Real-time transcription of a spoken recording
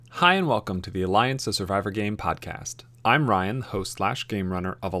Hi, and welcome to the Alliance of Survivor Game podcast. I'm Ryan, the host / game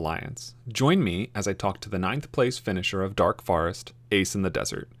runner of Alliance. Join me as I talk to the 9th place finisher of Dark Forest, Ace in the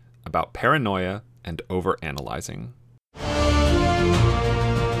Desert, about paranoia and overanalyzing.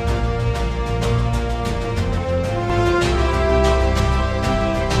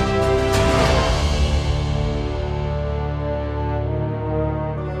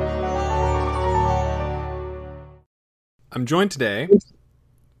 I'm joined today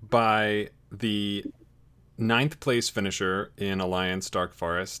by the 9th place finisher in Alliance Dark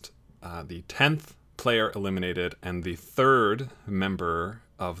Forest, the 10th player eliminated, and the 3rd member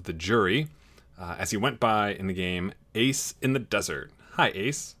of the jury, as he went by in the game, Ace in the Desert. Hi,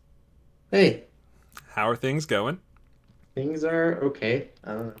 Ace. Hey, How are things going? things are okay.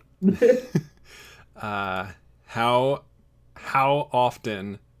 I don't know. How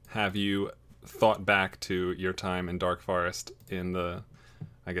often have you thought back to your time in Dark Forest in the,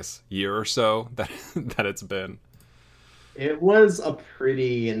 I guess, year or so that that it's been? It was a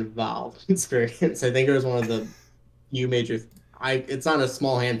pretty involved experience. I think it was one of the few major. It's on a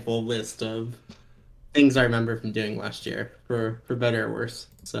small handful list of things I remember from doing last year, for better or worse.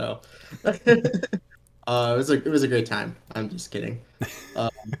 So, it was a great time. I'm just kidding. Uh,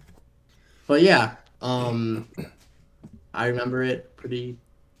 but yeah, I remember it pretty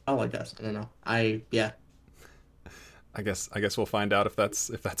well, I guess. I don't know. Yeah, I guess we'll find out if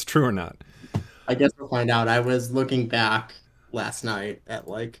that's true or not. I guess we'll find out. I was looking back last night at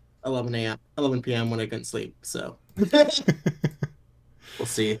like 11 a.m., 11 p.m. when I couldn't sleep. So we'll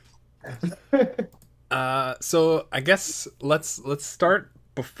see. So I guess let's start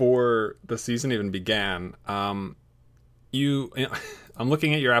before the season even began. I'm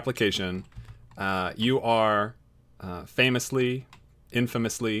looking at your application. You are famously,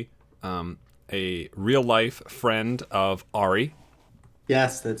 infamously, a real life friend of Ari,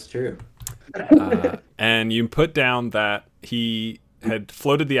 Yes, that's true. and you put down that he had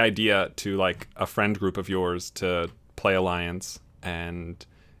floated the idea to like a friend group of yours to play Alliance, and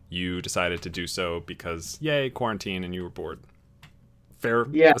you decided to do so because yay, quarantine, and you were bored. Fair.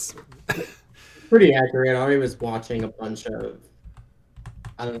 Yeah, pretty accurate. Ari was watching a bunch of,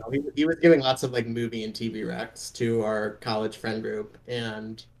 I don't know, he was giving lots of like movie and TV recs to our college friend group.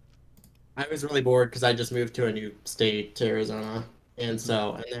 And I was really bored because I just moved to a new state, to Arizona. And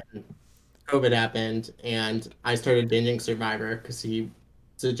then COVID happened and I started binging Survivor because he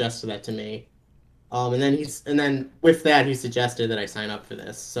suggested that to me. And then with that, he suggested that I sign up for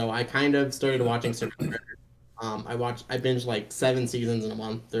this. So I kind of started watching Survivor. I binged like 7 seasons in a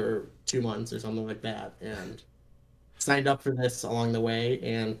month or 2 months or something like that, and signed up for this along the way,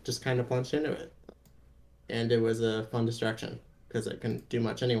 and just kind of plunged into it. And it was a fun distraction because I couldn't do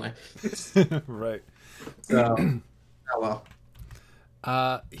much anyway. Right. So, oh well.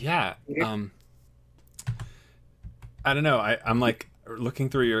 Yeah. I don't know. I'm like looking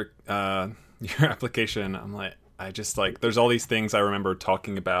through your your application. I'm like, I just like there's all these things I remember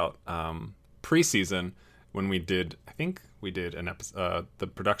talking about preseason when we did. I think we did an episode. The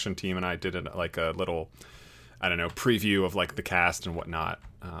production team and I did like a little, I don't know, preview of like the cast and whatnot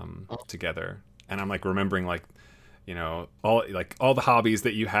together. And I'm like remembering like, all the hobbies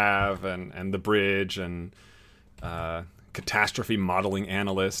that you have, and the bridge, and catastrophe modeling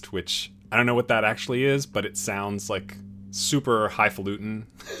analyst, which I don't know what that actually is, but it sounds like super highfalutin.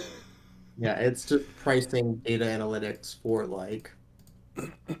 Yeah, it's just pricing data analytics for like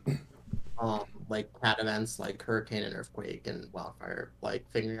cat events like hurricane and earthquake and wildfire, like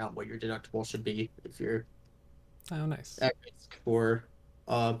figuring out what your deductible should be if you're Oh, nice. at risk for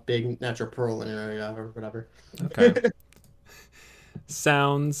a big natural peril in an area or whatever. Okay.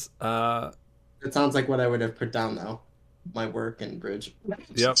 Sounds. It sounds like what I would have put down though. My work and bridge.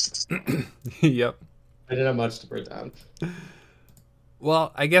 Yep. Yep. I didn't have much to put down.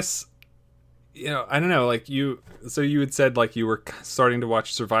 Well, I guess I don't know. Like you, so you had said like you were starting to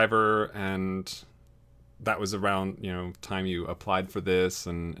watch Survivor, and that was around time you applied for this,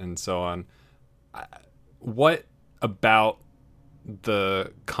 and so on. What about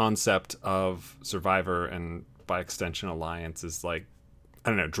the concept of Survivor, and by extension Alliance, is like, I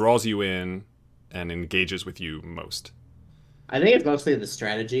don't know, draws you in and engages with you most? I think it's mostly the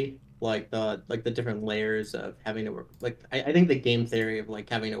strategy, like the different layers of having to work. Like I think the game theory of like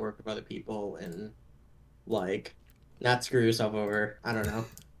having to work with other people and like not screw yourself over. I don't know.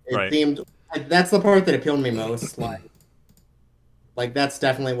 It Right. seemed that's the part that appealed to me most. Like that's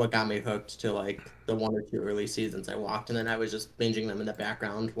definitely what got me hooked to like the 1 or 2 early seasons I walked, and then I was just binging them in the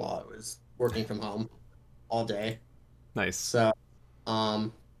background while I was working from home all day. Nice. So,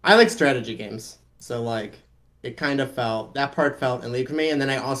 um, I like strategy games. So like. it kind of felt that part felt illegal for me. And then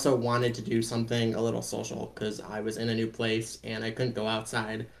I also wanted to do something a little social because I was in a new place and I couldn't go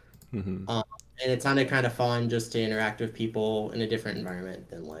outside. Hmm. Um, and it sounded kind of fun just to interact with people in a different environment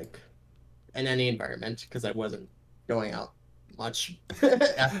than like in any environment because I wasn't going out much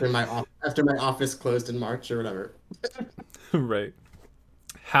after my office closed in March or whatever. Right.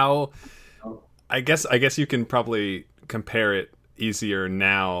 How Oh. I guess you can probably compare it easier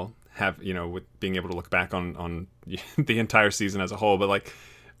now, have with being able to look back on the entire season as a whole, but like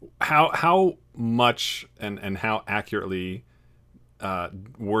how much and how accurately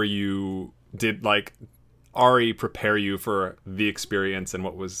were you did like Ari prepare you for the experience and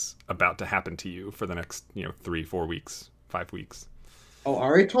what was about to happen to you for the next 3 4 weeks 5 weeks? Oh,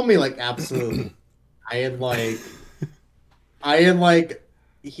 Ari told me like absolutely. I had like I had like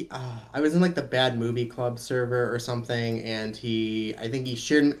I was in like the Bad Movie Club server or something, and I think he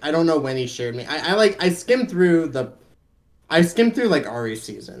shared. I don't know when he shared me. I skimmed through like Ari's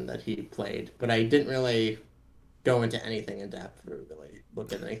season that he played, but I didn't really go into anything in depth or really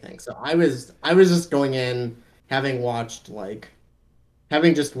look at anything. So I was just going in having watched like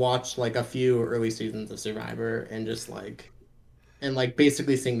having just watched like a few early seasons of Survivor and just like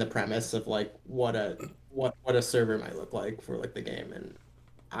basically seeing the premise of like what a server might look like for like the game, and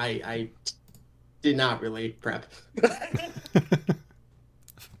I did not really prep.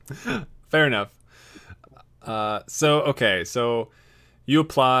 Fair enough. So okay, so you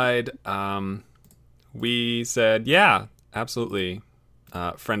applied. We said, yeah, absolutely.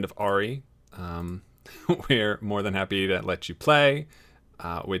 Friend of Ari, we're more than happy to let you play,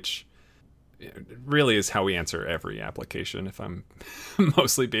 which really is how we answer every application, if I'm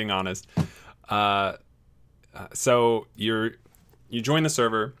mostly being honest. Uh, so you join the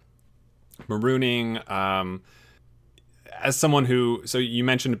server, marooning. As someone who, so you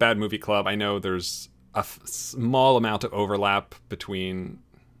mentioned Bad Movie Club. I know there's a small amount of overlap between,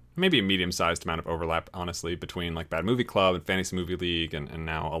 maybe a medium-sized amount of overlap, honestly, between like Bad Movie Club and Fantasy Movie League and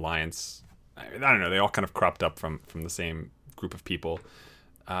now Alliance. I don't know. They all kind of cropped up from the same group of people.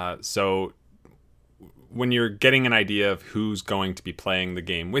 So when you're getting an idea of who's going to be playing the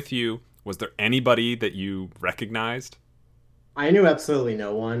game with you, was there anybody that you recognized? I knew absolutely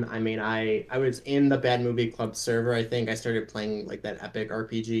no one. I mean, I was in the Bad Movie Club server. I think I started playing like that epic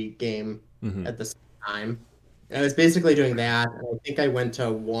RPG game Mm-hmm. at the same time. And I was basically doing that. And I think I went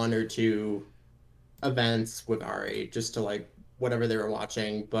to one or two events with Ari just to like whatever they were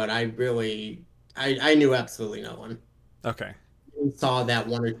watching, but I knew absolutely no one. Okay. I saw that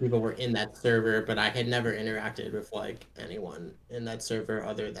one or two people were in that server, but I had never interacted with like anyone in that server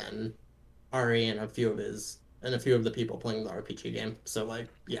other than Ari and a few of the people playing the RPG game. So like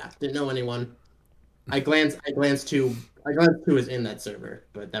yeah, didn't know anyone. I glanced who was in that server,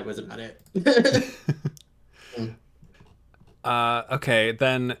 but that was about it. Okay,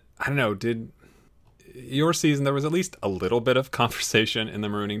 then I don't know. Did your season, there was at least a little bit of conversation in the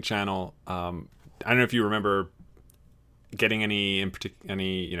Marooning channel? I don't know if you remember getting any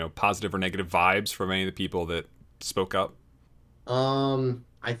positive or negative vibes from any of the people that spoke up.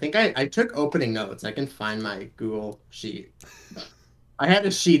 I think I took opening notes. I can find my Google sheet. I had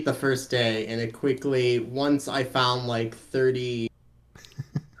a sheet the first day, and it quickly, once I found like 30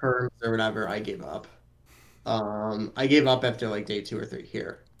 terms or whatever, I gave up. I gave up after like day two or three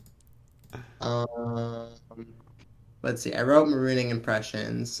here. Um, let's see. I wrote marooning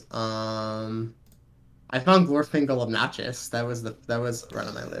impressions. I found Glorfingal obnoxious. That was right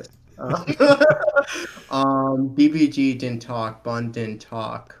on my list. BBG didn't talk. Bun didn't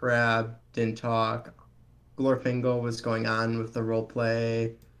talk. Crab didn't talk. Glorfingal was going on with the role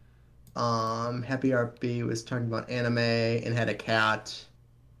play. Happy RP was talking about anime and had a cat.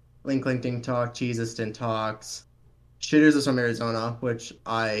 Link Link didn't talk. Jesus didn't talks. Shooters is from Arizona, which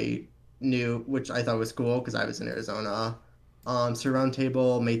I thought was cool because I was in Arizona. Surround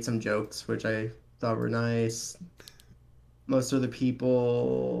Table made some jokes, which I thought were nice. Most of the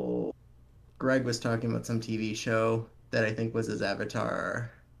people, Greg was talking about some TV show that I think was his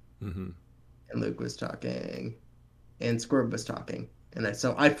avatar, Mm-hmm. and Luke was talking, and Squirb was talking.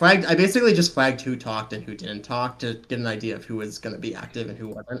 I basically just flagged who talked and who didn't talk to get an idea of who was going to be active and who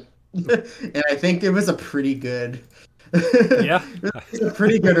wasn't. And I think it was a pretty good Yeah. it was a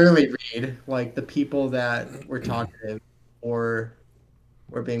pretty good early read. Like the people that were talkative or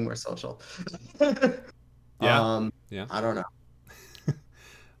were being more social. Yeah. Um, Yeah. I don't know.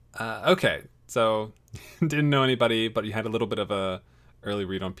 Okay. So didn't know anybody, but you had a little bit of a early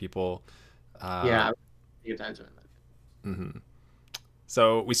read on people. Uh, Yeah, I pay attention. mhm.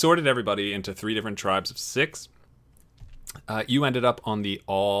 So we sorted everybody into three different tribes of six. You ended up on the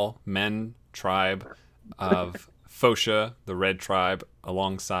all men tribe. of Phosha, the Red Tribe,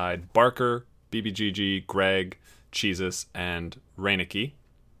 alongside Barker, BBGG, Greg, Cheezus, and Reineke.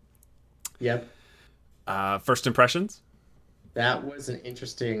 Yep. First impressions? That was an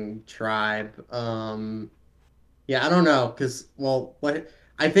interesting tribe. Yeah, I don't know, because well, what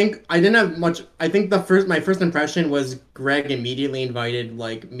I think I didn't have much. I think my first impression was Greg immediately invited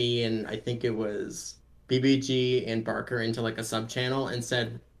like me and I think it was BBG and Barker into like a sub channel and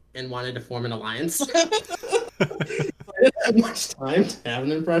said and wanted to form an alliance. I didn't have much time to have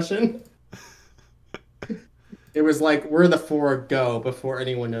an impression. It was like we're the four go before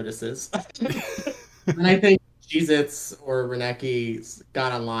anyone notices. And I think Cheez-Its or Reneki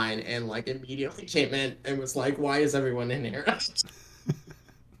got online and like immediately came in and was like, "Why is everyone in here?"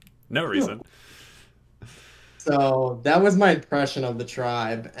 No reason. So that was my impression of the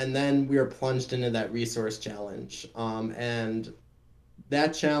tribe, and then we were plunged into that resource challenge. And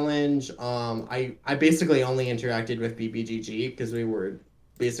that challenge, I basically only interacted with BBGG because we were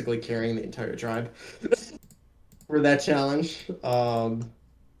basically carrying the entire tribe for that challenge.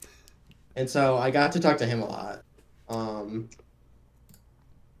 And so I got to talk to him a lot. Um,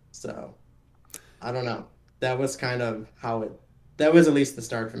 so I don't know. That was kind of how it. That was at least the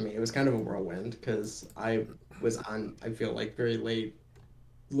start for me. It was kind of a whirlwind because I was on. I feel like very late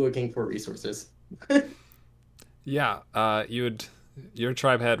looking for resources. Yeah, your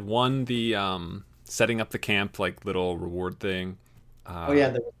tribe had won the setting up the camp like little reward thing. Oh yeah,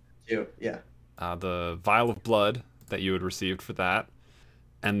 there was two. Yeah, The vial of blood that you had received for that,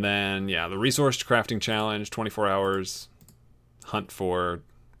 and then yeah, the resource crafting challenge, 24 hours, hunt for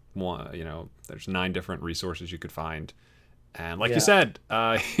one. There's 9 different resources you could find, and like you yeah, said,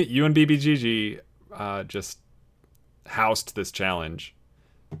 you and BBGG just housed this challenge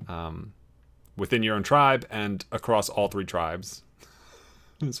um, within your own tribe and across all 3 tribes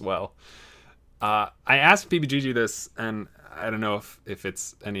as well. I asked BBGG this, and I don't know if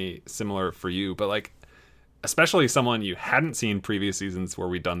it's any similar for you, but like, especially someone you hadn't seen previous seasons where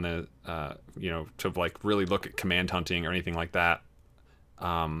we'd done the, to like really look at command hunting or anything like that.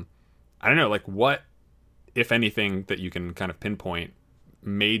 I don't know, like what, if anything, that you can kind of pinpoint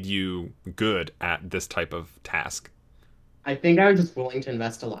made you good at this type of task. I think I was just willing to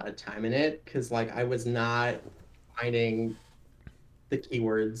invest a lot of time in it because like I was not finding the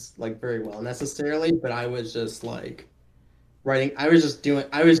keywords like very well necessarily, but I was just like writing. I was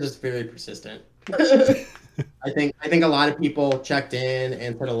just very persistent. I think a lot of people checked in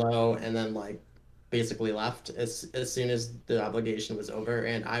and put a low and then like basically left as soon as the obligation was over,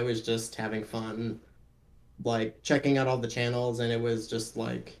 and I was just having fun like checking out all the channels, and it was just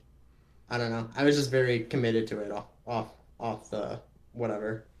like I don't know. I was just very committed to it off the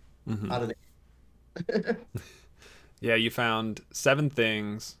whatever Hmm. out of the Yeah, you found 7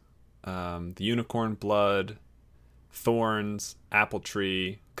 things: the unicorn blood, thorns, apple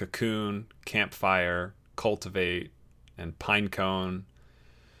tree, cocoon, campfire, cultivate, and pine cone.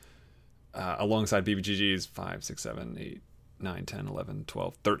 Alongside BBGG's 5, 6, 7, 8, 9, 10, 11,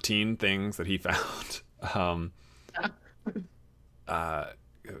 12, 13 things that he found. Uh,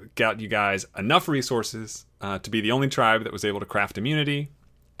 got you guys enough resources to be the only tribe that was able to craft immunity.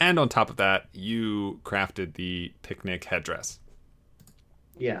 And on top of that, you crafted the picnic headdress.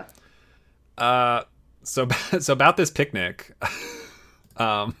 yeah. Uh, so, so about this picnic,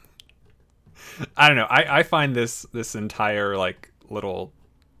 um, I don't know. I find this entire like little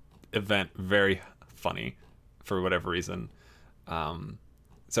event very funny for whatever reason.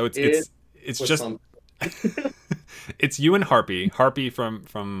 So It it's was just some it's you and Harpy. Harpy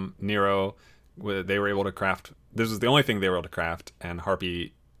from Nero. They were able to craft. This was the only thing they were able to craft, and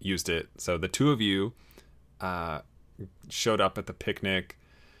Harpy used it. So the two of you showed up at the picnic.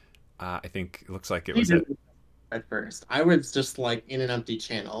 I think it looks like it he was at. didn't at first. I was just like in an empty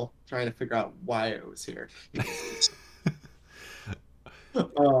channel trying to figure out why it was here.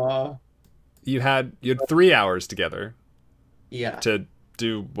 uh You had 3 hours together yeah. to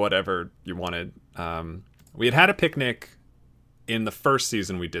do whatever you wanted. We had a picnic in the first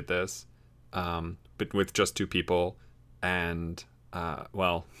season we did this, but with just 2 people. And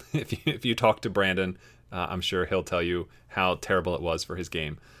well, if you talk to Brandon, I'm sure he'll tell you how terrible it was for his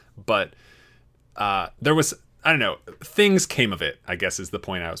game. But there was, I don't know, things came of it, I guess is the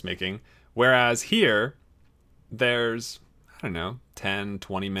point I was making. Whereas here, there's, I don't know, 10,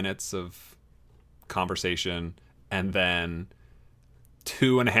 20 minutes of conversation, and then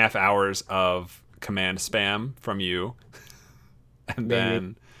 2.5 hours of command spam from you, and Maybe.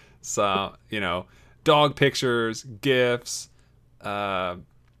 then some, dog pictures, gifs,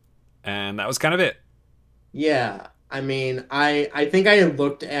 and that was kind of it. Yeah. I mean, I think I had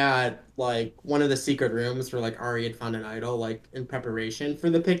looked at like one of the secret rooms where like Ari had found an idol like in preparation for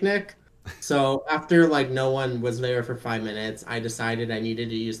the picnic. So after like no one was there for 5 minutes, I decided I needed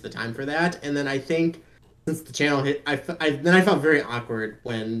to use the time for that. And then I think since the channel hit, then I felt very awkward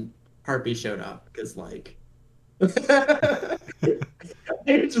when Harpy showed up because like I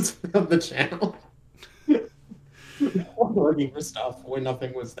just felt the channel looking for stuff when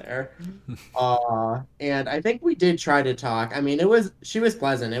nothing was there. And I think we did try to talk. I mean, she was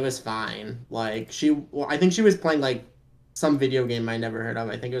pleasant. It was fine. Like well, I think she was playing like some video game I never heard of.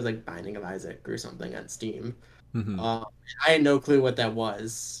 I think it was like Binding of Isaac or something on Steam. Hmm. I had no clue what that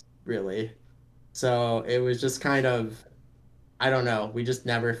was really. So it was just kind of, I don't know. We just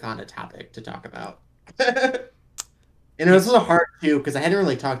never found a topic to talk about. And it was a little hard too because I hadn't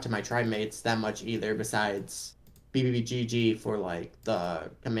really talked to my tribe mates that much either, besides BBBGG for like the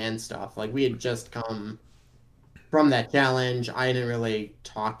command stuff. Like we had just come from that challenge. I hadn't really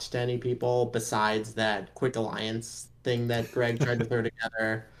talked to any people besides that quick alliance thing that Greg tried to throw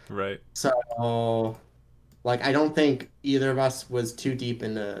together. Right. So, like, I don't think either of us was too deep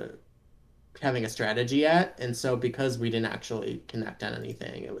into having a strategy yet. And so, because we didn't actually connect on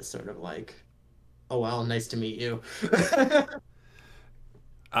anything, it was sort of like, oh, well, nice to meet you.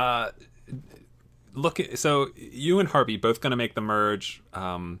 Uh, so you and Harvey both gonna make the merge.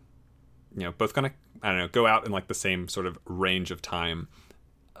 Both gonna, I don't know, go out in like the same sort of range of time.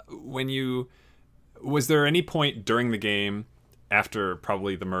 When you Was there any point during the game after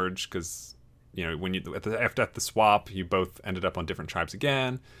probably the merge, because when you at the swap you both ended up on different tribes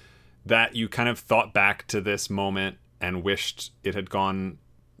again, that you kind of thought back to this moment and wished it had gone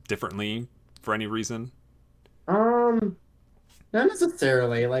differently for any reason? Um, Not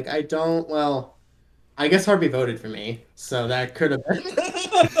necessarily. Like, I don't, well, I guess Harvey voted for me, so that could have been maybe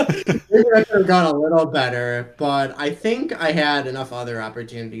that could have gone a little better, but I think I had enough other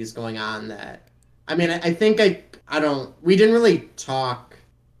opportunities going on that I mean I think I don't we didn't really talk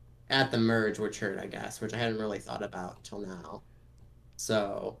at the merge, which hurt, I guess, which I hadn't really thought about till now.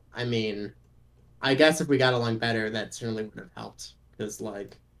 So, I mean, I guess if we got along better, that certainly would have helped. Because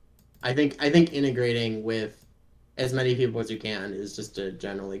like I think integrating with as many people as you can is just a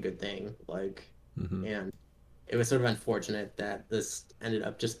generally good thing. Like Hmm. and it was sort of unfortunate that this ended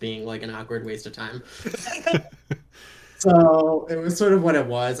up just being like an awkward waste of time. So it was sort of what it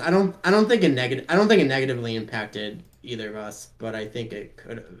was. I don't think it negatively impacted either of us, but I think it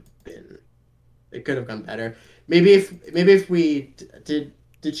could have gone better. Maybe if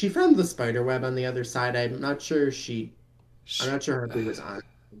did she find the spider web on the other side? I'm not sure Hartley was on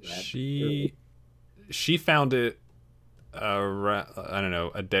that. she she found it, I don't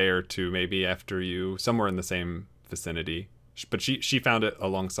know, a day or two maybe after you, somewhere in the same vicinity. But she found it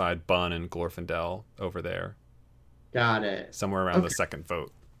alongside Bun and Glorfindel over there, Got it. somewhere around the Okay. second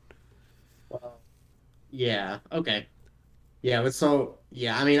vote. Well, yeah. Okay. Yeah, but so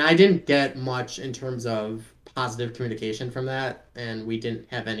yeah, I mean, I didn't get much in terms of positive communication from that, and we didn't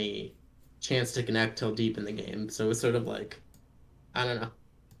have any chance to connect till deep in the game. So it was sort of like, I don't know.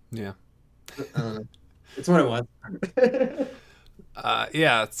 Yeah. I don't know. It's what it was.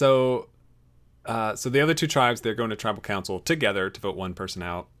 Yeah. So the other two tribes, they're going to tribal council together to vote one person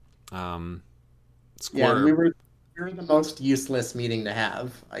out. Um, Yeah, Square. we were the most useless meeting to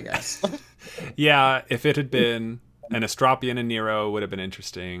have, I guess. Yeah, if it had been an Astropian and Nero, would have been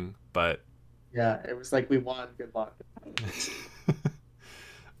interesting, but Yeah, it was like we won. Good luck.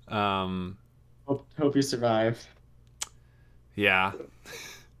 um, Hope you survive. yeah.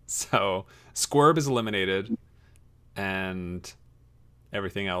 So Squirb is eliminated, and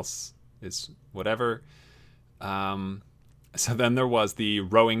everything else is whatever. Um, so then there was the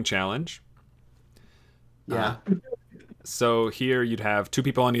rowing challenge. Uh, Yeah. so here you'd have two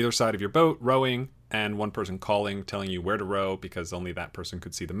people on either side of your boat rowing, and one person calling, telling you where to row because only that person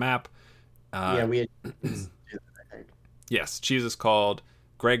could see the map. Uh, Yeah, we had I think. yes, Cheese is called.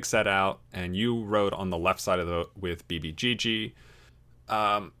 Greg set out, and you rode on the left side of the boat with BBGG.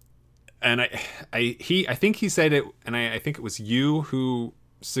 Um, and I think he said it, and I think it was you who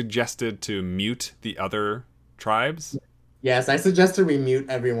suggested to mute the other tribes. Yes, I suggested we mute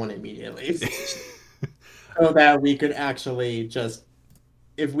everyone immediately so that we could actually just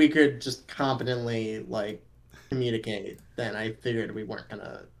if we could just competently like communicate, then I figured we weren't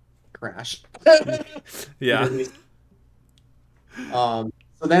gonna crash. Yeah.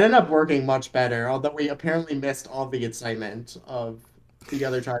 So that ended up working much better, although we apparently missed all the excitement of the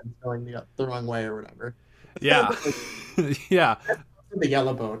other tribes going the wrong way or whatever. Yeah. Yeah. The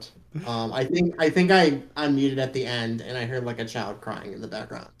yellow boat. I think I unmuted at the end and I heard like a child crying in the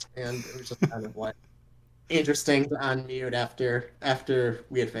background, and it was just kind of like interesting to unmute after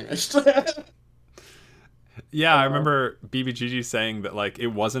we had finished. Yeah, I remember BBGG saying that like it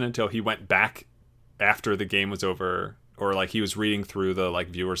wasn't until he went back after the game was over, or like he was reading through the like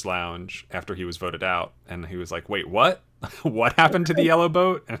viewers lounge after he was voted out, and he was like, "Wait, what? What happened to the yellow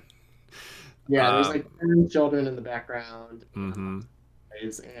boat?" Yeah, there's like 10 children in the background, Mm-hmm.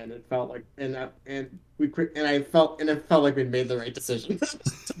 and it felt like and we quit, and it felt like we made the right decision.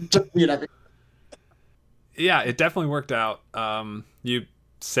 To mute everything. Yeah, it definitely worked out. You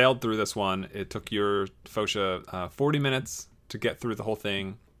sailed through this one. It took your Fosha 40 minutes to get through the whole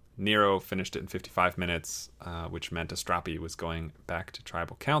thing. Nero finished it in 55 minutes, which meant Astrapi was going back to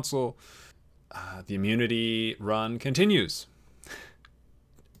tribal council. The immunity run continues.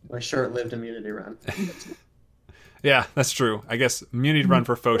 My short-lived immunity run. Yeah, that's true. I guess immunity run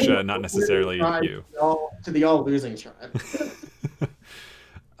for Fosha, not necessarily you. To the all losing tribe.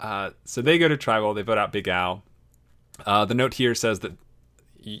 So they go to tribal. They vote out Big Al. The note here says that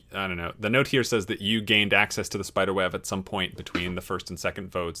I don't know. The note here says that you gained access to the spiderweb at some point between the first and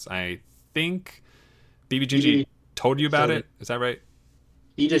second votes. I think BBGG told you about it. Is that right?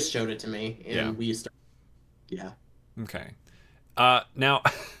 He just showed it to me, and Yeah. we started. Yeah. Okay. Now,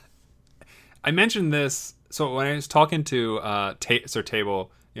 I mentioned this. So when I was talking to Sir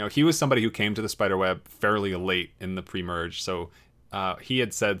Table, he was somebody who came to the spiderweb fairly late in the pre-merge. So he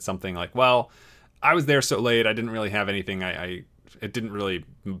had said something like, "Well, I was there so late, I didn't really have anything. It didn't really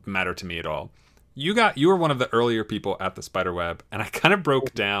matter to me at all." You were one of the earlier people at the spiderweb, and I kind of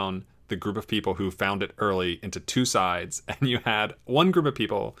broke down the group of people who found it early into two sides, and you had one group of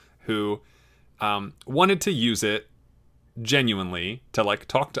people who wanted to use it genuinely to like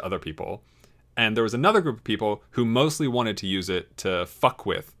talk to other people, and there was another group of people who mostly wanted to use it to fuck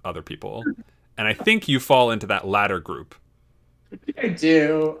with other people, and I think you fall into that latter group. I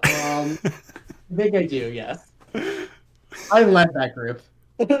do. I think I do. Yes. I led that group.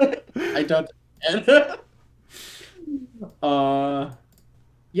 I don't.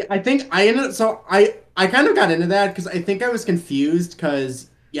 Yeah, I think I ended up. So I kind of got into that because I think I was confused because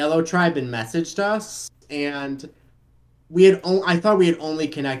Yellow Tribe had messaged us, and I thought we had only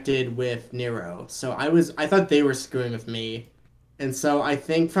connected with Nero. So I thought they were screwing with me, and so I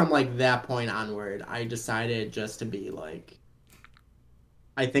think from like that point onward, I decided just to be like.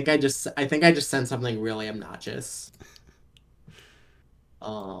 I think I just sent something really obnoxious.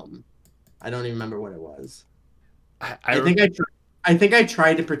 I don't even remember what it was. I think I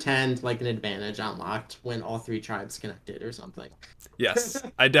tried to pretend like an advantage unlocked when all three tribes connected or something. Yes,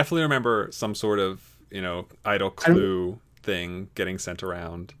 I definitely remember some sort of idle clue thing getting sent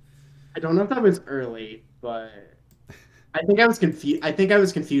around. I don't know if that was early, but I think I was confused. I think I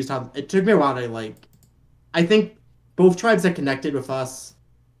was confused how it took me a while to like. I think both tribes had connected with us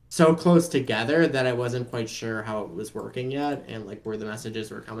so close together that I wasn't quite sure how it was working yet and like where the messages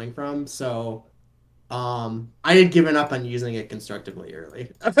were coming from. So I had given up on using it constructively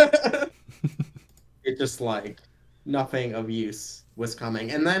early. It just like nothing of use was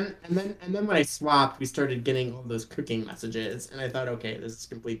coming. And then when I swapped, we started getting all those cooking messages and I thought, okay, this is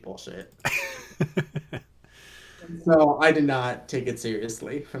complete bullshit. So I did not take it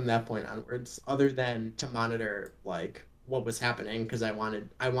seriously from that point onwards, other than to monitor like what was happening because I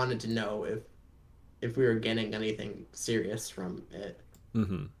wanted to know if we were getting anything serious from it.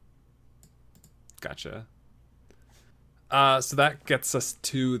 Mm-hmm. Gotcha. So that gets us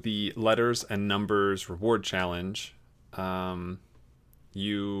to the letters and numbers reward challenge. You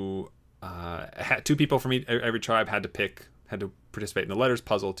had two people from every tribe had to participate in the letters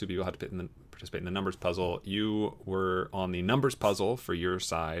puzzle. Two people had to participate in the numbers puzzle. You were on the numbers puzzle for your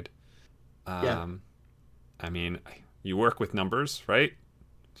side. Yeah. I mean, you work with numbers, right?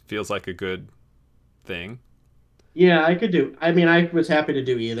 Feels like a good thing. Yeah, I could do. I mean, I was happy to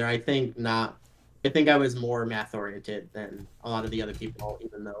do either. I think not. I think I was more math oriented than a lot of the other people,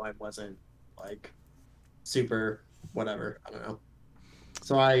 even though I wasn't like super whatever. I don't know.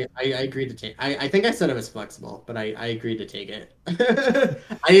 So I agreed to take. I think I said it was flexible, but I agreed to take it.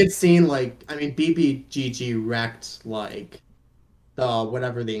 I had seen like I mean BBGG wrecked like the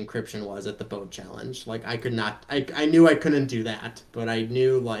whatever the encryption was at the boat challenge. Like I could not. I knew I couldn't do that, but I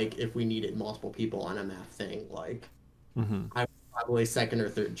knew like if we needed multiple people on a math thing, like Mm-hmm. I was probably second or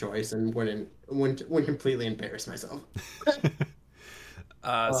third choice and wouldn't completely embarrass myself.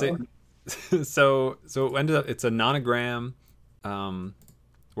 So it ended up it's a nonogram.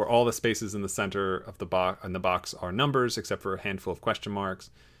 Where all the spaces in the center of the box are numbers except for a handful of question marks.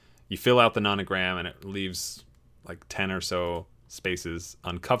 You fill out the nonogram and it leaves like 10 or so spaces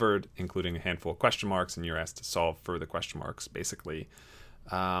uncovered, including a handful of question marks, and you're asked to solve for the question marks, basically.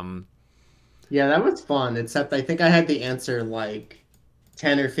 Yeah, that was fun. Except I think I had the answer like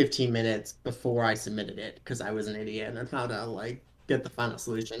 10 or 15 minutes before I submitted it because I was an idiot and how to like get the final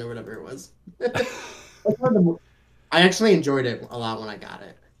solution or whatever it was. I actually enjoyed it a lot when I got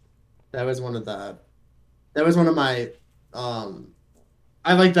it. That was one of the that was one of my um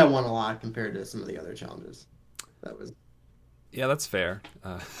I like that one a lot compared to some of the other challenges. That was Yeah, that's fair.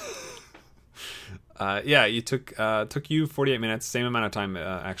 Yeah, you took you 48 minutes, same amount of time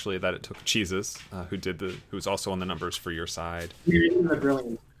actually that it took Cheeses, who's also on the numbers for your side. it was a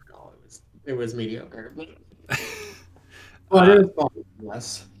brilliant. No, it was mediocre, but it was fun.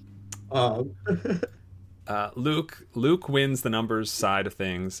 Yes. Um, Luke wins the numbers side of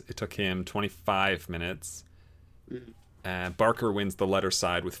things. It took him 25 minutes. Barker wins the letter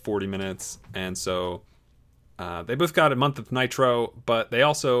side with 40 minutes, and so they both got a month of Nitro, but they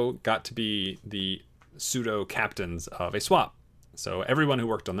also got to be the pseudo captains of a swap. So everyone who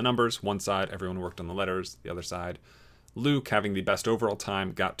worked on the numbers, one side, everyone who worked on the letters, the other side. Luke, having the best overall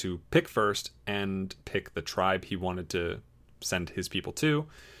time, got to pick first and pick the tribe he wanted to send his people to.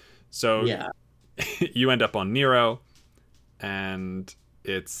 So yeah. you end up on Nero, and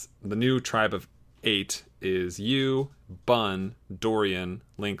it's the new tribe of 8 is you, Bun, Dorian,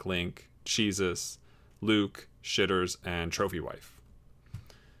 Link, Cheesus, Luke, Shitters, and Trophy Wife.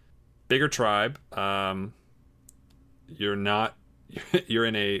 Bigger tribe. You're not. You're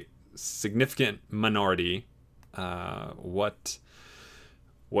in a significant minority. What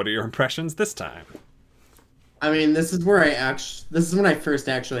are your impressions this time? I mean, this is when I first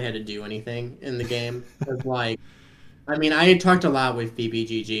actually had to do anything in the game. 'Cause, like, I mean, I had talked a lot with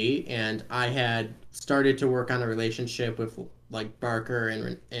BBGG, and I had started to work on a relationship with like Barker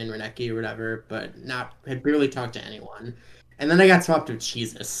and Reneki or whatever, but not had barely talked to anyone. And then I got swapped with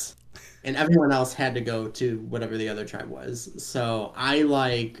Cheezus, and everyone else had to go to whatever the other tribe was. So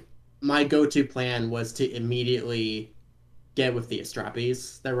my go-to plan was to immediately get with the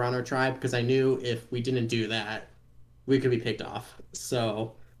Astrapes that were on our tribe because I knew if we didn't do that, we could be picked off.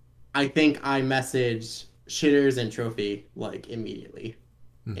 So I think I messaged Shitters and Trophy like immediately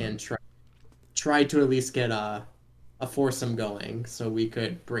and tried to at least get a foursome going so we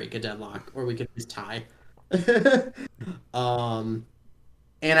could break a deadlock or we could just tie. um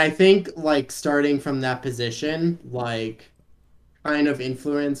and I think like starting from that position like kind of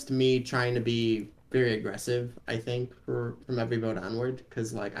influenced me trying to be very aggressive, I think, from every vote onward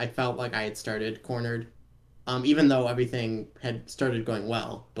because like I felt like I had started cornered even though everything had started going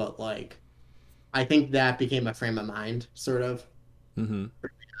well, but like I think that became a frame of mind, sort of. Mm-hmm.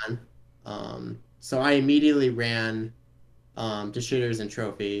 So I immediately ran to Shooters and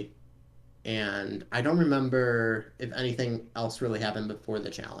Trophy, and I don't remember if anything else really happened before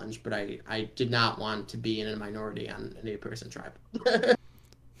the challenge, but I did not want to be in a minority on an 8-person tribe.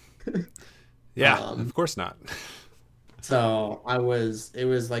 Yeah, of course not. So it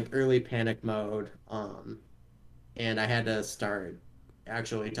was like early panic mode, and I had to start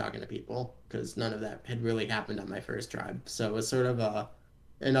actually talking to people because none of that had really happened on my first tribe. So it was sort of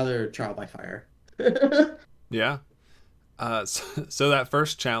another trial by fire. Yeah. So that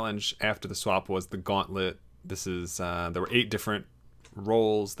first challenge after the swap was the gauntlet. This is there were 8 different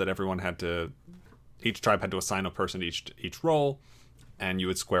roles that each tribe had to assign a person to each role, and you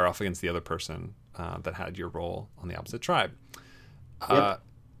would square off against the other person that had your role on the opposite tribe. Yep.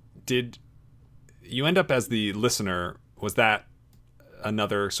 Did you end up as the listener? Was that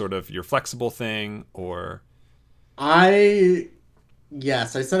another sort of your flexible thing, or?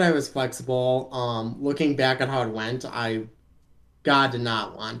 Yes, I said I was flexible. Looking back at how it went, God did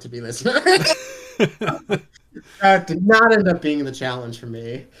not want to be listener. That did not end up being the challenge for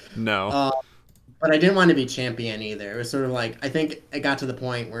me. No. But I didn't want to be champion either. It was sort of like I think it got to the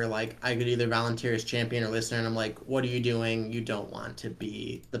point where like I could either volunteer as champion or listener, and I'm like, what are you doing? You don't want to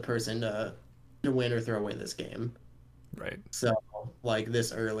be the person to win or throw away this game. Right. So like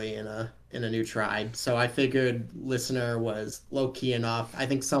this early in a new tribe. So I figured listener was low key enough. I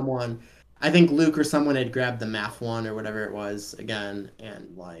think Luke or someone had grabbed the math one or whatever it was again,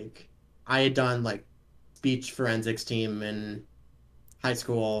 and like I had done like speech forensics team in high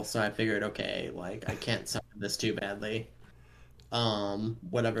school, so I figured okay, like I can't suffer this too badly.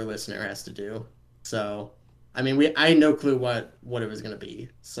 Whatever listener has to do. So I mean I had no clue what it was gonna be.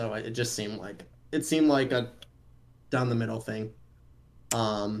 So it seemed like a down the middle thing.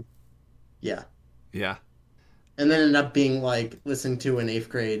 Yeah. Yeah. And then ended up being like listening to an 8th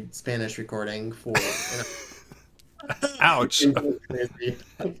grade Spanish recording for. Ouch.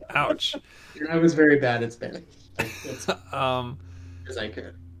 Ouch. I was very bad at Spanish. As I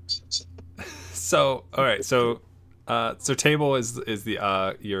could. So all right. So So Table is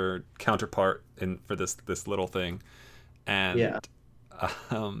the your counterpart in for this little thing, and Yeah.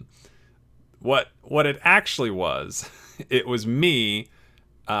 um, what it actually was, it was me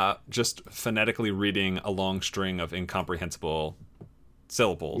just phonetically reading a long string of incomprehensible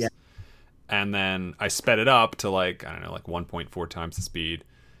syllables, Yeah. and then I sped it up to like I don't know like 1.4 times the speed,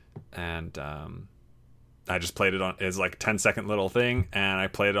 and I just played it on as like 10-second little thing, and I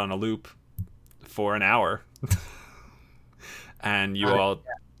played it on a loop for an hour. And you all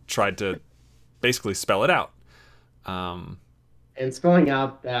tried to basically spell it out. And spelling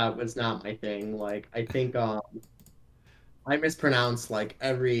out that was not my thing. Like I think I mispronounced like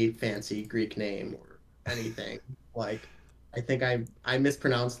every fancy Greek name or anything. Like I think I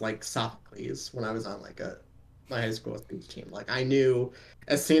mispronounced like Sophocles when I was on like my high school speech team. Like I knew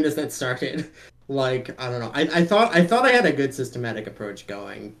as soon as that started, like I don't know. I thought I had a good systematic approach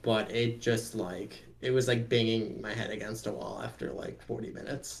going, but it just like it was like banging my head against a wall after like 40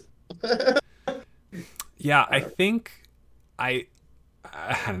 minutes. Yeah, I think I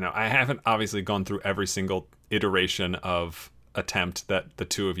I don't know. I haven't obviously gone through every single iteration of attempt that the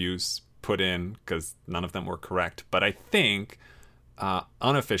two of you put in because none of them were correct. But I think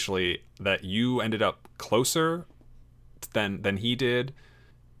unofficially that you ended up closer than he did.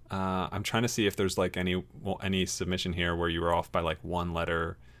 I'm trying to see if there's like any submission here where you were off by like one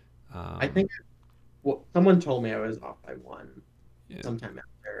letter. I think someone told me I was off by one Yeah. sometime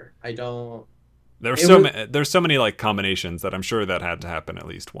after. I don't. There's so many like combinations that I'm sure that had to happen at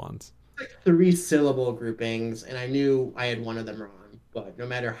least once. Three syllable groupings, and I knew I had one of them wrong. But no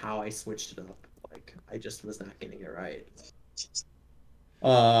matter how I switched it up, like I just was not getting it right.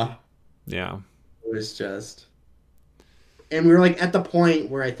 Uh, Yeah. it was just, and we were like at the point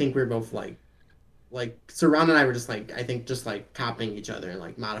where I think we were both like Surround and I were just like I think just like copying each other and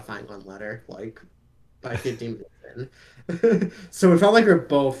like modifying one letter like by 15 minutes in. So it felt like we are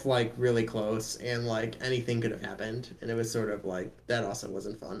both like really close and like anything could have happened, and it was sort of like that also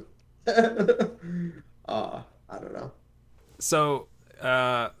wasn't fun. I don't know. So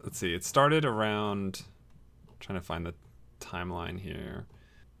let's see. It started around. Trying to find the timeline here.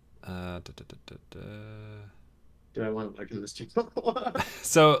 Da, da, da, da, da. Do I want to look in this too?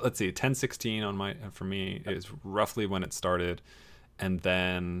 So let's see. 10:16 on my for me is roughly when it started, and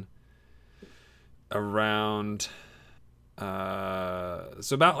then around so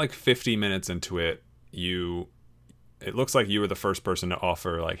about like 50 minutes into it, it looks like you were the first person to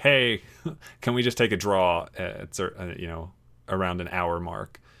offer like, hey, can we just take a draw at around an hour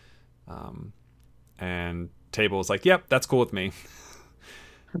mark, and Table was like, yep, that's cool with me.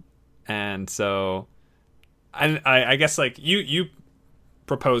 And so I guess like you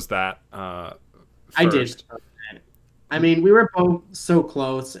proposed that I did. first. I mean, we were both so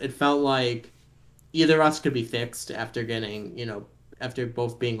close. It felt like either of us could be fixed after getting, after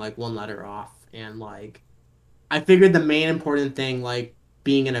both being like one letter off. And like, I figured the main important thing, like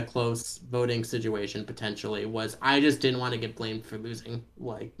being in a close voting situation potentially, was I just didn't want to get blamed for losing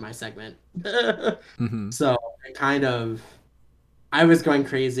like my segment. Mm-hmm. So I was going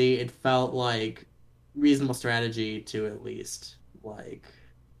crazy. It felt like reasonable strategy to at least like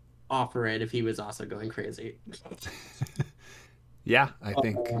offer it if he was also going crazy. Yeah, I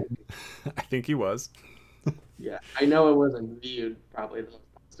think he was. Yeah, I know it wasn't viewed probably the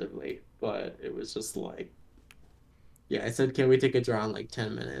most positively, but it was just like, yeah, I said, can we take a draw in like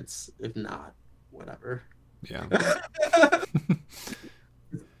 10 minutes? If not, whatever. Yeah.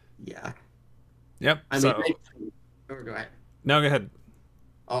 Yeah. Yep. I mean, go ahead. No, go ahead.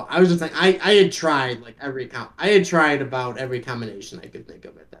 Oh, I was just saying, I had tried like I had tried about every combination I could think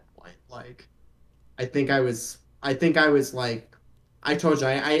of at that point. Like, I think I was like, I told you,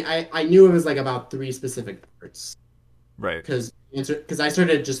 I knew it was like about three specific parts. Right. Because I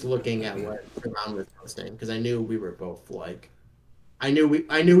started just looking at what Ron was posting because I knew we were both like I knew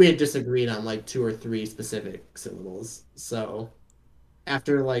we had disagreed on like two or three specific syllables. So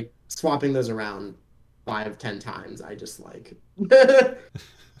after like swapping those around 5-10 times, I just like I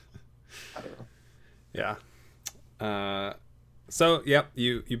don't know. Yeah. So yep,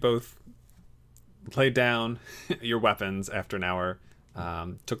 you both laid down your weapons after an hour,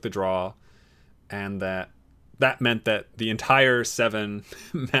 took the draw, and that meant that the entire 7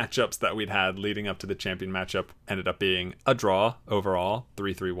 matchups that we'd had leading up to the champion matchup ended up being a draw overall,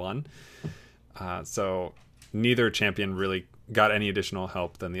 3-3-1. So neither champion really got any additional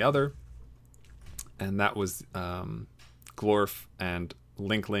help than the other. And that was Glorf and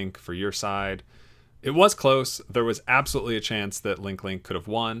Link for your side. It was close. There was absolutely a chance that Link could have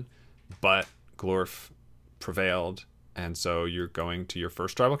won, but Glorf prevailed. And so you're going to your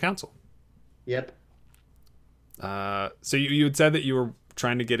first tribal council. Yep. So you had said that you were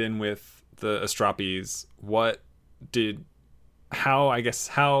trying to get in with the Astrapes.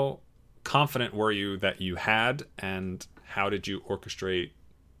 How confident were you that you had, and how did you orchestrate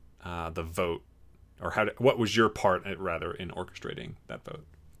the vote, or what was your part, rather, in orchestrating that vote?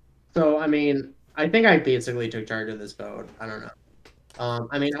 So, I mean, I think I basically took charge of this vote. I don't know.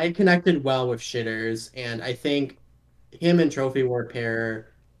 I mean, I connected well with Shitters, and I think him and Trophy were a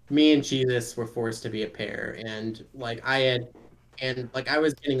pair. Me and Jesus were forced to be a pair, and I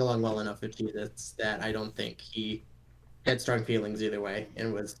was getting along well enough with Jesus that I don't think he had strong feelings either way,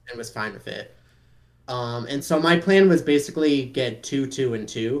 and was fine with it. And so my plan was basically get two, two, and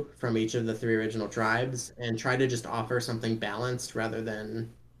two from each of the three original tribes, and try to just offer something balanced rather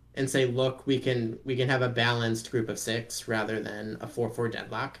than and say, look, we can have a balanced group of six rather than a 4-4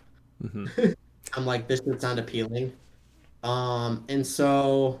 deadlock. Mm-hmm. I'm like, this would sound appealing. And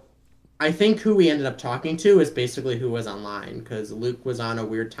so I think who we ended up talking to is basically who was online, because Luke was on a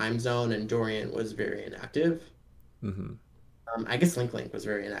weird time zone and Dorian was very inactive. Mm-hmm. I guess Link Link was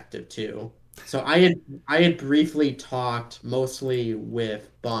very inactive too. So I had briefly talked mostly with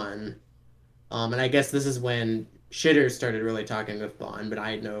Bun, and I guess this is when Shitters started really talking with Bun, but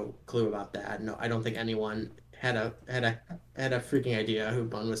I had no clue about that. No, I don't think anyone had a freaking idea who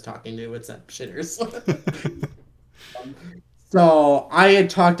Bun was talking to except Shitters. So I had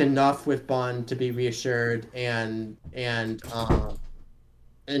talked enough with Bun to be reassured, and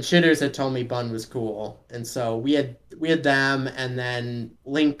Shitters had told me Bun was cool, and so we had them, and then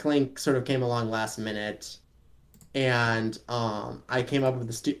Link Link sort of came along last minute, and I came up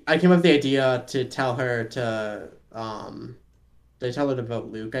with the idea to tell her to vote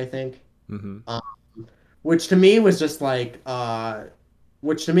Luke, I think, Mm-hmm. um, which to me was just like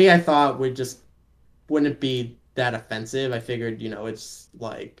which to me I thought wouldn't be that offensive. I figured, it's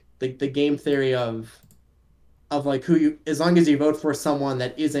like the game theory of like who you as long as you vote for someone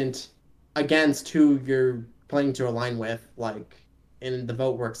that isn't against who you're planning to align with, like, and the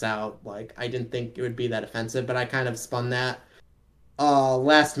vote works out, like, I didn't think it would be that offensive, but I kind of spun that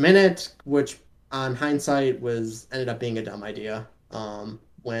last minute, which on hindsight was ended up being a dumb idea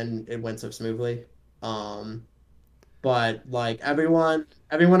when it went so smoothly. But like everyone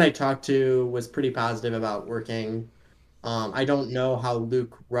I talked to was pretty positive about working. I don't know how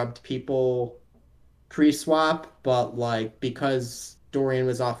Luke rubbed people pre-swap, but like because Dorian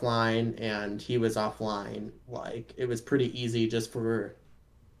was offline and he was offline, like it was pretty easy just for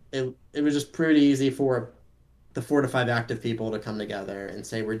it was just pretty easy for the 4 to 5 active people to come together and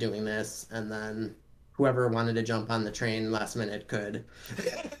say we're doing this, and then whoever wanted to jump on the train last minute could.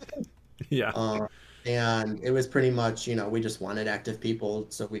 Yeah. And it was pretty much, we just wanted active people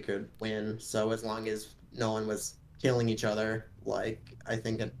so we could win. So as long as no one was killing each other, like, I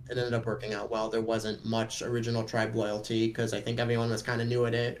think it ended up working out well. There wasn't much original tribe loyalty because I think everyone was kind of new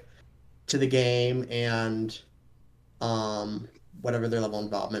at it to the game and whatever their level of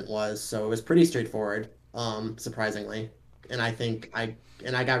involvement was. So it was pretty straightforward, surprisingly. And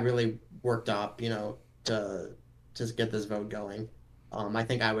I got really worked up, to just get this vote going. I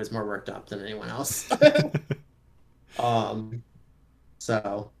think I was more worked up than anyone else. um,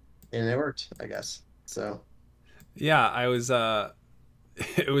 so, and it worked, I guess. So, Yeah, I was.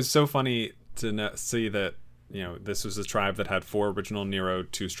 It was so funny to see that this was a tribe that had 4 original Nero,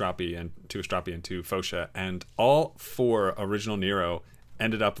 2 Strapi, and 2 Fosha, and all 4 original Nero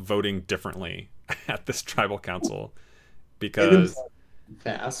ended up voting differently at this tribal council because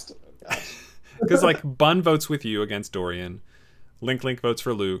fast. because like Bun votes with you against Dorian, Link Link votes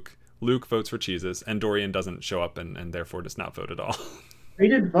for Luke, Luke votes for Cheeses, and Dorian doesn't show up and therefore does not vote at all. He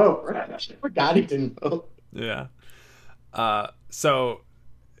didn't vote. Right? I forgot he didn't vote. Yeah. So,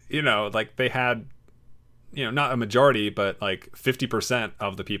 like they had, not a majority, but like 50%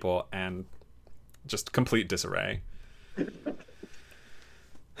 of the people, and just complete disarray.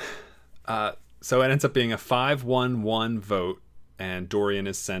 So it ends up being a 5-1-1 vote, and Dorian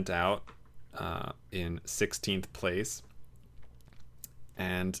is sent out in 16th place.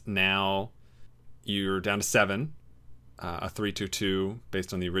 And now you're down to 7, a 3-2-2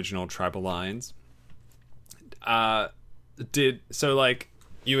 based on the original tribal lines.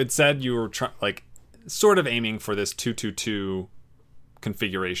 You had said you were sort of aiming for this 2-2-2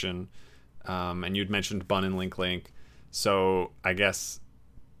 configuration, and you'd mentioned Bun and Link Link. So I guess,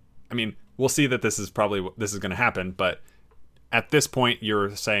 we'll see that this is going to happen. But at this point,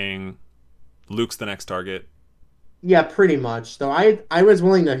 you're saying Luke's the next target. Yeah, pretty much. Though I was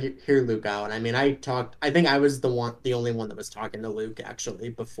willing to hear Luke out. I think I was the only one that was talking to Luke actually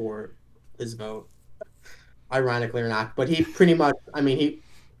before his vote. Ironically or not, but he pretty much.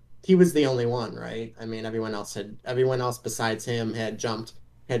 he was the only one, right? I mean, everyone else besides him had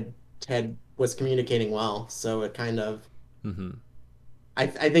was communicating well, so it kind of Mm-hmm. I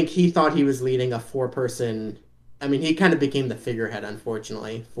think he thought he was leading a four-person. I mean, he kind of became the figurehead,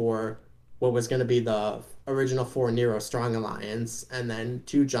 unfortunately, for what was going to be the original four Nero Strong Alliance, and then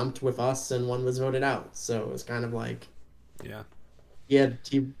two jumped with us, and one was voted out. So it was kind of like, Yeah. yeah,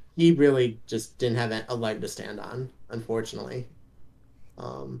 he really just didn't have a leg to stand on, unfortunately,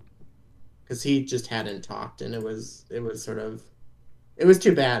 because he just hadn't talked, and it was sort of it was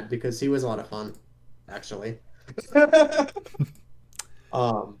too bad because he was a lot of fun, actually. But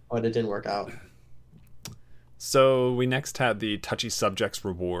it didn't work out. So we next had the touchy subjects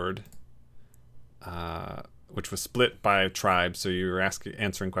reward, which was split by tribe. So you were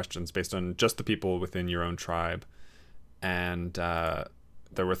answering questions based on just the people within your own tribe, and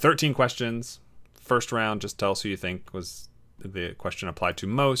there were 13 questions. First round, just tell us who you think was the question applied to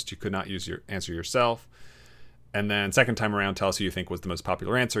most. You could not use your answer yourself. And then second time around, tell us who you think was the most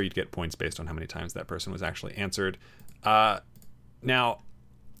popular answer. You'd get points based on how many times that person was actually answered. Now,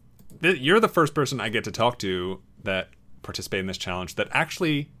 you're the first person I get to talk to that participated in this challenge that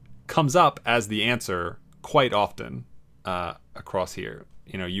actually comes up as the answer quite often across here.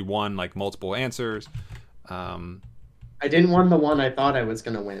 You know, you won like multiple answers. I didn't want the one I thought I was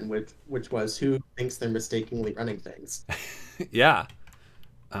going to win, which was who thinks they're mistakenly running things. Yeah.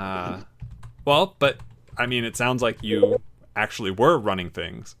 Well, but I mean, it sounds like you actually were running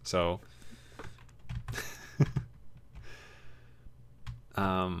things. So,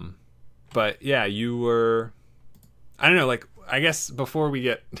 but yeah, you were. I don't know. Like, I guess before we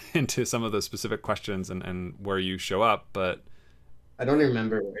get into some of the specific questions and where you show up, but I don't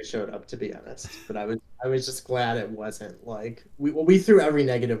remember where I showed up, to be honest, but I was just glad it wasn't like we threw every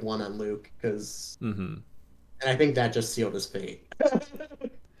negative one on Luke because, and I think that just sealed his fate.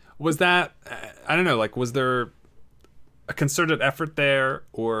 Was that I don't know, like, was there a concerted effort there,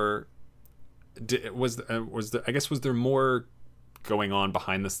 or was there more going on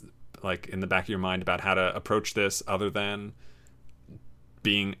behind this, like in the back of your mind about how to approach this other than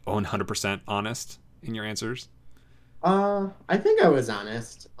being 100% honest in your answers? I think I was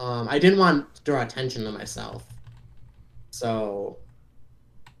honest. I didn't want to draw attention to myself, so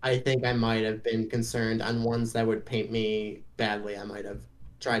I think I might have been concerned on ones that would paint me badly. I might have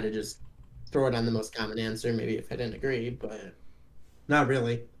tried to just throw it on the most common answer, maybe if I didn't agree, but not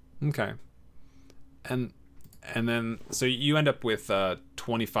really. Okay. And then so you end up with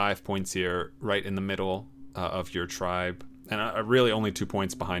 25 points here, right in the middle of your tribe, and really only 2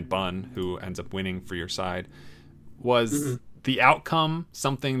 points behind Bun, who ends up winning for your side. Was the outcome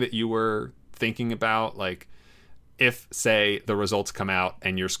something that you were thinking about? Like, if, say, the results come out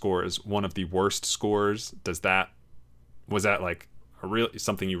and your score is one of the worst scores, was that like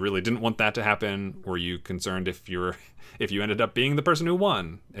something you really didn't want that to happen? Were you concerned if you ended up being the person who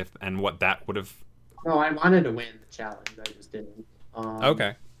won, and what that would have? No, I wanted to win the challenge. I just didn't.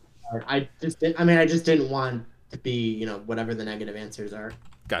 Okay. I just didn't. I mean, I just didn't want to be, whatever the negative answers are.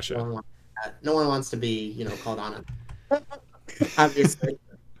 Gotcha. No one wants to be, called on it. Obviously.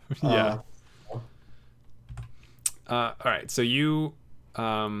 Yeah. All right. So you,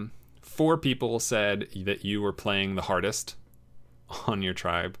 4 people said that you were playing the hardest on your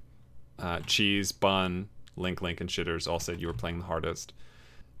tribe. Cheese, Bun, Link, and Shitters all said you were playing the hardest.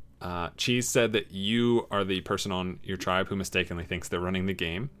 Cheese said that you are the person on your tribe who mistakenly thinks they're running the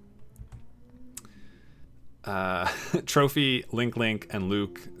game. Trophy, Link, and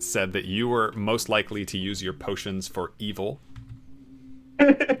Luke said that you were most likely to use your potions for evil.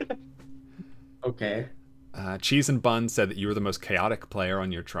 Okay. Cheese and Bun said that you were the most chaotic player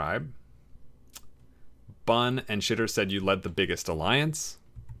on your tribe. Bun and Shitter said you led the biggest alliance.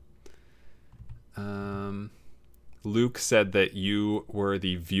 Luke said that you were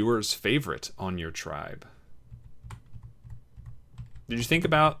the viewer's favorite on your tribe. Did you think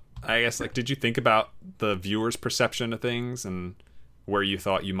about the viewer's perception of things and where you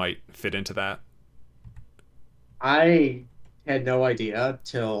thought you might fit into that? I had no idea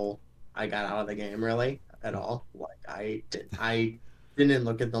till I got out of the game, really, at all. Like, I didn't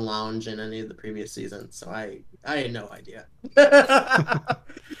look at the lounge in any of the previous seasons, so I had no idea.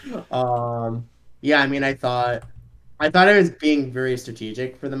 Yeah, I mean, I thought I was being very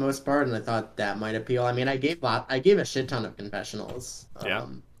strategic for the most part, and I thought that might appeal. I mean, I gave a shit ton of confessionals. Yeah.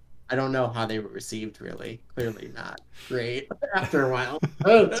 I don't know how they were received, really. Clearly not great after a while.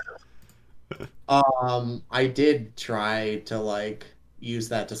 I did try to use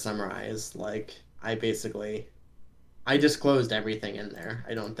that to summarize. Like, I I disclosed everything in there.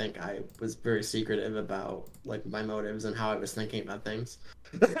 I don't think I was very secretive about like my motives and how I was thinking about things.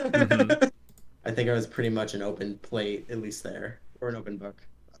 Mm-hmm. I think I was pretty much an open plate, at least there, or an open book.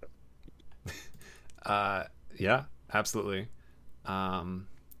 Uh, yeah, absolutely.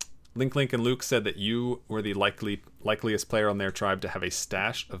 Link and Luke said that you were the likeliest player on their tribe to have a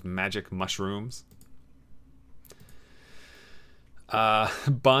stash of magic mushrooms.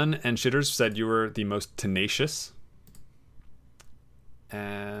 Bun and Shitters said you were the most tenacious.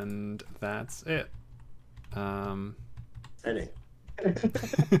 And that's it. Exciting.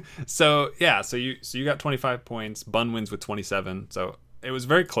 So you got 25 points. Bun wins with 27. So it was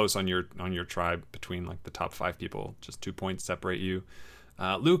very close on your tribe between like the top 5 people. Just 2 points separate you.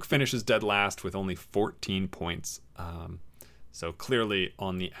 Luke finishes dead last with only 14 points. So clearly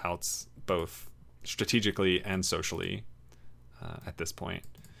on the outs, both strategically and socially at this point.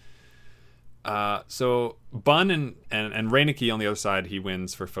 So Bun and Reineke on the other side, he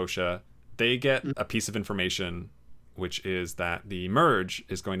wins for Fosha. They get a piece of information, which is that the merge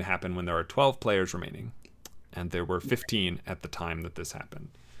is going to happen when there are 12 players remaining. And there were 15 at the time that this happened.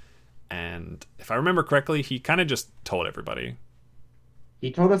 And if I remember correctly, he kind of just told everybody.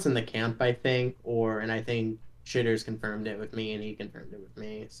 He told us in the camp, I think, and I think Shitters confirmed it with me, and he confirmed it with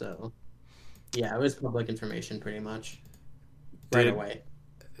me. So, yeah, it was public information pretty much right away.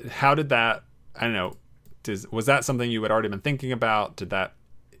 How did that? I don't know. Was that something you had already been thinking about? Did that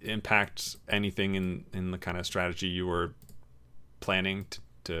impact anything in the kind of strategy you were planning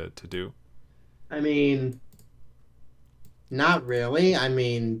to do? I mean, not really. I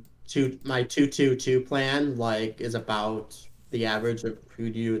mean, my 2-2-2 plan is about the average of who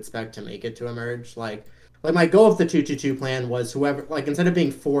do you expect to make it to emerge. Like my goal of the 2-2-2 plan was whoever, instead of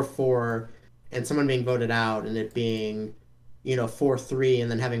being 4-4 and someone being voted out and it being 4-3 and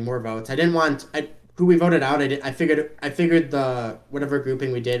then having more votes. I didn't want who we voted out. I figured the whatever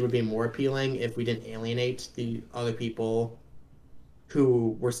grouping we did would be more appealing if we didn't alienate the other people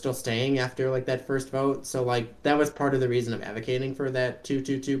who were still staying after that first vote. So that was part of the reason of advocating for that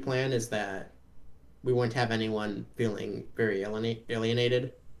 2-2-2 plan, is that we wouldn't have anyone feeling very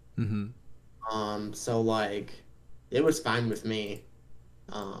alienated. Mm-hmm. So it was fine with me.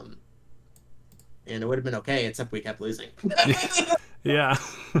 And it would have been okay, except we kept losing. Yeah.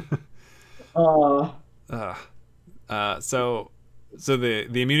 So the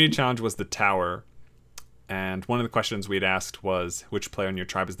immunity challenge was the tower, and one of the questions we had asked was which player in your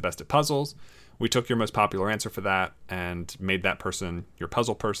tribe is the best at puzzles. We took your most popular answer for that and made that person your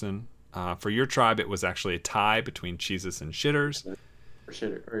puzzle person. For your tribe, it was actually a tie between Cheesus and Shitters.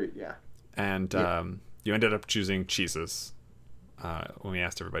 Yeah. And you ended up choosing Cheesus when we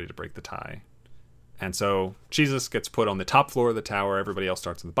asked everybody to break the tie. And so Cheesus gets put on the top floor of the tower. Everybody else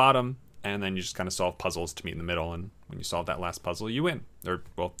starts at the bottom. And then you just kind of solve puzzles to meet in the middle. And when you solve that last puzzle, you win.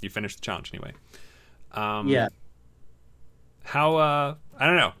 You finish the challenge anyway. Yeah. How, I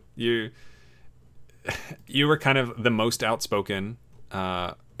don't know. You were kind of the most outspoken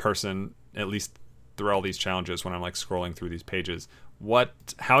person, at least through all these challenges when I'm scrolling through these pages.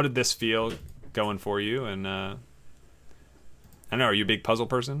 How did this feel going for you? And I don't know, are you a big puzzle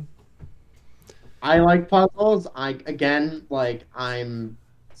person? I like puzzles. I'm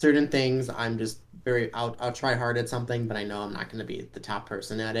certain things. I'm just I'll try hard at something, but I know I'm not going to be the top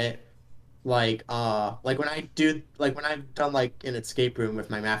person at it. When I've done an escape room with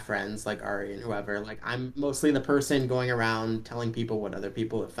my math friends, Ari and whoever, I'm mostly the person going around telling people what other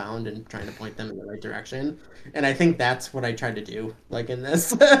people have found and trying to point them in the right direction. And I think that's what I tried to do, in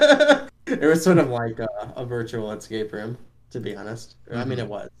this. It was sort of like a virtual escape room, to be honest. Mm-hmm. I mean, it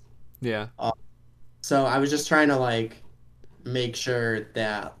was. Yeah. So I was just trying to make sure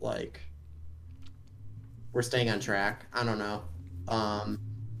that we're staying on track. I don't know.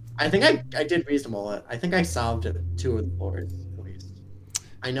 I think I did reasonable. I think I solved 2 of the boards at least.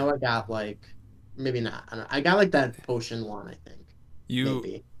 I know I got maybe not. I don't know. I got that potion one. I think you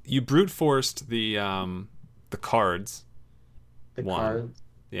brute forced the cards. The cards.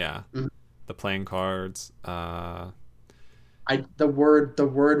 Yeah. Mm-hmm. The playing cards. The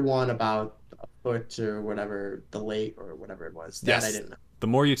word one about a foot or whatever, the late or whatever it was. That I didn't know. The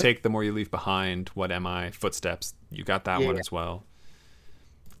more you take, the more you leave behind. What am I? Footsteps. You got that one as well.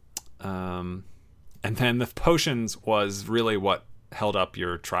 And then the potions was really what held up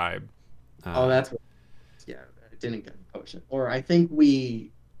your tribe. That's what. Yeah, I didn't get a potion, or I think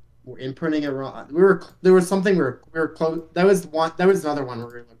we were inputting it wrong. There was something we were close. That was another one where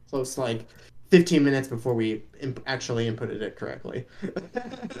we were close, 15 minutes before we actually inputted it correctly.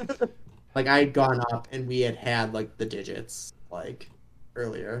 I had gone up and we had the digits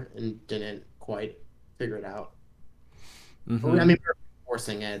earlier and didn't quite figure it out. I Mm-hmm. mean, we were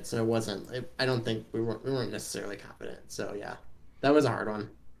forcing it, so it wasn't. I don't think we weren't necessarily confident. So yeah, that was a hard one.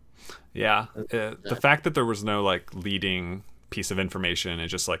 Yeah. The Yeah. fact that there was no like leading piece of information,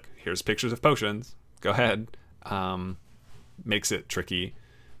 it's just like here's pictures of potions. Go ahead. Um, makes it tricky.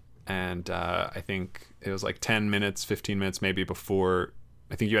 And I think it was like 10 minutes, 15 minutes maybe before.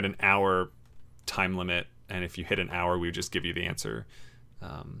 I think you had an hour time limit, and if you hit an hour, we would just give you the answer.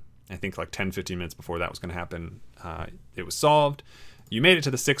 I think like 10, 15 minutes before that was going to happen, it was solved. You made it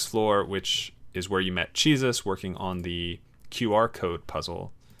to the sixth floor, which is where you met Jesus working on the QR code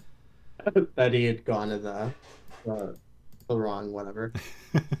puzzle. That he had gone to the, the wrong whatever.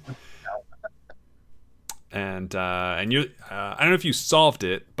 And you, I don't know if you solved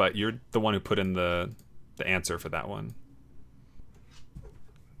it, but you're the one who put in the answer for that one,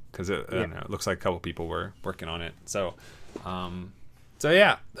 because I Yeah. don't know, it looks like a couple people were working on it. So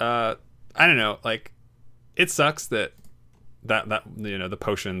yeah, I don't know. Like, it sucks that the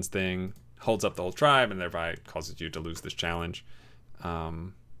potions thing holds up the whole tribe and thereby causes you to lose this challenge.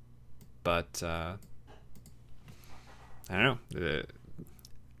 But I don't know.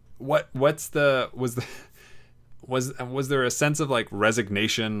 What's the was there a sense of like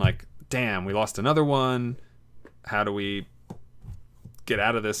resignation? Like, damn, we lost another one. How do we get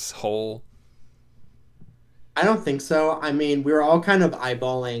out of this hole? I don't think so. I mean, we were all kind of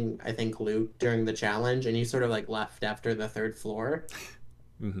eyeballing, I think, Luke during the challenge, and he sort of like left after the third floor.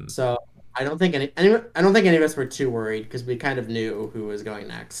 Mm-hmm. So I don't think I don't think any of us were too worried because we kind of knew who was going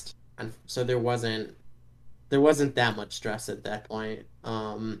next, and so there wasn't that much stress at that point.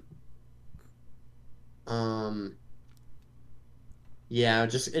 Um, yeah, it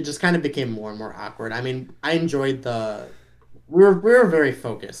just kind of became more and more awkward. I mean, I enjoyed the we were very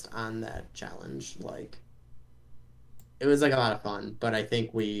focused on that challenge. Like it was like a lot of fun, but I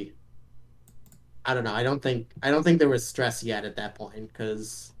think I don't know. I don't think there was stress yet at that point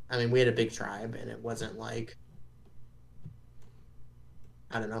because I mean we had a big tribe and it wasn't like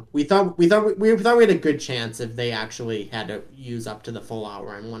I don't know. We thought we had a good chance if they actually had to use up to the full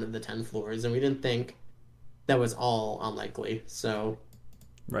hour on one of the 10 floors, and we didn't think that was all unlikely. So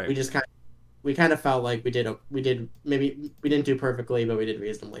Right. we just kind of felt like we did maybe we didn't do perfectly, but we did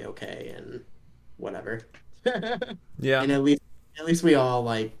reasonably okay and whatever. Yeah, And at least we all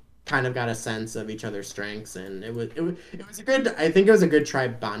like kind of got a sense of each other's strengths, and it was a good. I think it was a good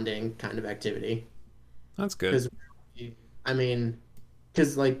tribe bonding kind of activity that's good. because I mean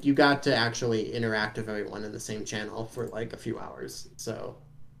because like you got to actually interact with everyone in the same channel for like a few hours. So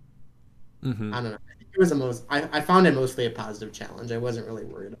Mm-hmm. I don't know. I think it was I found it mostly a positive challenge. I wasn't really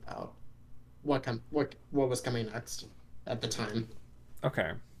worried about what was coming next at the time.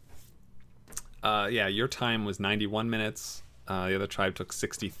 Okay. Yeah, your time was 91 minutes. The other tribe took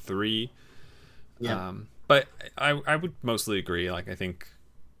 63. Yeah. But I would mostly agree. Like, I think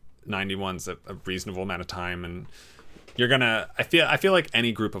 91's a reasonable amount of time, and you're gonna. I feel like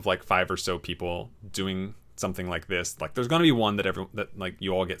any group of like five or so people doing something like this, like there's gonna be one that like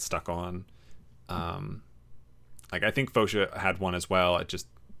you all get stuck on. Um, like I think Fosha had one as well. It just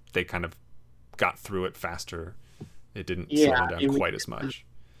they kind of got through it faster. It didn't slow Yeah. them down quite as much.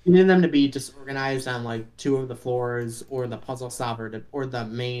 We needed them to be disorganized on like two of the floors, or the puzzle solver or the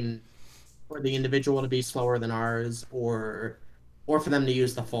main, or the individual to be slower than ours, or for them to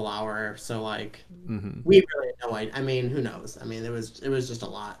use the full hour. So like Mm-hmm. we really had no idea. I mean, who knows? I mean, it was just a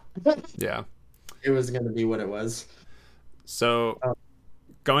lot. Yeah. It was going to be what it was. So Uh,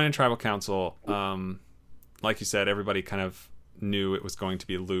 going to tribal council, like you said, everybody kind of knew it was going to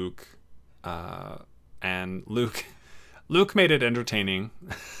be Luke, uh, and Luke made it entertaining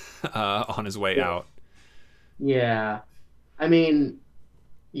on his way out. yeah. I mean,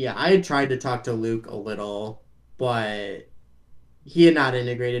 yeah, I had tried to talk to Luke a little, but he had not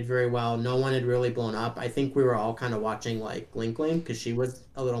integrated very well. No one had really blown up. I think we were all kind of watching like Link Link because she was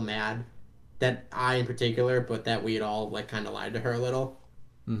a little mad that I in particular, but that we had all like kind of lied to her a little.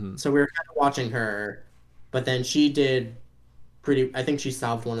 Mm-hmm. So we were kind of watching her, but then she did pretty. I think she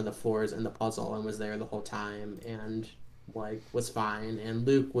solved one of the floors in the puzzle and was there the whole time and like was fine. And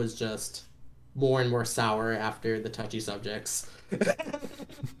Luke was just more and more sour after the touchy subjects.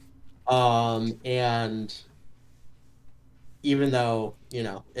 And even though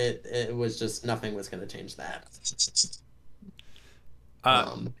it was just nothing was going to change that. Uh,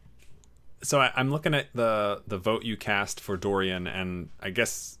 Um, so I'm looking at the vote you cast for Dorian, and I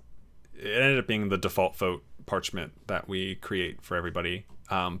guess it ended up being the default vote parchment that we create for everybody.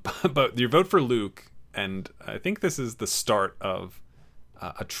 But your vote for Luke, and I think this is the start of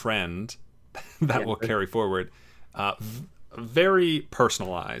a trend that yeah, will carry forward. Very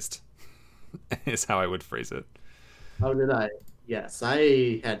personalized is how I would phrase it. How did I? Yes,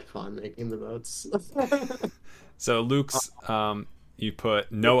 I had fun making the votes. So Luke's, you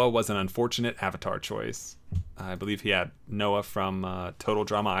put Noah was an unfortunate Avatar choice. I believe he had Noah from Total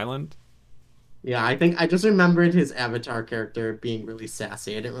Drama Island. Yeah, I think I just remembered his Avatar character being really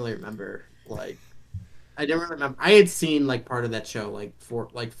sassy. I didn't really remember I didn't really remember. I had seen like part of that show like for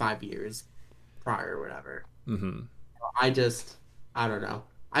like 5 years prior or whatever. Mm-hmm. I just I don't know.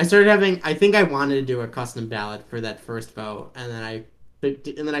 I started having I think I wanted to do a custom ballot for that first vote, and then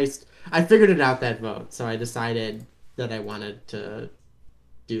I figured it out that vote. So I decided that I wanted to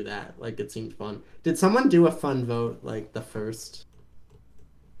do that. Like it seemed fun. Did someone do a fun vote like the first?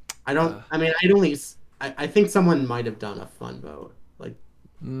 I don't. Uh, I mean, I'd only. I think someone might have done a fun vote. Like,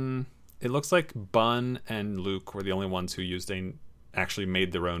 mm, it looks like Bun and Luke were the only ones who actually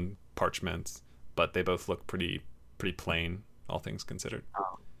made their own parchments, but they both look pretty plain, all things considered.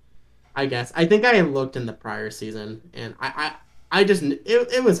 I guess I think I looked in the prior season, and I just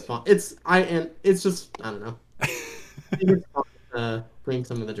it was fun. It's just I don't know. I think it's fun to bring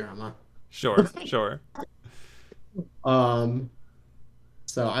some of the drama. Sure, sure. Um,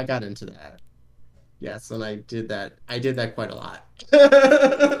 so I got into that. Yes, and I did that quite a lot.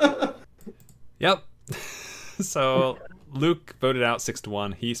 Yep. So Luke voted out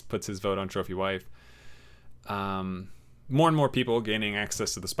 6-1. He puts his vote on Trophy Wife. More and more people gaining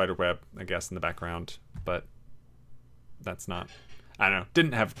access to the spider web, I guess, in the background, but that's not. I don't know.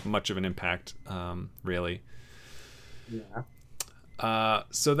 Didn't have much of an impact, really. Yeah.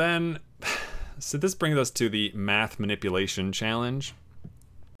 So this brings us to the math manipulation challenge,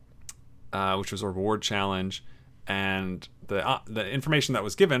 which was a reward challenge, and the information that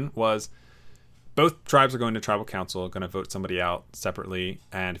was given was both tribes are going to tribal council, going to vote somebody out separately,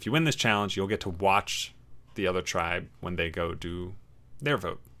 and if you win this challenge, you'll get to watch the other tribe when they go do their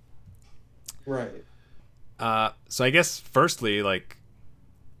vote. Right. So I guess firstly, like,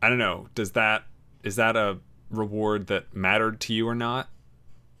 I don't know, is that a reward that mattered to you or not?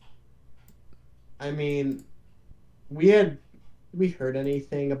 I mean, we heard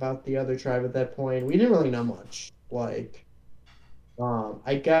anything about the other tribe at that point? We didn't really know much. Like,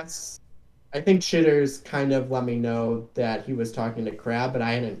 I guess I think Shitters kind of let me know that he was talking to Crab, but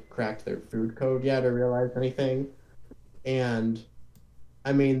I hadn't cracked their food code yet or realized anything. And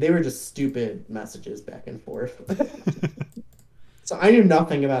I mean, they were just stupid messages back and forth. So I knew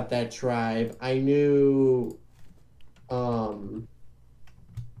nothing about that tribe. Um,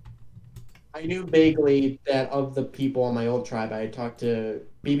 I knew vaguely that of the people on my old tribe, I had talked to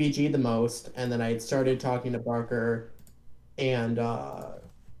BBG the most, and then I had started talking to Barker and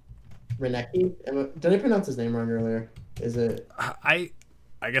Reneki. Did I pronounce his name wrong earlier? Is it I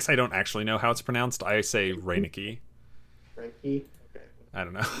guess I don't actually know how it's pronounced. I say Reineke. Reneki? Okay. I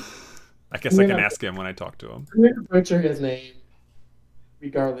don't know. I guess I can ask him when I talk to him. I'm going to butcher his name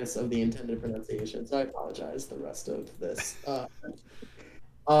regardless of the intended pronunciation, so I apologize the rest of this.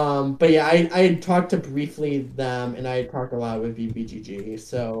 But yeah, I had talked to briefly them, and I had talked a lot with BBGG,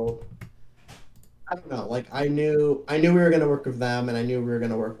 so I don't know. Like I knew we were gonna work with them, and I knew we were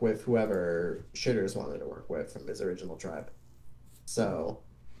gonna work with whoever Shitters wanted to work with from his original tribe. So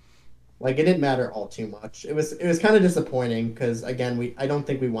like it didn't matter all too much. It was kind of disappointing because again, I don't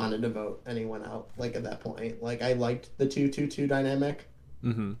think we wanted to vote anyone out like at that point. Like I liked the 2-2-2 dynamic.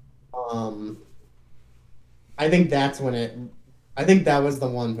 Mm-hmm. Um, I think that's when I think that was the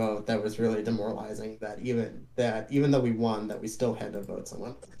one vote that was really demoralizing. That even though we won, that we still had to vote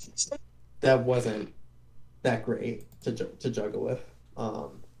someone that wasn't that great to juggle with.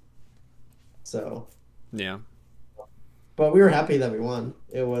 So Yeah. but we were happy that we won.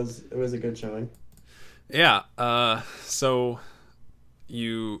 It was a good showing. Yeah. So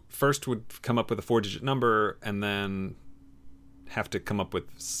you first would come up with a 4-digit number, and then have to come up with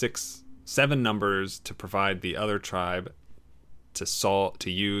 7 numbers to provide the other tribe to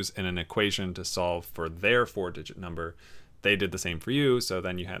use in an equation to solve for their 4-digit number. They did the same for you, so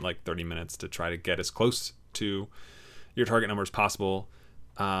then you had like 30 minutes to try to get as close to your target number as possible.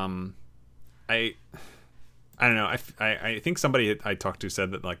 I don't know. I think somebody I talked to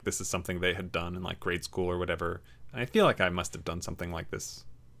said that like this is something they had done in like grade school or whatever. I feel like I must have done something like this,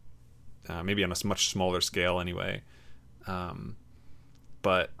 maybe on a much smaller scale anyway.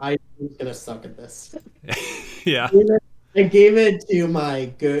 But I'm gonna suck at this. yeah. I gave it to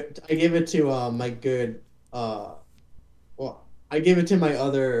my good. I gave it to my good. Well, I gave it to my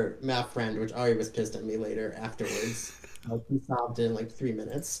other math friend, which Ari was pissed at me later afterwards. He solved it in like 3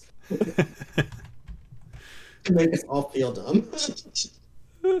 minutes. To make us all feel dumb.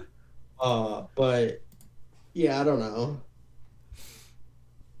 But yeah, I don't know.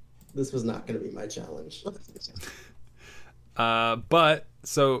 This was not going to be my challenge. But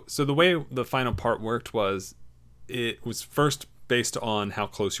so the way the final part worked was it was first based on how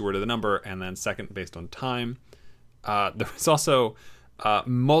close you were to the number, and then second based on time. There was also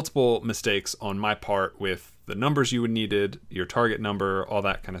multiple mistakes on my part with the numbers you would needed, your target number, all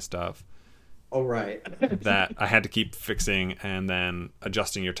that kind of stuff. All right. That I had to keep fixing and then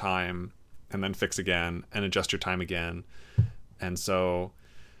adjusting your time and then fix again and adjust your time again. And so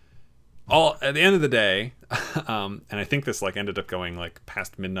all at the end of the day, and I think this like ended up going like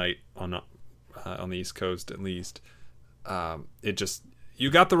past midnight on the East Coast at least. It just you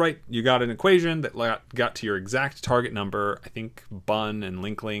got an equation that got to your exact target number. I think Bun and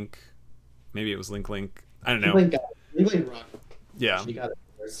Link, maybe it was Link. I don't know. Link rocked. Yeah. She got it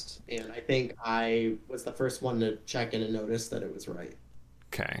first, and I think I was the first one to check in and notice that it was right.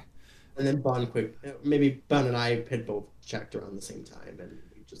 Okay. And then maybe Bun and I had both checked around the same time, and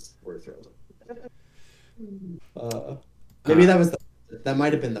we just were thrilled. Maybe that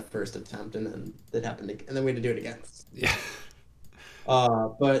might have been the first attempt, and then it happened, and then we had to do it again. Yeah.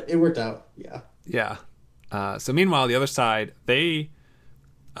 But it worked out. Yeah. Yeah. So meanwhile, the other side, they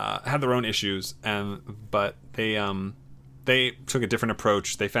had their own issues, but they took a different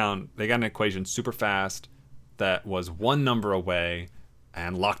approach. They got an equation super fast that was one number away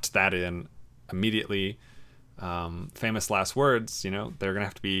and locked that in immediately. Famous last words, they're gonna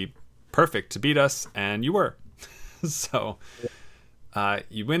have to be perfect to beat us, and you were. So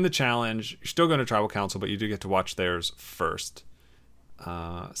you win the challenge. You're still going to tribal council, but you do get to watch theirs first.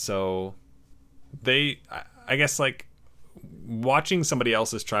 So I guess like watching somebody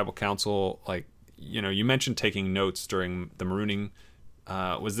else's tribal council, like, you mentioned taking notes during the marooning.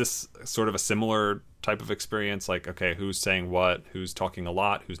 Was this sort of a similar type of experience? Like, okay, who's saying what, who's talking a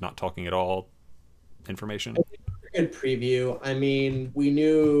lot, who's not talking at all, information? Good preview. I mean, we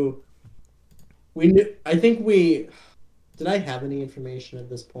knew, did I have any information at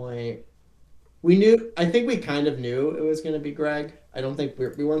this point? I think we kind of knew it was going to be Greg. I don't think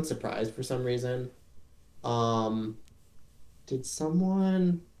we weren't surprised for some reason. Did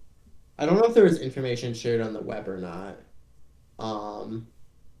someone, I don't know if there was information shared on the web or not.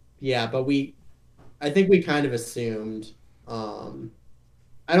 Yeah, but I think we kind of assumed, I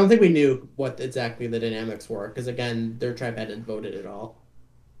don't think we knew what exactly the dynamics were, because again, their tribe hadn't voted at all.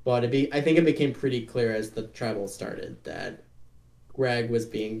 But I think it became pretty clear as the tribal started that Greg was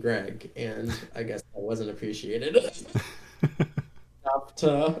being Greg, and I guess that wasn't appreciated enough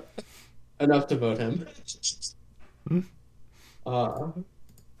to vote him. I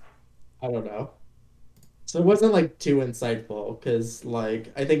don't know. So it wasn't like too insightful, because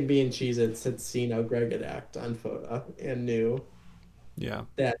like I think me and Cheez-Its had seen how Greg had act on Foda and knew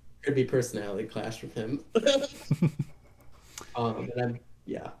that could be personality clash with him.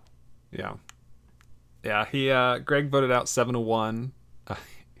 Greg voted out 7-1.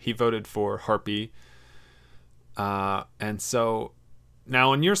 He voted for Harpy, and so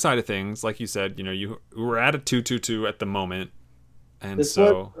now on your side of things, like you said, you were at a 2-2-2 at the moment, and this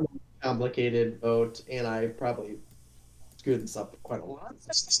was a complicated vote, and I probably screwed this up quite a lot.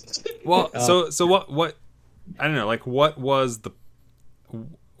 Well, so what I don't know, like what was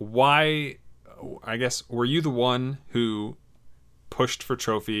why, I guess, were you the one who pushed for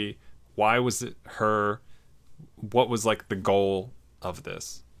Trophy? Why was it her? What was like the goal of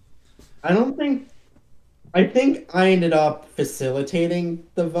this? I think I ended up facilitating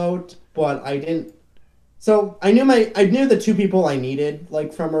the vote, but I didn't. So I knew the two people I needed,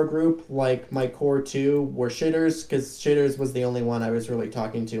 like from our group, like my core two were Shitters, because Shitters was the only one I was really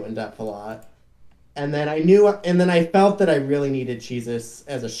talking to in depth a lot. And then I felt that I really needed Cheez-Its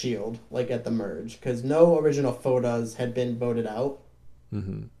as a shield, like at the merge, because no original Fodas had been voted out.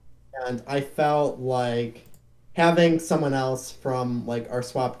 Mm-hmm. And I felt like having someone else from like our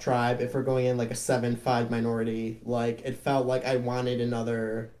swap tribe, if we're going in like a 7-5 minority, like it felt like I wanted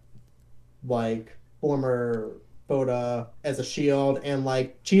another like former Foda as a shield, and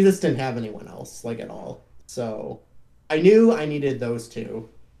like Cheez-Its didn't have anyone else like at all. So I knew I needed those two.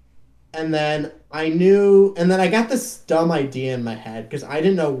 And then I got this dumb idea in my head, because I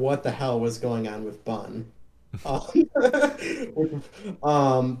didn't know what the hell was going on with Bun.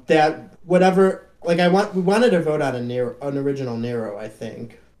 That whatever, like we wanted to vote out an original Nero, I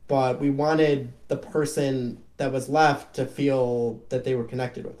think, but we wanted the person that was left to feel that they were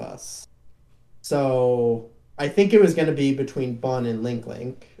connected with us. So I think it was going to be between Bun and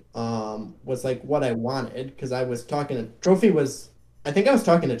Link. Was like what I wanted, because I was talking to Trophy I think I was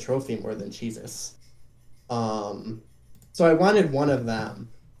talking to Trophy more than Cheez-Its. So I wanted one of them.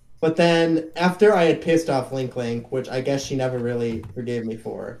 But then after I had pissed off Link, which I guess she never really forgave me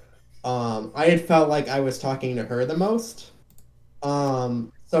for, I had felt like I was talking to her the most.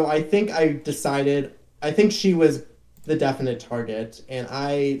 So I think I decided, I think she was the definite target, and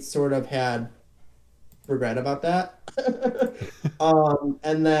I sort of had regret about that. Um,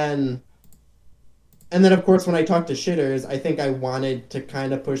 and then and then of course when I talked to Shitters, I think I wanted to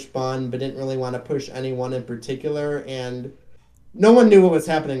kind of push Bun, but didn't really want to push anyone in particular, and no one knew what was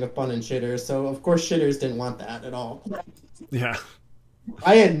happening with Bun and Shitters, so of course Shitters didn't want that at all. Yeah.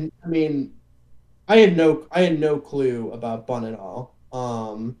 I mean, I had no clue about Bun at all.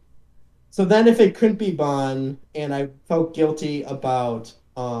 So then if it couldn't be Bun, and I felt guilty about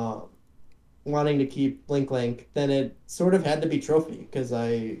wanting to keep Link Link, then it sort of had to be Trophy because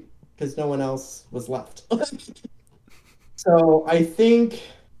no one else was left. So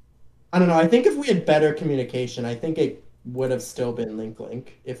I don't know. I think if we had better communication, I think it would have still been Link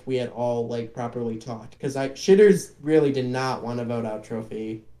Link if we had all like properly talked. Because I Shitters really did not want to vote out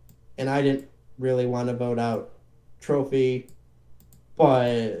Trophy, and I didn't really want to vote out Trophy,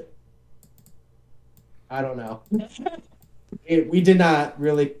 but I don't know. We did not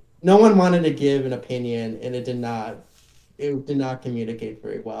really. No one wanted to give an opinion, and it did not. It did not communicate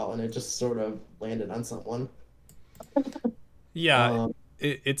very well, and it just sort of landed on someone. Yeah, Um,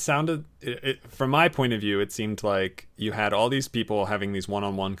 it sounded from my point of view, it seemed like you had all these people having these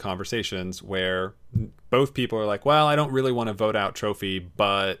one-on-one conversations where both people are like, well, I don't really want to vote out Trophy,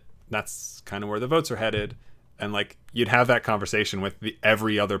 but that's kind of where the votes are headed. And like you'd have that conversation with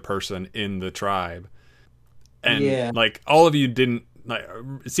every other person in the tribe, and yeah, like all of you didn't like,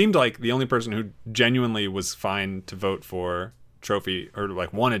 it seemed like the only person who genuinely was fine to vote for Trophy or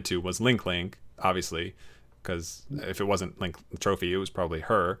like wanted to was Link Link, obviously, because if it wasn't Link Trophy, it was probably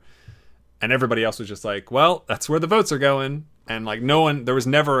her. And everybody else was just like, well, that's where the votes are going. And like no one, there was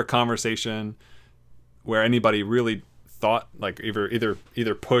never a conversation where anybody really thought like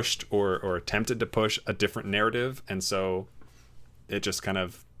either pushed or attempted to push a different narrative. And so it just kind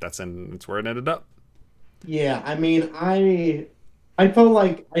of that's where it ended up. yeah. I mean, I felt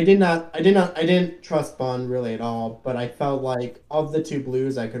like I didn't trust Bond really at all. But I felt like of the two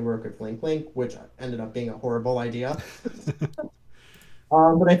blues, I could work with Link Link, which ended up being a horrible idea.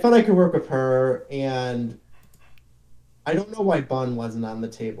 But I felt I could work with her, and I don't know why Bun wasn't on the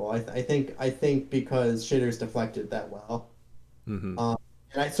table. I think because Shitters deflected that well. Hmm. Um,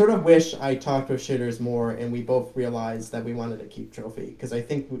 and I sort of wish I talked with Shitters more, and we both realized that we wanted to keep Trophy because I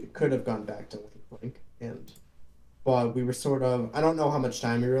think we could have gone back to Link Link, and but we were sort of I don't know how much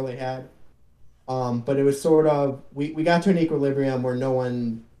time we really had. But it was sort of we got to an equilibrium where no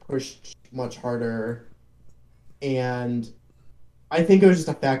one pushed much harder, and I think it was just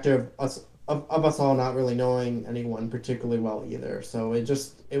a factor of us all not really knowing anyone particularly well either. So it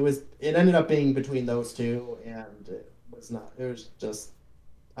ended up being between those two, and it was just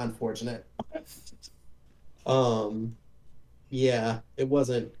unfortunate. Um, yeah, it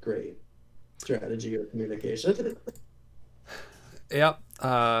wasn't great strategy or communication. Yep.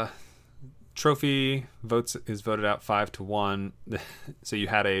 Trophy votes is voted out 5-1. So you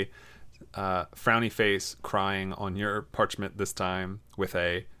had a frowny face crying on your parchment this time with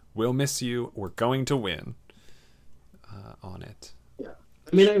a "We'll miss you. We're going to win" on it. Yeah,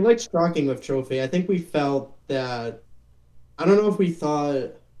 I mean, I liked talking with Trophy. I think we felt that I don't know if we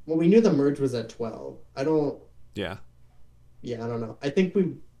thought well, we knew the merge was at 12. I don't. Yeah. Yeah, I don't know. I think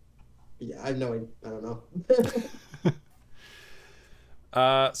we. Yeah, I have no idea. I don't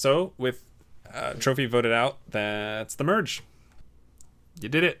know. So with Trophy voted out, that's the merge. You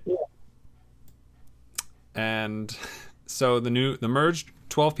did it. Yeah. And so the merged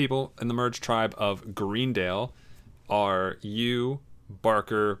 12 people in the merged tribe of Greendale are you,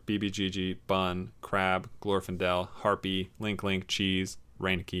 Barker, BBGG, Bun, Crab, Glorfindel, Harpy, Link Link, Cheese,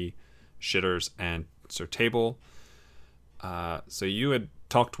 Reineke, Shitters, and Sir Table. So you had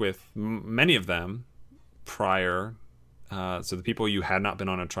talked with many of them prior. So the people you had not been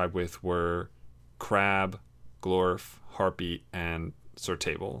on a tribe with were Crab, Glorf, Harpy, and Sir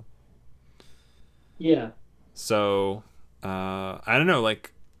Table. Yeah. So I don't know.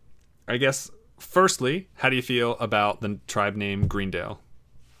 Like, I guess firstly, how do you feel about the tribe name Greendale?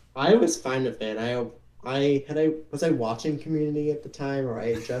 I was fine with it. I was I watching Community at the time, or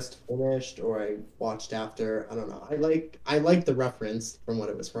I had just finished, or I watched after. I don't know. I like the reference from what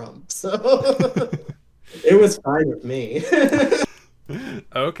it was from, so it was fine with me.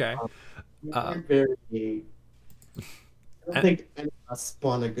 Okay. Uh, We're very. I don't and, think any of us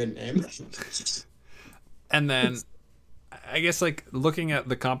spawn a good name. and then I guess like looking at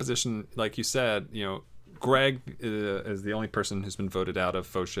the composition, like you said, Greg is the only person who's been voted out of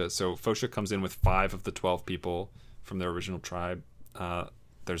Fosha. So Fosha comes in with 5 of the 12 people from their original tribe.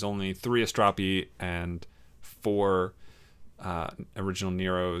 There's only 3 Astrapi and 4 original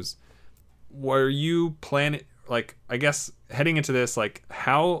Neros. Were you planning, like, I guess heading into this, like,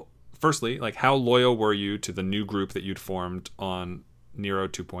 how loyal were you to the new group that you'd formed on Nero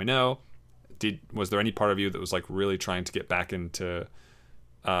 2.0? Was there any part of you that was like really trying to get back into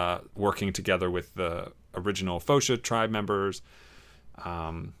working together with the original Fosha tribe members?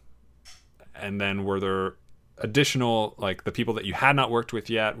 And then were there additional, like, the people that you had not worked with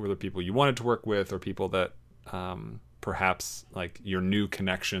yet? Were there people you wanted to work with, or people that perhaps like your new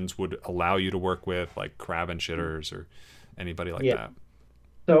connections would allow you to work with, like Crab and Shitters or anybody like that?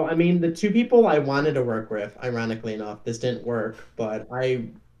 So, I mean, the two people I wanted to work with, ironically enough, this didn't work, but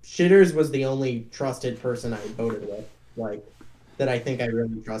Shitters was the only trusted person I voted with, like, that I think I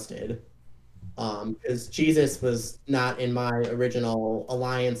really trusted. Because Jesus was not in my original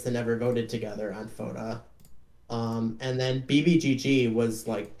alliance that never voted together on FOTA. And then BBGG was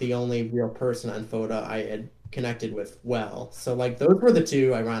like the only real person on FOTA I had connected with well. So like those were the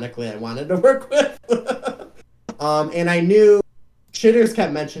two, ironically, I wanted to work with. And I knew Shitters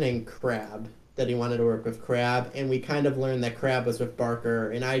kept mentioning Crab, that he wanted to work with Crab, and we kind of learned that Crab was with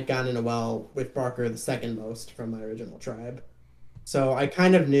Barker, and I'd gotten in well with Barker the second most from my original tribe. So I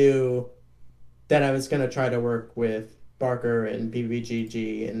kind of knew that I was going to try to work with Barker and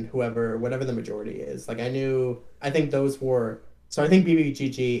BBGG and whatever the majority is. Like I think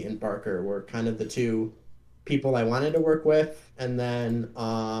BBGG and Barker were kind of the two people I wanted to work with. And then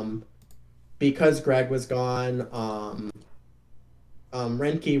because Greg was gone,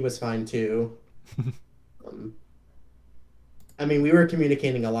 Renke was fine too. I mean, we were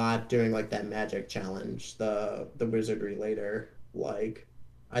communicating a lot during like that magic challenge, the wizardry later. Like,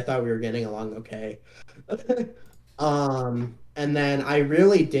 I thought we were getting along okay. And then I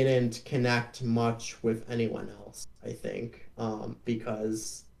really didn't connect much with anyone else, I think,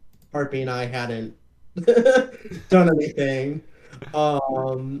 because Harpy and I hadn't done anything.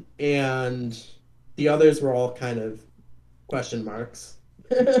 And the others were all kind of question marks.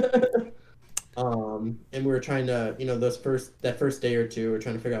 And we were trying to, that first day or two, we were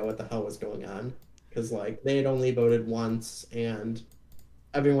trying to figure out what the hell was going on. Because, like, they had only voted once, and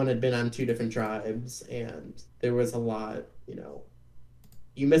everyone had been on two different tribes, and there was a lot,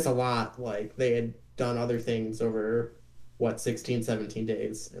 you miss a lot. Like, they had done other things over, 16, 17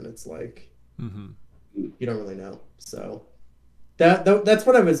 days, and it's like, you don't really know. So that's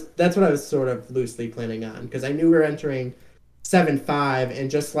what I was sort of loosely planning on, because I knew we were entering 7-5,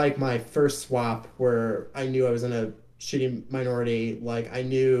 and just like my first swap where I knew I was in a shitty minority, like I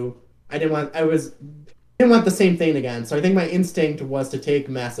didn't want the same thing again. So I think my instinct was to take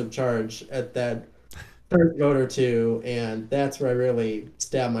massive charge at that first vote or two, and that's where I really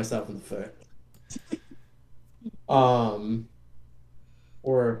stabbed myself in the foot.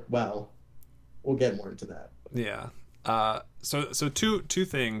 We'll get more into that. Yeah. So two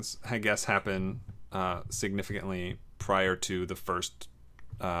things I guess happen significantly prior to the first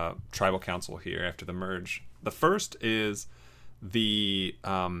tribal council here after the merge. The first is the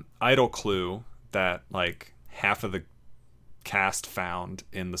idol clue that like half of the cast found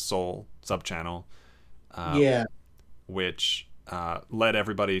in the Soul subchannel, which led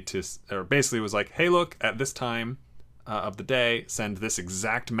everybody to, or basically was like, hey, look, at this time of the day, send this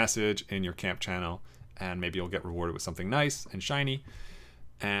exact message in your camp channel, and maybe you'll get rewarded with something nice and shiny.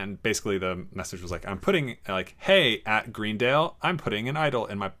 And basically the message was like, I'm putting, like, hey, at Greendale, I'm putting an idol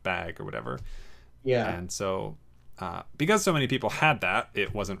in my bag or whatever. Yeah. And so because so many people had that,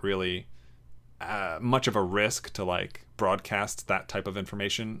 it wasn't really much of a risk to like broadcast that type of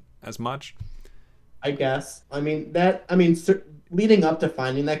information as much, I guess. Leading up to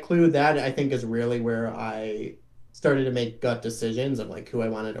finding that clue, that I think is really where I started to make gut decisions of like who I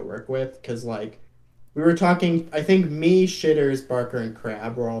wanted to work with. Because like we were talking, I think me, Shitters, Barker, and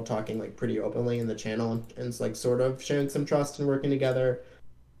Crab were all talking like pretty openly in the channel, and like sort of sharing some trust and working together.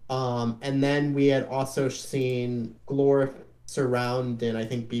 And then we had also seen Glorf, Surround, and I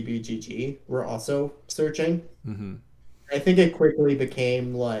think BBGG were also searching. Mm-hmm. I think it quickly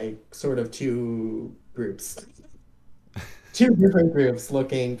became like sort of two groups, two different groups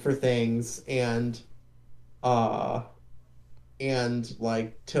looking for things, and I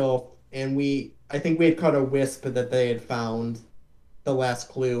think we had caught a wisp that they had found the last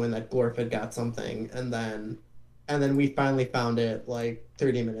clue and that Glorf had got something, and then we finally found it like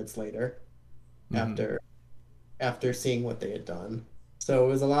 30 minutes later, after seeing what they had done. So there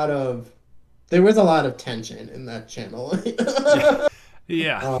was a lot of tension in that channel.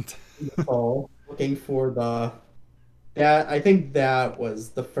 Yeah. Looking for I think that was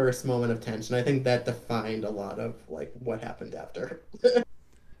the first moment of tension. I think that defined a lot of like what happened after.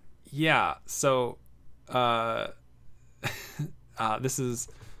 Yeah. So this is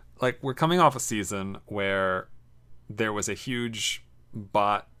like we're coming off a season where there was a huge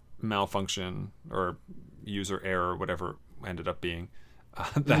bot malfunction or user error, whatever it ended up being,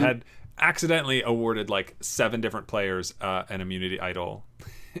 that had accidentally awarded like 7 different players an immunity idol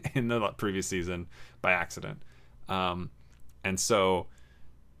in the previous season by accident. And so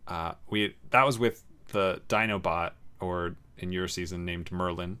that was with the Dinobot, or in your season named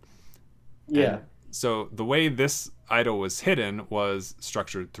Merlin. Yeah. And so the way this idol was hidden was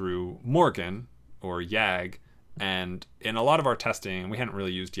structured through Morgan, or YAG. And in a lot of our testing, we hadn't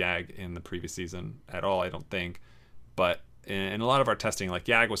really used YAG in the previous season at all, I don't think. But in a lot of our testing, like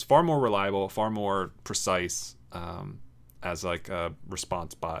YAG was far more reliable, far more precise as like a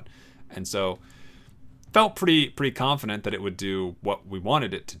response bot. And so felt pretty confident that it would do what we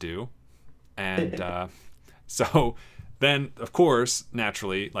wanted it to do. And so then, of course,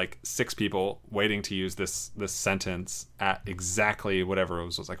 naturally, like 6 people waiting to use this sentence at exactly whatever it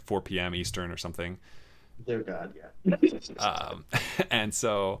was like 4 p.m. Eastern or something. Dear God, yeah. And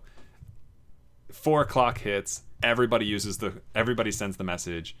so 4 o'clock hits, everybody sends the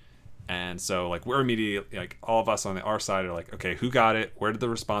message. And so like we're immediately, like all of us on our side are like, okay, who got it? Where did the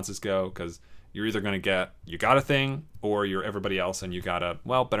responses go? Because you're either going to get, you got a thing, or you're everybody else and you got a,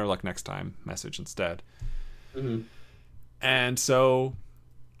 well, better luck next time message instead. Mm-hmm. And so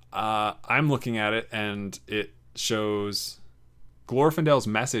I'm looking at it and it shows Glorfindel's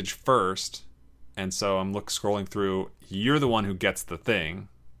message first. And so I'm scrolling through, you're the one who gets the thing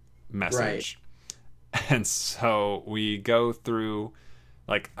message. Right. And so we go through,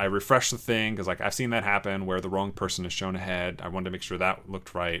 like I refresh the thing because like I've seen that happen where the wrong person is shown ahead. I wanted to make sure that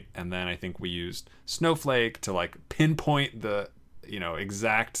looked right. And then I think we used Snowflake to like pinpoint the,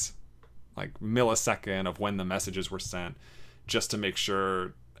 exact like millisecond of when the messages were sent, just to make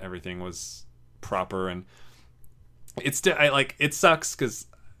sure everything was proper. And it sucks because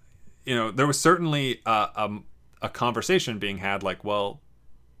there was certainly a conversation being had, like, well,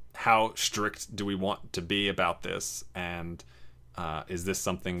 how strict do we want to be about this? And is this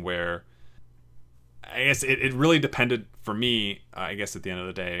something where, I guess it really depended for me, I guess at the end of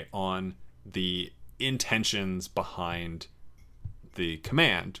the day, on the intentions behind the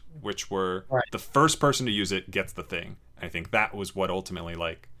command, which were right. The first person to use it gets the thing. I think that was what ultimately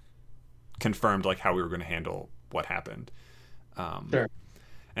like confirmed like how we were going to handle what happened. Sure.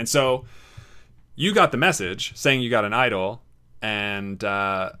 And so you got the message saying you got an idol, and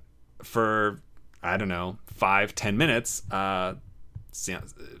for, I don't know, 5-10 minutes, it's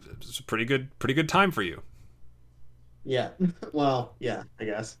a pretty good time for you. Yeah. Well, yeah, I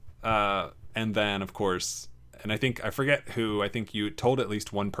guess. And then, of course, and I forget who, I think you told at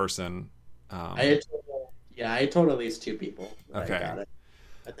least one person. I told at least 2 people that okay. I got it.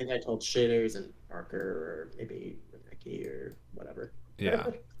 I think I told Shaders and Parker, or maybe Ricky or whatever.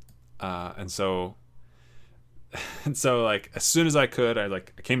 Yeah. And so like as soon as I could, I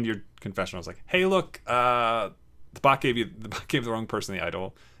came to your confession. I was like, hey, look, the bot gave the wrong person the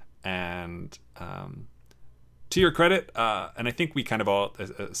idol, and to your credit, and I think we kind of all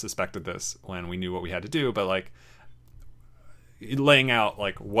suspected this when we knew what we had to do, but like laying out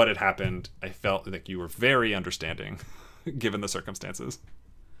like what had happened, I felt like you were very understanding given the circumstances.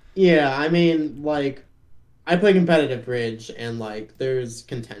 Yeah, I mean, like, I play competitive bridge, and like there's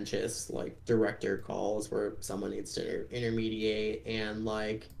contentious like director calls where someone needs to intermediate, and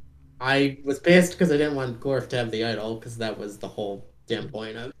like I was pissed because I didn't want Glorf to have the idol, because that was the whole damn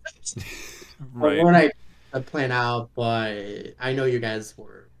point of it. Right. When I plan out, but I know you guys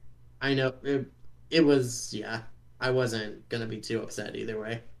were. I know it was, yeah. I wasn't gonna be too upset either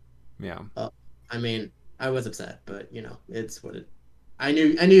way. Yeah. I mean, I was upset, but it's what it. I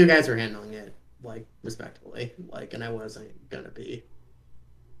knew you guys were handling it like respectfully, like, and I wasn't gonna be.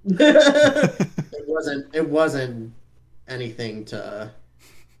 It wasn't anything to,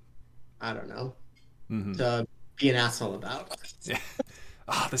 I don't know, to be an asshole about. Yeah.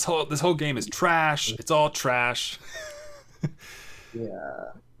 Oh, this whole game is trash. It's all trash.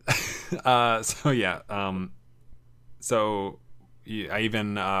 Yeah. So yeah. So I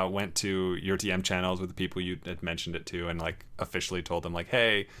even went to your TM channels with the people you had mentioned it to, and like officially told them like,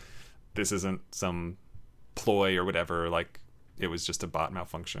 hey, this isn't some ploy or whatever. Like, it was just a bot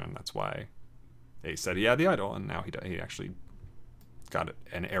malfunction. That's why they said he had the idol, and now he actually got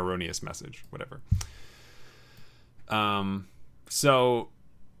an erroneous message, whatever. So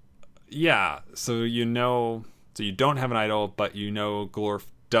yeah, so you don't have an idol, but Glorf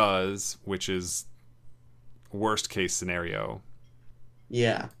does, which is worst case scenario.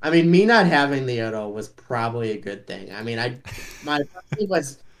 Yeah, I mean, me not having the idol was probably a good thing. I mean, my thing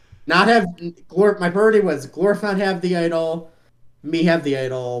was Not have my priority was Glorf not have the idol, me have the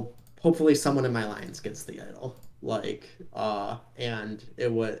idol. Hopefully, someone in my lines gets the idol. And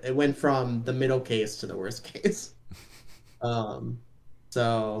it went from the middle case to the worst case. Um,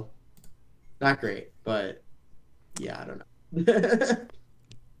 so not great, but yeah, I don't know.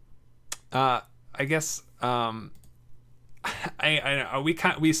 I guess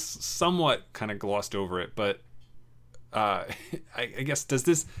we somewhat kind of glossed over it, but I guess does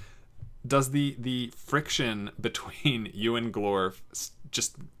the friction between you and Glorf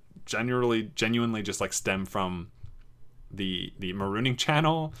just genuinely just like stem from the marooning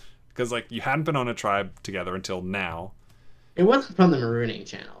channel? Because like you hadn't been on a tribe together until now. It wasn't from the marooning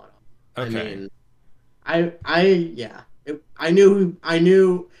channel at all. I Okay. mean, yeah. I knew.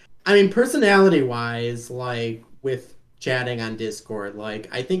 I mean, personality wise, like with chatting on Discord, like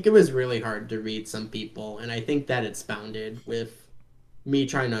I think it was really hard to read some people, and I think that it's founded with me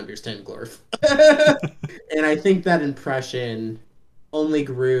trying to understand Glorf. And I think that impression only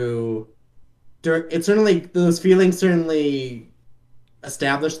grew during. It certainly those feelings certainly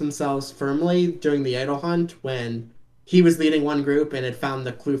established themselves firmly during the idol hunt when he was leading one group and had found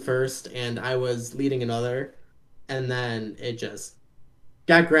the clue first, and I was leading another, and then it just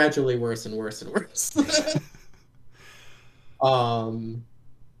got gradually worse and worse and worse. um,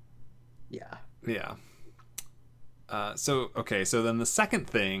 yeah. Yeah. So then the second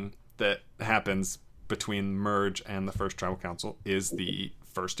thing that happens between merge and the first tribal council is the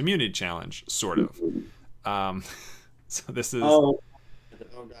first immunity challenge, sort of. Um, so this is Oh,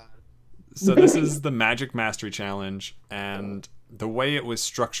 oh God. so this is the Magic Mastery Challenge, and the way it was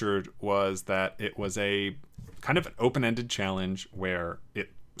structured was that it was a kind of an open-ended challenge where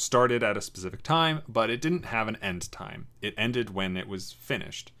it started at a specific time, but it didn't have an end time. It ended when it was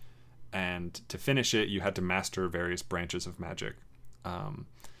finished, and to finish it, you had to master various branches of magic. Um,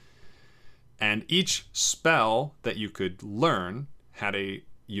 and each spell that you could learn had a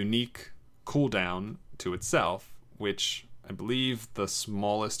unique cooldown to itself, which I believe the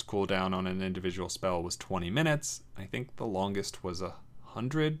smallest cooldown on an individual spell was 20 minutes. I think the longest was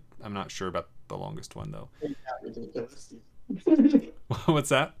 100. I'm not sure about the longest one, though. It got ridiculous. What's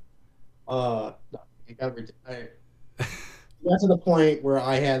that? No, it got ridiculous. Got to the point where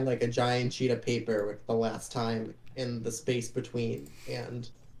I had like a giant sheet of paper with the last time in the space between, and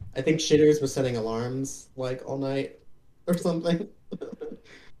I think Shitters was setting alarms like all night or something.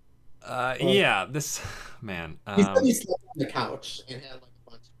 Well, Yeah, this man. he said he slept on the couch and had like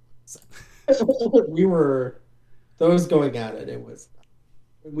a bunch of we were those going at it. It was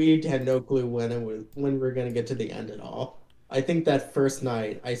we had no clue when we were gonna get to the end at all. I think that first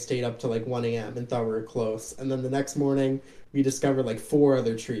night I stayed up to like 1 a.m. and thought we were close, and then the next morning we discovered like four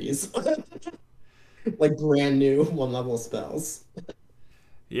other trees, like brand new one level spells.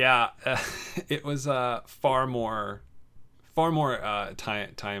 Yeah, it was far more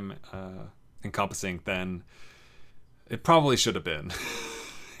time encompassing than it probably should have been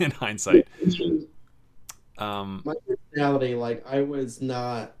in hindsight. Um, My personality, like I was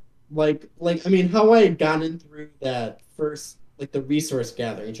not like I mean how I had gotten through that first like the resource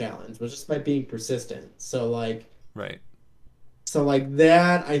gathering challenge was just by being persistent. right. So like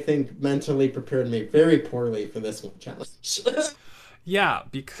that I think mentally prepared me very poorly for this one challenge. Yeah,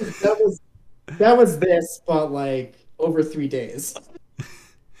 because that was that was this, but like over 3 days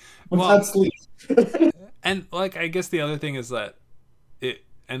well, without sleep. and like I guess the other thing is that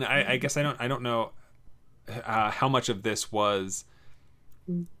and I guess I don't know how much of this was,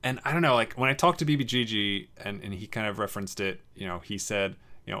 and I don't know, like when I talked to BBGG and he kind of referenced it, he said,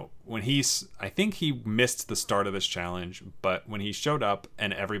 when I think he missed the start of this challenge, but when he showed up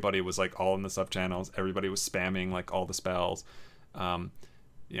and everybody was like all in the sub channels, everybody was spamming like all the spells. Um,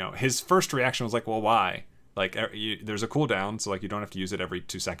 his first reaction was like, well, why? Like, there's a cooldown, so like you don't have to use it every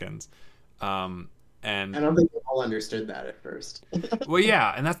 2 seconds. And I don't think we all understood that at first. well,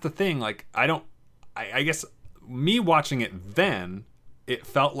 yeah, and that's the thing. Like, I guess me watching it then, it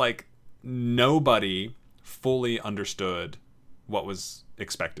felt like nobody fully understood what was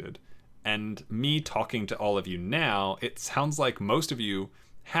expected. And me talking to all of you now, it sounds like most of you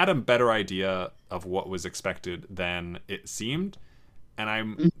had a better idea of what was expected than it seemed. And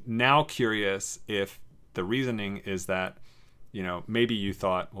I'm now curious if the reasoning is that, maybe you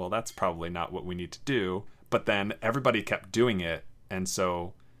thought, well, that's probably not what we need to do. But then everybody kept doing it. And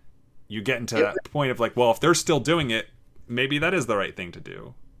so you get into that point of like, well, if they're still doing it, maybe that is the right thing to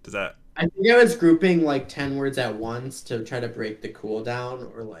do. Does that? I think I was grouping like 10 words at once to try to break the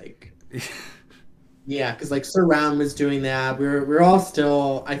cooldown or like yeah, because like Surround was doing that. We were all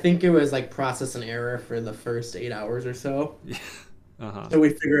still I think it was like process and error for the first 8 hours or so. Uh-huh. So we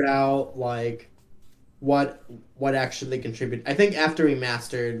figured out like what actually contributed. I think after we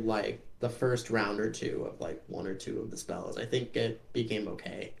mastered like the first round or two of like one or two of the spells, I think it became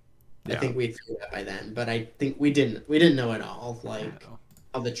okay. I Yeah. think we figured it out by then, but I think we didn't know it all, like No.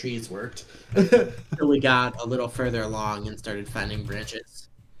 how the trees worked. Until we got a little further along and started finding branches.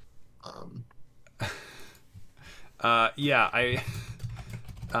 Um, Yeah, I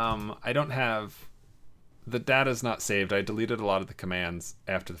don't have the data's not saved. I deleted a lot of the commands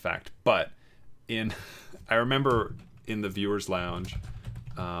after the fact, but in I remember in the viewers lounge,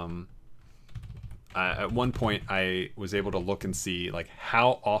 um, at one point I was able to look and see like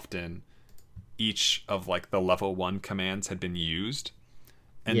how often each of like the level 1 commands had been used.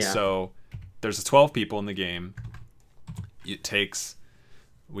 And yeah. so there's 12 people in the game. It takes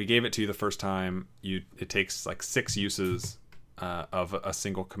we gave it to you the first time. It takes like 6 uses of a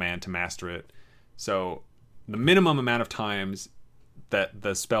single command to master it. So the minimum amount of times that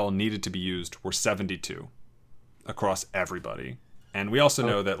the spell needed to be used were 72 across everybody. And we also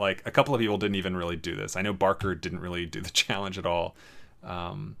know that like a couple of people didn't even really do this. I know Barker didn't really do the challenge at all,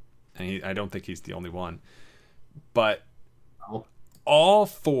 and I don't think he's the only one. But Oh. all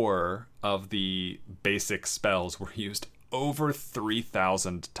 4 of the basic spells were used over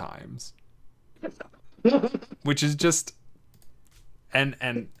 3,000 times, which is just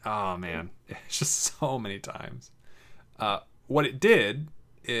and oh man, it's just so many times. What it did,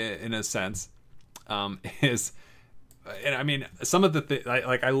 in a sense, is, and I mean, some of the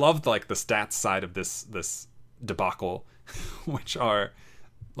I loved like the stats side of this debacle, which are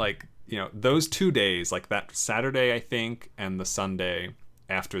like, you know, those 2 days, like that Saturday I think and the Sunday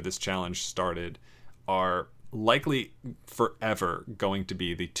after this challenge started, are likely forever going to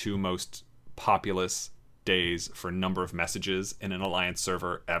be the 2 most populous days for number of messages in an Alliance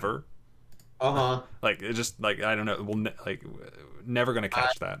server ever. Uh-huh. Like it just like I don't know, never gonna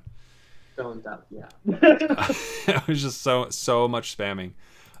catch that. Don't doubt. Yeah. It was just so much spamming.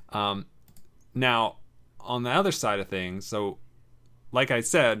 Now on the other side of things, so like I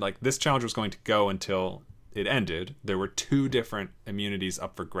said, like this challenge was going to go until it ended. There were 2 different immunities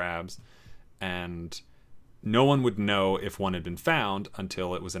up for grabs, and no one would know if one had been found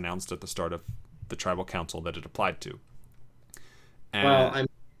until it was announced at the start of the tribal council that it applied to. And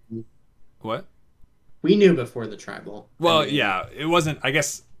Well, what? we knew before the tribal. Well, yeah, it wasn't. I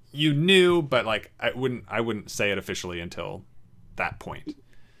guess you knew, but like I wouldn't say it officially until that point.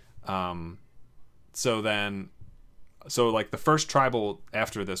 So like the first tribal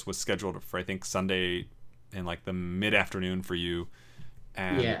after this was scheduled for I think Sunday in like the mid afternoon for you,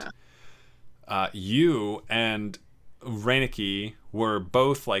 and Yeah. you and Reineke were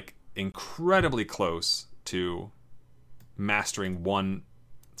both like incredibly close to mastering one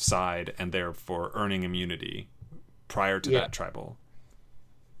side and therefore earning immunity prior to that tribal.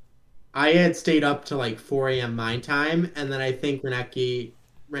 I had stayed up to like 4 a.m. my time, and then I think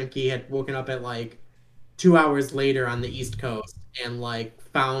Renke had woken up at like 2 hours later on the East Coast and like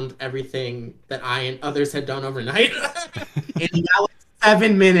found everything that I and others had done overnight. And he got like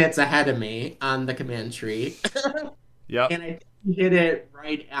 7 minutes ahead of me on the command tree. Yep. And I think he hit it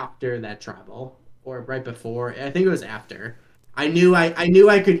right after that tribal, or right before. I think it was after. I knew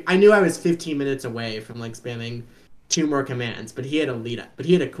I was 15 minutes away from like spamming 2 more commands, but he had a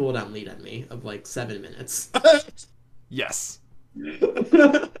cooldown lead on me of like 7 minutes. Yes.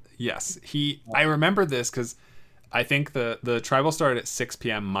 Yes. I remember this because I think the tribal started at 6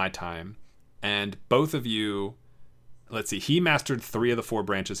 p.m. my time, and both of you, let's see, he mastered 3 of the 4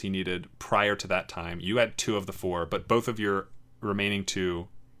 branches he needed prior to that time. You had 2 of the 4, but both of your remaining 2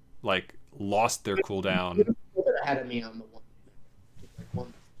 like lost their cooldown. Ahead of me on the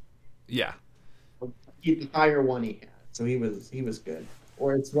one. Yeah. The entire one he had, so he was good.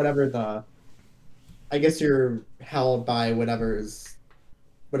 Or it's whatever I guess you're held by whatever's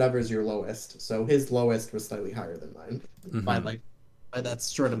your lowest. So his lowest was slightly higher than mine by that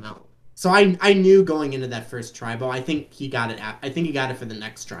short amount. So I knew going into that first tribal. I think he got it. I think he got it for the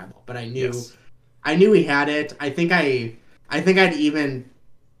next tribal, but I knew he had it. I think I'd even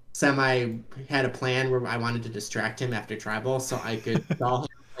semi had a plan where I wanted to distract him after tribal, so I could stall him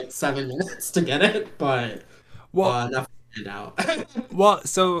like 7 minutes to get it. But nothing turned out. Well,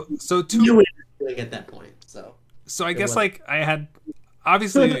 so knew it was at that point. So I guess like I had,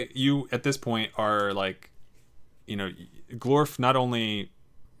 obviously you at this point are like, you know, Glorf not only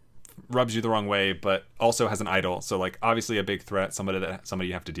rubs you the wrong way, but also has an idol. So like obviously a big threat, somebody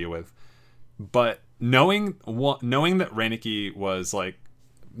you have to deal with. But knowing that Reineke was like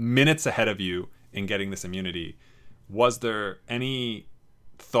minutes ahead of you in getting this immunity, was there any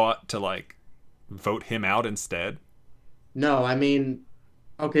thought to like vote him out instead? No, I mean,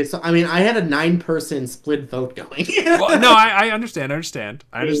 okay, so I mean, I had a 9-person split vote going. Well, no, I understand. I understand.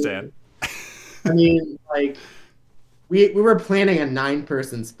 I understand. I mean, like we were planning a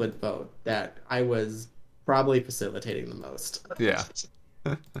 9-person split vote that I was probably facilitating the most. Yeah.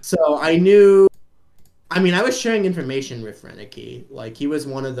 So I knew, I mean, I was sharing information with Renicky. Like he was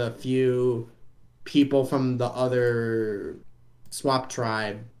one of the few people from the other swap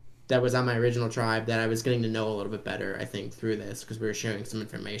tribe that was on my original tribe that I was getting to know a little bit better, I think, through this because we were sharing some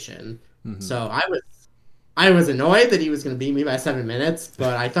information. Hmm. So I was annoyed that he was going to beat me by 7 minutes,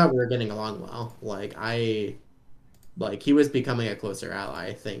 but I thought we were getting along well. Like he was becoming a closer ally,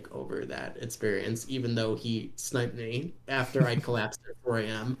 I think, over that experience, even though he sniped me after I collapsed at 4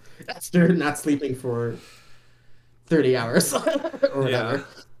 a.m. after not sleeping for 30 hours or Yeah.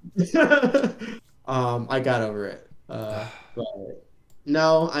 whatever. I got over it. But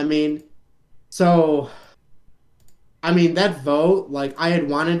no, I mean, so I mean that vote, like I had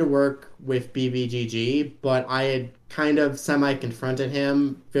wanted to work with BBGG, but I had kind of semi confronted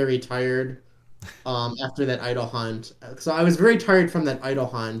him, very tired, after that idol hunt. So I was very tired from that idol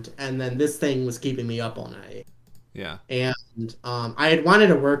hunt, and then this thing was keeping me up all night. Yeah. And I had wanted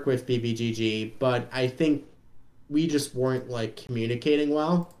to work with BBGG, but I think we just weren't like communicating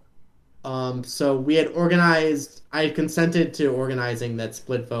well. So we had organized, I had consented to organizing that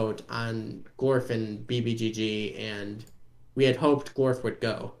split vote on Glorf and BBGG, and we had hoped Glorf would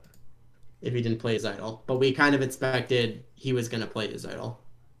go if he didn't play his idol. But we kind of expected he was going to play his idol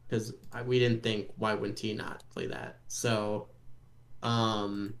because we didn't think why wouldn't he not play that.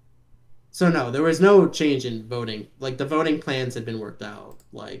 Um, so no, there was no change in voting. Like the voting plans had been worked out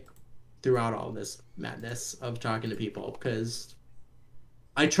like throughout all this madness of talking to people because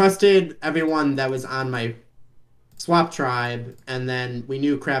I trusted everyone that was on my swap tribe, and then we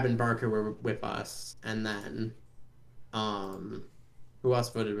knew Crab and Barker were with us, and then um, who else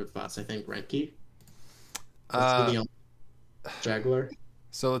voted with us? I think Renke was Uh, the only Jaguar.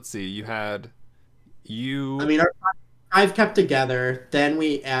 so let's see. You had I you. mean, our tribe kept together. Then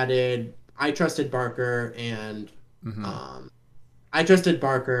we added. I trusted Barker, and Hmm. um, I trusted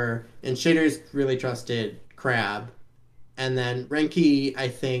Barker, and Shaders really trusted Crab. And then Renke, I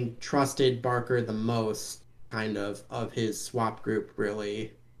think, trusted Barker the most, kind of his swap group,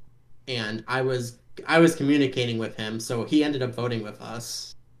 really. And I was communicating with him, so he ended up voting with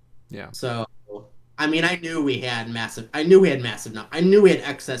us. Yeah. So I mean, I knew we had massive I knew we had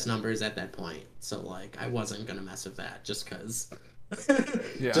excess numbers at that point. So like, I wasn't gonna mess with that just because,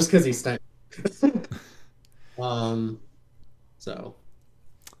 Yeah. just because he's stuck. um. So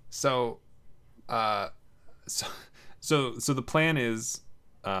So, uh, so, so the plan is,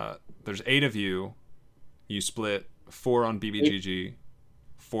 there's 8 of you. You split 4 on BBGG,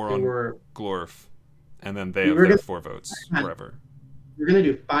 4 we on were Glorf, and then they we have were their gonna 4 votes wherever. we're gonna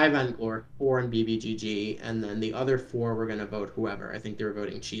do 5 on Glor, 4 on BBGG, and then the other 4 we're gonna vote whoever. I think they were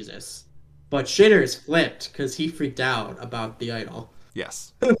voting Jesus. But Shitters flipped because he freaked out about the idol.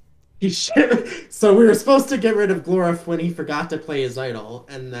 Yes. So we were supposed to get rid of Glorif when he forgot to play his idol,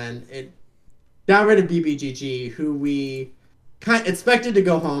 and then it got rid of BBGG, who we kind expected to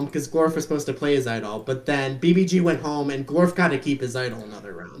go home because Glorf was supposed to play his idol, but then BBG went home and Glorf got to keep his idol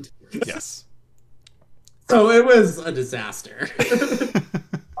another round. Yes. So it was a disaster.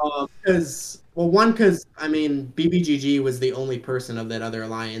 Because because I mean BBGG was the only person of that other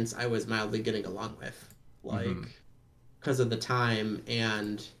alliance I was mildly getting along with, Hmm. like because of the time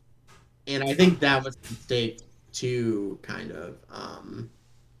and I think that was a mistake to kind of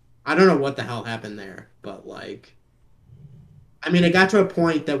I don't know what the hell happened there, but like I mean it got to a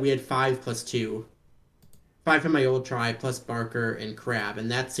point that we had 5 plus 2, 5 from my old tribe plus Barker and Crab,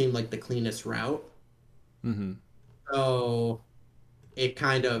 and that seemed like the cleanest route. Hmm. So it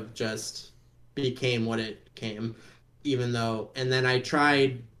kind of just became what it came, even though and then I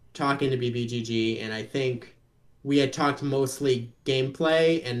tried talking to BBGG and I think we had talked mostly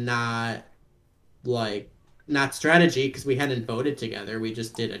gameplay and like not strategy because we hadn't voted together. We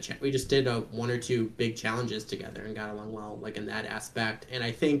just did a 1 or 2 big challenges together and got along well, like in that aspect. And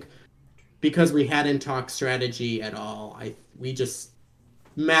I think because we hadn't talked strategy at all, I we just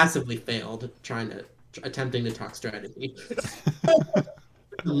massively failed trying to attempting to talk strategy.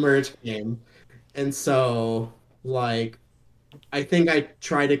 Merge game, and so like I think I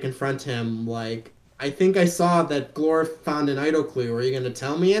tried to confront him. Like I think I saw that Glor found an idol clue. Are you going to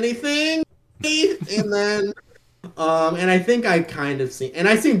tell me anything? And then and I think I kind of and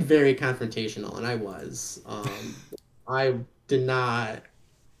I seemed very confrontational, and I was. I did not.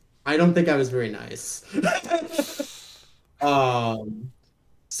 I don't think I was very nice. um,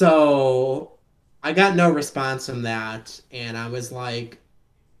 so I got no response from that, and I was like,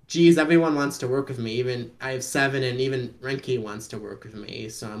 geez, everyone wants to work with me. Even I have 7, and even Renki wants to work with me.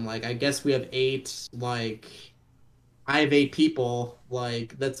 So I'm like, I guess we have 8. Like, I have 8 people.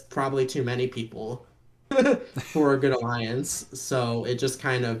 Like, that's probably too many people for a good alliance. So it just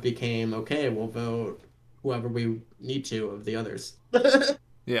kind of became, okay, we'll vote whoever we need to of the others.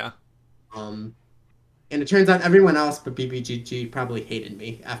 Yeah. Um, and it turns out everyone else but BBGG probably hated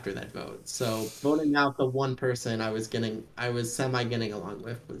me after that vote. So voting out the one person I was semi getting along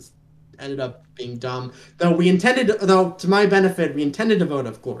with was ended up being dumb. Though to my benefit, we intended to vote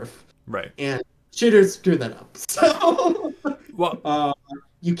of Glorf, Right. and shooters screwed that up. So Well, uh,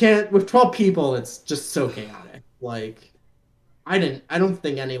 you can't with 12 people. It's just so chaotic. Like I don't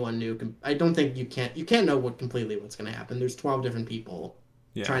think anyone knew. I don't think you can't know completely what's going to happen. There's 12 different people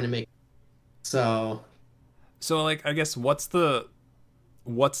yeah. trying to make so. So like I guess what's the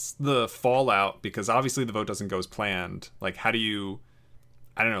fallout, because obviously the vote doesn't go as planned. Like how do you,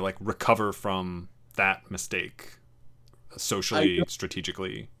 I don't know, like recover from that mistake socially,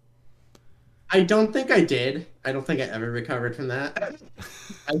 strategically? I don't think I did. I don't think I ever recovered from that.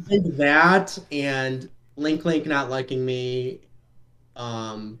 I think that and Link not liking me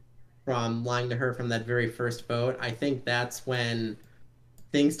um, from lying to her from that very first vote. I think that's when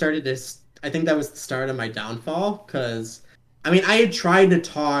things started to. I think that was the start of my downfall because. I mean, I had tried to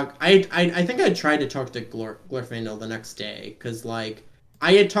talk. I think I had tried to talk to Glorfindel the next day because, like,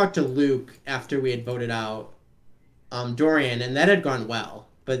 I had talked to Luke after we had voted out Dorian, and that had gone well.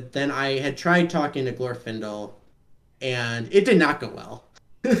 But then I had tried talking to Glorfindel, and it did not go well.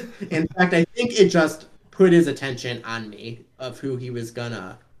 In fact, I think it just put his attention on me of who he was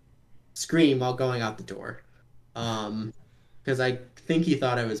gonna scream while going out the door. Because I think he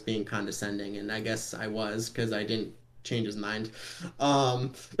thought I was being condescending, and I guess I was because I didn't change his mind.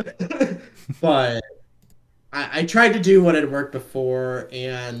 Um, but I tried to do what had worked before,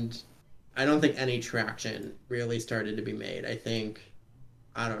 and I don't think any traction really started to be made.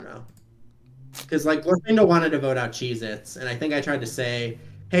 I don't know. Because, like, Glorfindo wanted to vote out Cheez-Its, and I think I tried to say,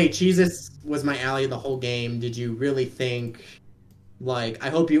 hey, Cheez-Its was my ally the whole game. Did you really think, like, I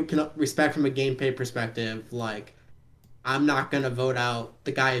hope you can respect from a gameplay perspective, like, I'm not going to vote out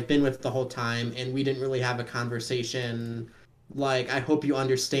the guy I've been with the whole time, and we didn't really have a conversation. Like, I hope you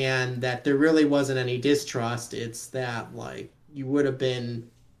understand that there really wasn't any distrust. It's that, like, you would have been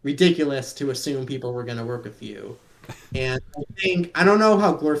ridiculous to assume people were going to work with you. And I don't know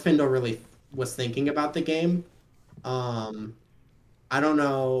how Glorfindel really was thinking about the game. Um, I don't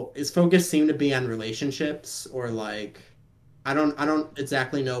know. His focus seemed to be on relationships or like I don't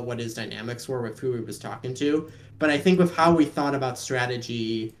exactly know what his dynamics were with who he was talking to, but I think with how we thought about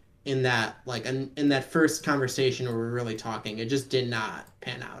strategy in that in that first conversation where we were really talking, it just did not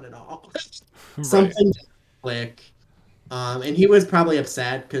pan out at all. Right. Something didn't click. And he was probably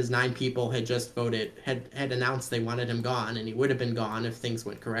upset because 9 people had just voted, had announced they wanted him gone, and he would have been gone if things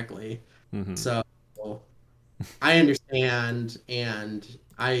went correctly. Mm-hmm. So I understand, and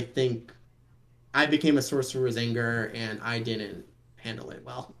I think I became a sorcerer's anger, and I didn't handle it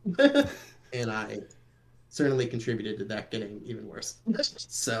well, and I certainly contributed to that getting even worse.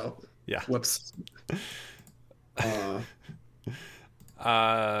 So, Yeah. whoops.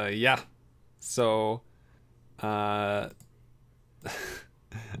 Uh, Yeah. So uh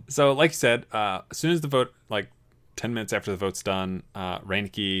so like you said, as soon as the vote, like 10 minutes after the vote's done,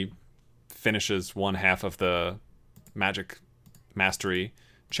 Reinke finishes one half of the magic mastery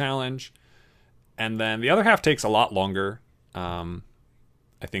challenge, and then the other half takes a lot longer. I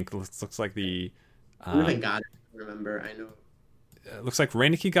think it looks like I even got it. Remember, I know. it looks like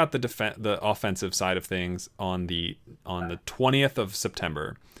Reinke got the offensive side of things on the 20th of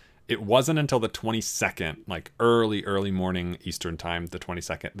September. It wasn't until the 22nd, like early morning Eastern time, the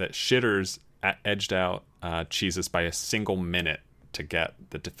 22nd, that Shitters edged out Cheez-Its by a single minute to get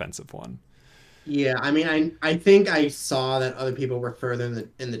the defensive one. Yeah, I mean, I think I saw that other people were further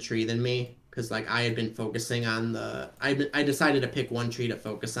in the tree than me because like I had been focusing on I decided to pick one tree to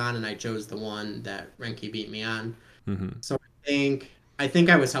focus on, and I chose the one that Renki beat me on. Mm-hmm. So I think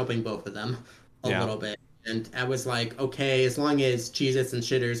I was helping both of them a Yeah. little bit, and I was like, okay, as long as Cheez-Its and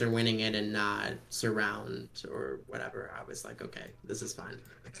Shitters are winning it and not Surround or whatever, I was like, okay, this is fine.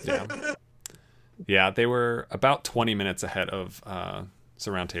 Yeah. Yeah, they were about 20 minutes ahead of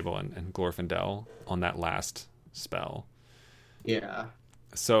Surround Table and Glorfindel on that last spell. Yeah.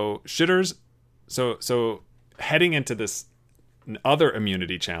 So Shitters, so heading into this other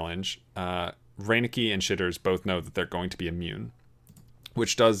immunity challenge, Reineke and Shitters both know that they're going to be immune,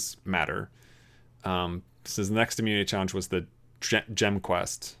 which does matter. So the next immunity challenge was the Gem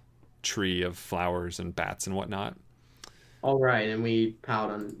Quest, tree of flowers and bats and whatnot. All right, and we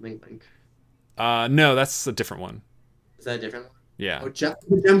piled on Link Link. No, that's a different one. Is that a different one? Yeah. Oh,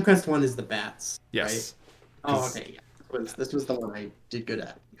 the Gem Quest one is the bats, right? Yes. Oh, okay. Yeah. This was the one I did good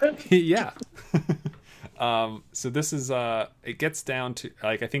at. Yeah. So this is it gets down to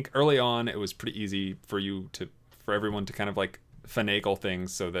like I think early on it was pretty easy for everyone to kind of like finagle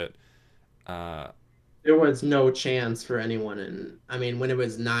things so that There was no chance for anyone, and I mean when it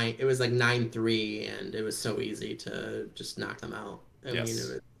was like 9-3, and it was so easy to just knock them out. I mean,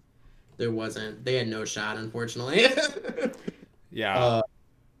 yes. they had no shot, unfortunately. Yeah.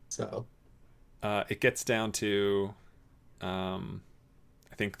 So It gets down to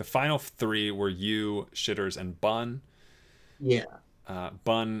I think the final three were you, Shitters, and Bun. yeah.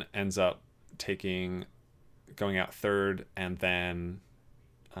 Bun ends up going out third, and then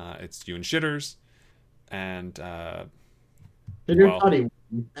it's you and Shitters, and Shitters thought he won,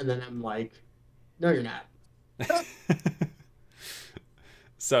 and then I'm like, no, you're not.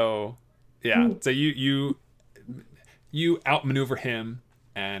 So yeah, so you outmaneuver him,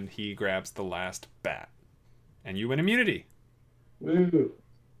 and he grabs the last bat, and you win immunity. Woo.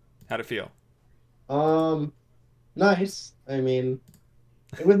 How'd it feel? Nice. I mean,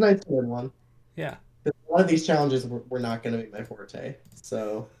 it was nice to win one. Yeah. A lot of these challenges were not going to be my forte,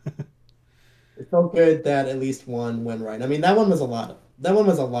 so it felt good that at least one went right. I mean, that one was a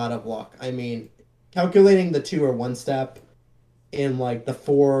lot of luck. I mean, calculating the 2 or 1 step in like the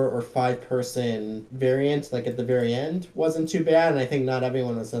 4 or 5 person variant, like at the very end, wasn't too bad, and I think not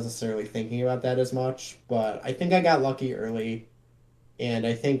everyone was necessarily thinking about that as much. But I think I got lucky early, and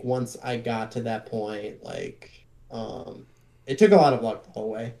I think once I got to that point, like, it took a lot of luck the whole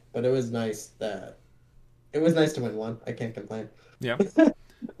way. But it was nice to win one. I can't complain. Yeah.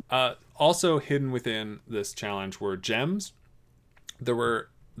 Also hidden within this challenge were gems. There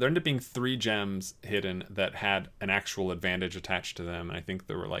ended up being 3 gems hidden that had an actual advantage attached to them, and I think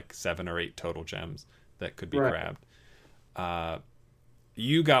there were like 7 or 8 total gems that could be grabbed.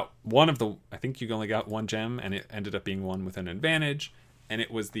 You got one of the. I think you only got 1 gem, and it ended up being one with an advantage, and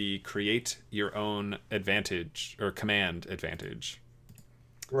it was the create your own advantage or command advantage.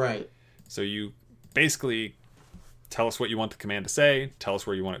 Right. So you basically tell us what you want the command to say, tell us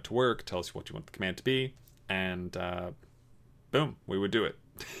where you want it to work, tell us what you want the command to be, and boom, we would do it.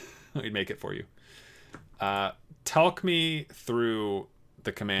 We'd make it for you. Talk me through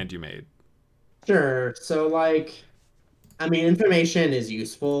the command you made. Sure. So, like, I mean, information is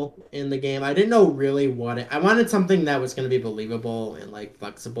useful in the game. I didn't know really I wanted something that was going to be believable and like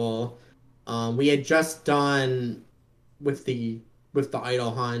flexible. We had just done with the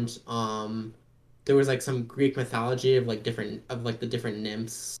idol hunt. There was like some Greek mythology of like the different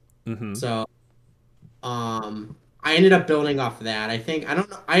nymphs. Mm-hmm. So, I ended up building off that. I think I don't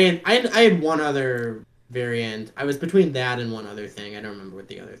know. I had one other variant. I was between that and one other thing. I don't remember what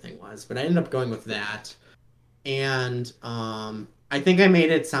the other thing was, but I ended up going with that. And I think I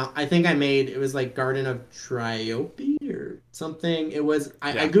made it sound. I think I made it was like Garden of Triope or something. It was.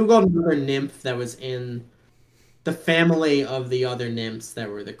 I googled another nymph that was in the family of the other nymphs that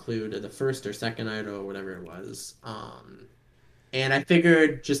were the clue to the first or second idol or whatever it was. And I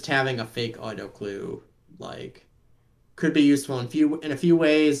figured just having a fake auto clue like could be useful in a few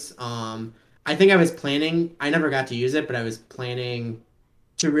ways. I think I was planning. I never got to use it, but I was planning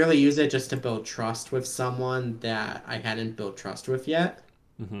to really use it just to build trust with someone that I hadn't built trust with yet.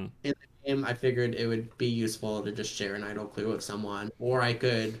 Mm-hmm. In the game, I figured it would be useful to just share an idle clue with someone, or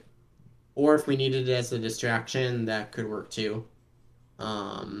if we needed it as a distraction, that could work too.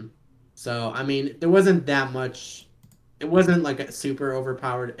 So I mean, there wasn't that much. It wasn't like a super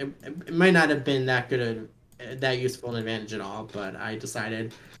overpowered. It might not have been that good that useful an advantage at all, but I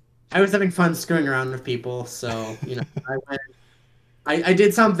decided I was having fun screwing around with people, so I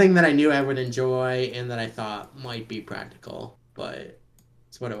did something that I knew I would enjoy and that I thought might be practical, but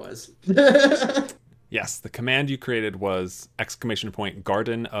it's what it was. Yes, the command you created was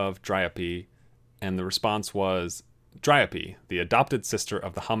 !Garden of Dryope, and the response was, Dryope, the adopted sister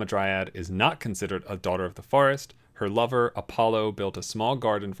of the Hamadryad, is not considered a daughter of the forest. Her lover, Apollo, built a small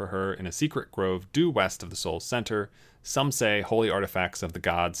garden for her in a secret grove due west of the Soul's center. Some say holy artifacts of the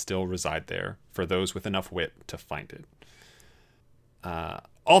gods still reside there, for those with enough wit to find it.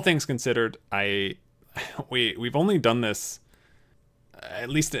 All things considered, we've only done this, at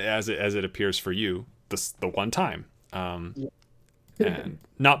least as it appears for you, the one time. And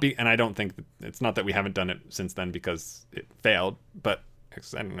I don't think it's not that we haven't done it since then because it failed, but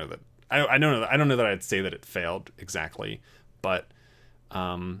I don't know that. I don't know that I'd say that it failed exactly, but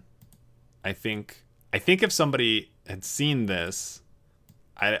I think if somebody had seen this,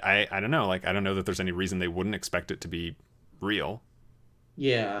 I don't know. Like, I don't know that there's any reason they wouldn't expect it to be real.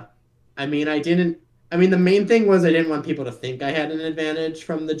 Yeah. I mean, I didn't. I mean, the main thing was I didn't want people to think I had an advantage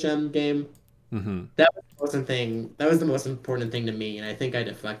from the gem game. Hmm. That was the most thing. That was the most important thing to me, and I think I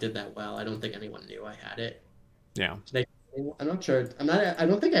deflected that well. I don't think anyone knew I had it. Yeah. Did I'm not sure. I'm not. I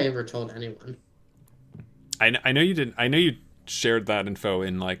don't think I ever told anyone. I know you didn't. I know you shared that info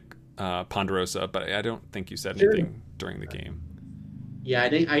in like Ponderosa, but I don't think you said Sure. anything during the game. Yeah, I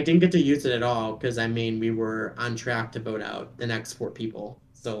didn't get to use it at all because I mean we were on track to vote out the next four people.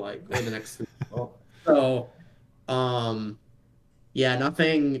 So like or the next three people. So um yeah,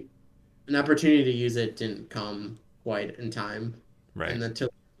 nothing an opportunity to use it didn't come quite in time Right. and until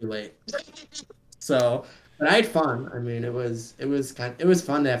too late. So but I had fun. I mean it was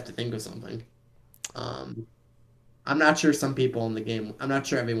fun to have to think of something. Um I'm not sure some people in the game I'm not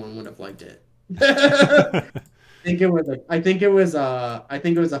sure everyone would have liked it. I think it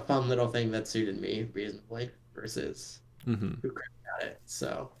was a fun little thing that suited me reasonably versus Hmm. who could have got it.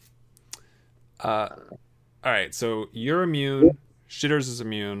 So Uh, I don't know. all right. So you're immune. Shitters is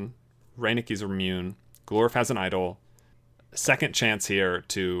immune. Reinicke's immune. Glorf has an idol. Second chance here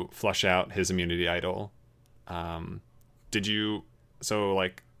to flush out his immunity idol. Um, did you so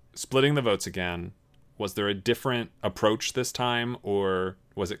like splitting the votes again? Was there a different approach this time, or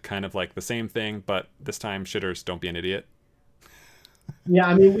was it kind of like the same thing, but this time shitters don't be an idiot? Yeah,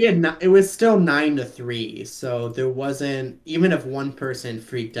 I mean we had not, it was still 9-3, so there wasn't even if one person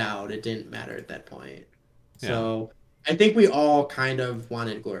freaked out, it didn't matter at that point. Yeah. So I think we all kind of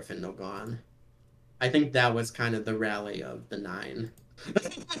wanted Glorfindel gone. I think that was kind of the rally of the nine.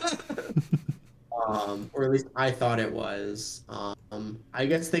 Or at least I thought it was. I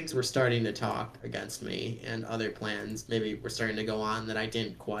guess things were starting to talk against me, and other plans maybe were starting to go on that I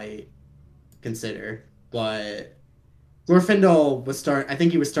didn't quite consider. But Glorfindel was start. I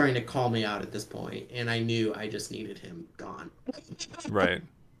think he was starting to call me out at this point, and I knew I just needed him gone. Right.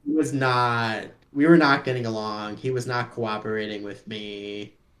 He was not. We were not getting along. He was not cooperating with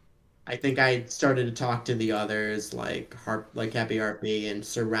me. I think I started to talk to the others like Happy RP and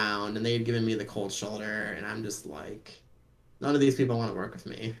Surround, and they had given me the cold shoulder, and I'm just like, none of these people want to work with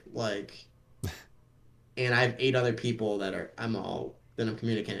me. Like, and I have 8 other people that I'm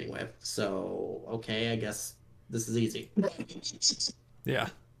communicating with. So okay, I guess this is easy. Yeah.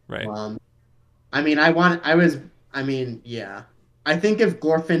 Right. Um, I mean, I mean, yeah. I think if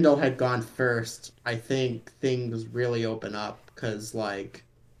Glorfindel had gone first, I think things really open up because, like,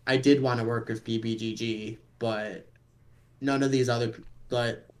 I did want to work with BBGG, but none of these other,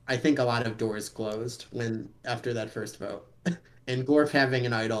 but I think a lot of doors closed after that first vote. And Glorf having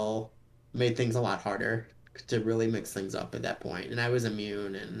an idol made things a lot harder to really mix things up at that point. And I was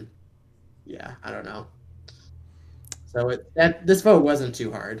immune, and yeah, I don't know. So this vote wasn't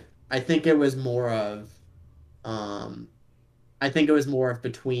too hard. I think it was more of, um, I think it was more of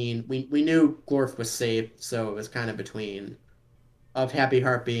between we knew Glorf was safe, so it was kind of between of Happy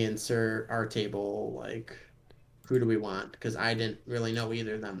Harpy and Sir our table, like who do we want? Because I didn't really know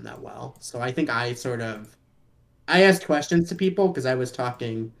either of them that well. So I think I asked questions to people because I was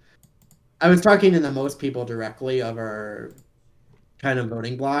talking to the most people directly of our kind of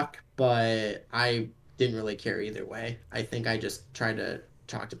voting block, but I didn't really care either way. I think I just tried to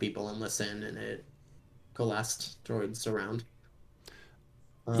talk to people and listen, and it coalesced towards Surround.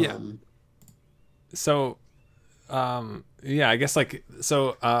 Yeah. Um, So yeah, I guess like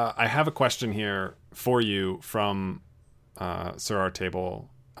so I have a question here for you from Sir Our Table,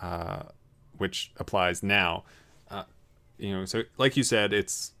 which applies now. Uh, so like you said,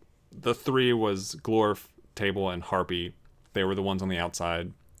 it's the three was Glorf, Table, and Harpy. They were the ones on the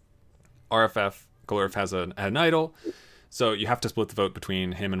outside. RFF, Glorf has an idol, so you have to split the vote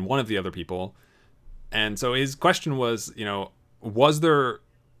between him and one of the other people. And so his question was, was there,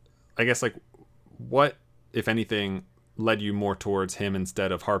 I guess, like, what, if anything, led you more towards him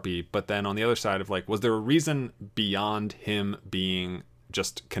instead of Harpy? But then on the other side of, like, was there a reason beyond him being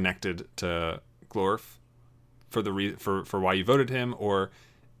just connected to Glorf for for why you voted him? Or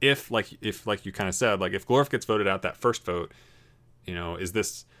if like you kind of said, like, if Glorf gets voted out that first vote, is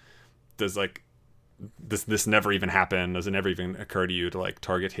does like this never even happen? Does it never even occur to you to like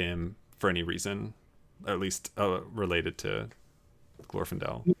target him for any reason, at least related to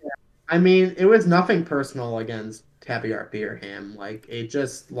Glorfindel? I mean, it was nothing personal against Happy RP or him. Like it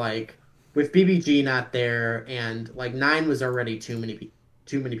just like with BBG not there and like nine was already too many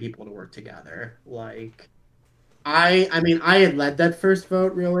people to work together. Like I mean I had led that first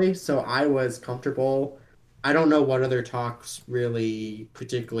vote really, so I was comfortable. I don't know what other talks really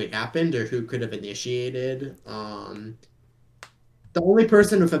particularly happened or who could have initiated. the only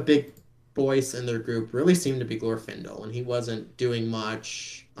person with a big voice in their group really seemed to be Glorfindel, and he wasn't doing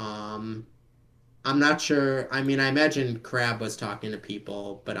much. I'm not sure. I mean, I imagine Crab was talking to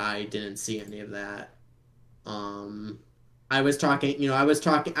people, but I didn't see any of that. Um, I was talking, I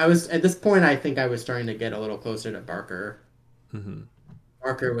was at this point, I think I was starting to get a little closer to Barker. Hmm.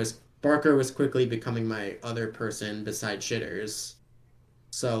 Barker was quickly becoming my other person beside Shitters.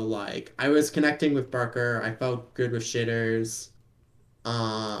 So like I was connecting with Barker. I felt good with Shitters.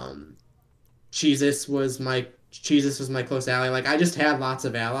 Um, Jesus was my close ally. Like I just had lots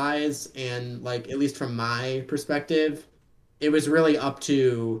of allies, and like at least from my perspective, it was really up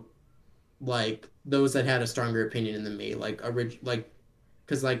to like those that had a stronger opinion than me.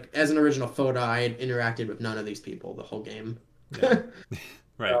 Because like as an original photo, I had interacted with none of these people the whole game. Yeah.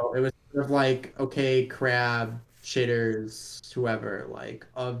 Right. So it was sort of like, okay, Crab, Shitters, whoever, like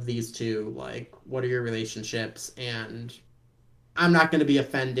of these two, like what are your relationships? And I'm not going to be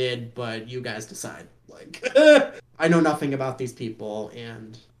offended, but you guys decide. Like, I know nothing about these people,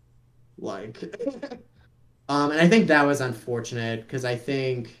 and like, and I think that was unfortunate because I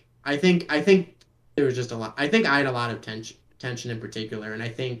think there was just a lot. I think I had a lot of tension in particular, and I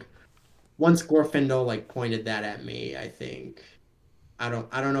think once Glorfindel like pointed that at me, I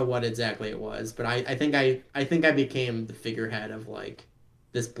don't know what exactly it was, but I think I became the figurehead of like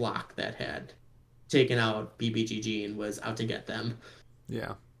this block that had taken out BBGG and was out to get them.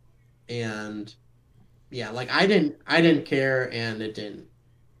 Yeah. And yeah, like I didn't care, and it didn't.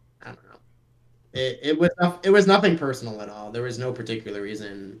 I don't know. It was nothing personal at all. There was no particular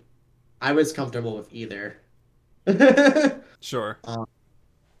reason. I was comfortable with either. Sure. um,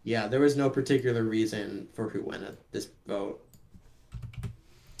 yeah, there was no particular reason for who won this vote.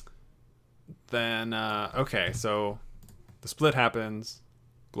 Then okay, so the split happens.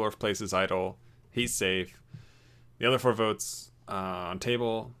 Glorf places idol. He's safe. The other four votes on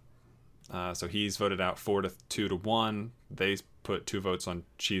table. So he's voted out 4-2-1. They put 2 votes on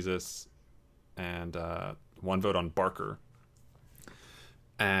Jesus and 1 vote on Barker.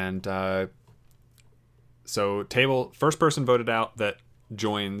 And so table first person voted out that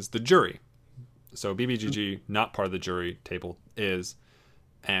joins the jury. So BBGG not part of the jury. Table is.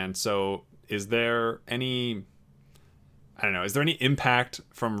 And so is there any, I don't know, is there any impact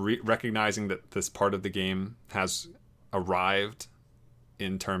from recognizing that this part of the game has arrived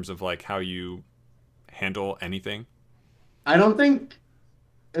in terms of like how you handle anything? I don't think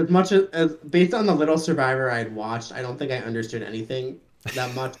as much as based on the little Survivor I'd watched, I don't think I understood anything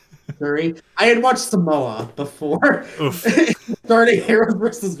that much. Sorry, I had watched Samoa before, Oof. starting Heroes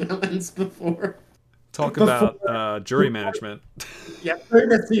versus Villains Talk before about jury management. yeah, during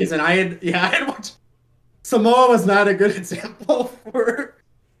the season. I had watched Samoa was not a good example for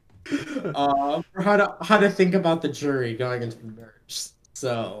how to think about the jury going into the merge.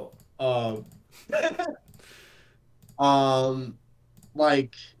 So um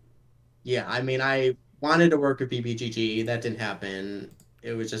like yeah, I mean, I wanted to work with BBGG. That didn't happen.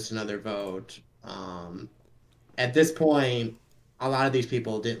 It was just another vote. At this point, a lot of these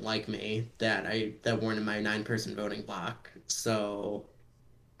people didn't like me that weren't in my 9-person voting block. So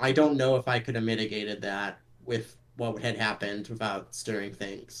I don't know if I could have mitigated that with what had happened without stirring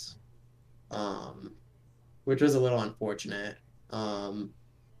things, um, which was a little unfortunate. Um,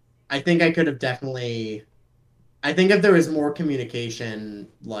 I think I could have definitely I think if there was more communication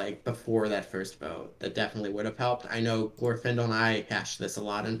like before that first vote, that definitely would have helped. I know Glorfindel and I hashed this a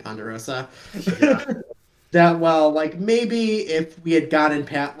lot in Ponderosa. Yeah. That well, like maybe if we had gotten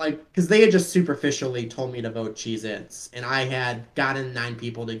pat like because they had just superficially told me to vote Cheez-Its, and I had gotten 9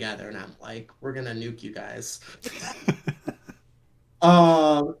 people together, and I'm like, we're gonna nuke you guys.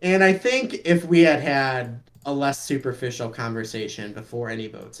 And I think if we had had a less superficial conversation before any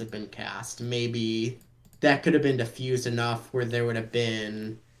votes had been cast, maybe that could have been diffused enough where there would have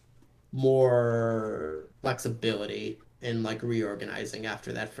been more flexibility in like reorganizing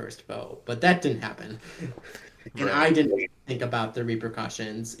after that first vote. But that didn't happen. And Right. I didn't think about the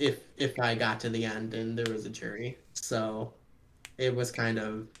repercussions if I got to the end and there was a jury. So it was kind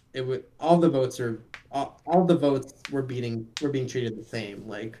of it would all the votes were being treated the same,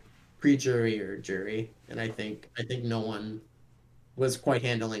 like pre-jury or jury. And I think no one was quite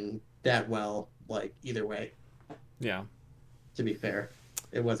handling that well, like either way, Yeah. to be fair.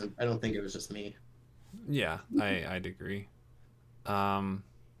 It wasn't I don't think it was just me. Yeah, I'd agree.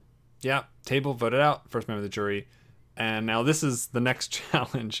 Yeah, table voted out, first member of the jury. And now this is the next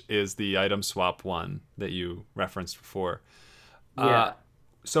challenge is the item swap one that you referenced before. Yeah.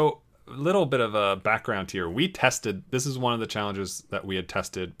 So a little bit of a background here. We tested, this is one of the challenges that we had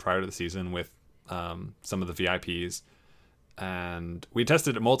tested prior to the season with some of the VIPs. and we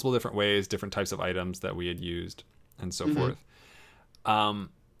tested it multiple different ways, different types of items that we had used, and so forth.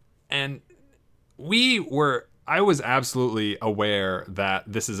 And I was absolutely aware that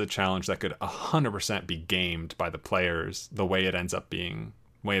this is a challenge that could 100% be gamed by the players the way it ends up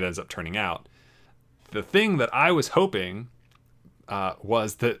turning out. The thing that I was hoping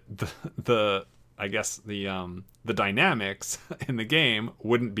was that the dynamics in the game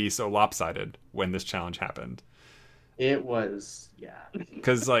wouldn't be so lopsided when this challenge happened. It was, yeah.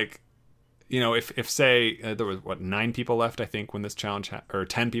 Because, like, if say there was 9 people left, I think, when this challenge or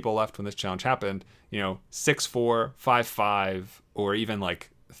 10 people left when this challenge happened, 6-4, 5-5, or even like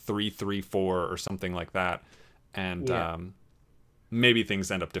 3-3-4 or something like that, and maybe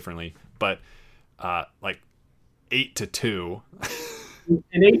things end up differently, but like 8-2. An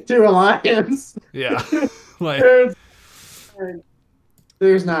 8-2 alliance. Yeah. Like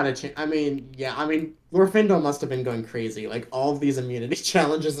there's not a chance. I mean, Glorfindel must have been going crazy. Like all of these immunity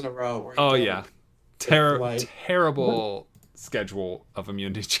challenges in a row. Oh yeah, terrible schedule of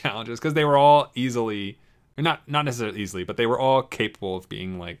immunity challenges, because they were all easily, not necessarily easily, but they were all capable of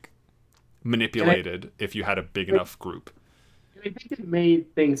being like manipulated if you had a big enough group. I think it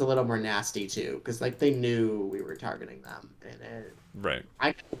made things a little more nasty too, because like they knew we were targeting them, and right.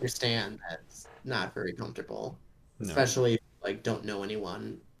 I can understand that's not very comfortable, No. especially if you, like, don't know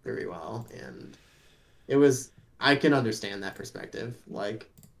anyone very well, and I can understand that perspective. Like,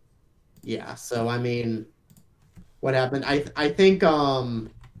 yeah. So I mean, what happened? I think how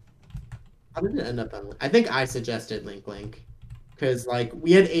did it end up on? I think I suggested Link, because like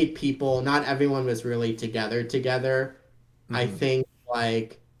we had 8 people, not everyone was really together. I think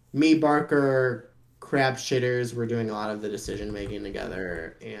like me, Barker, Crab Shitters were doing a lot of the decision making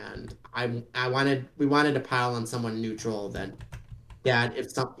together, and we wanted to pile on someone neutral that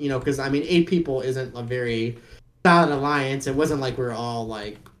if some, because I mean 8 people isn't a very solid alliance. It wasn't like we were all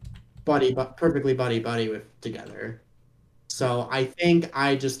like perfectly buddy with together. So I think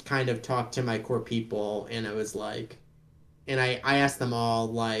I just kind of talked to my core people, and it was like, and I asked them all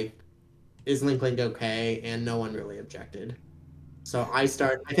like, is Link okay? And no one really objected. So I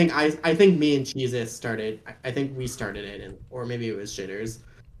think me and Cheez-It started. I think we started it, or maybe it was Shitters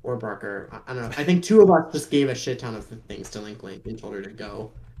or Barker. I don't know. I think 2 of us just gave a shit ton of things to Link and told her to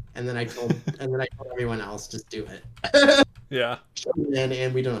go, and then I told everyone else, just do it. Yeah.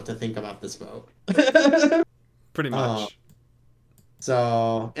 And we don't have to think about this vote. Pretty much.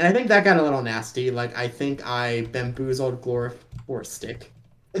 So, and I think that got a little nasty. Like, I think I bamboozled Glorf for a stick.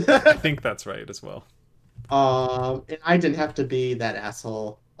 I think that's right as well. And I didn't have to be that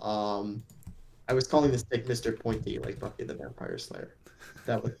asshole. I was calling the stick Mr. Pointy, like Buffy the Vampire Slayer.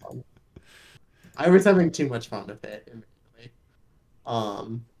 That was fun. I was having too much fun with it.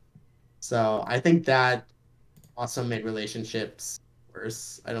 So I think that also made relationships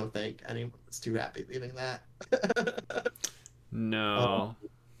worse. I don't think anyone was too happy leaving that. No.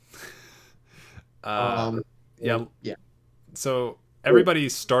 Yeah. So everybody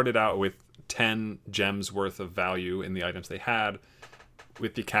started out with 10 gems worth of value in the items they had,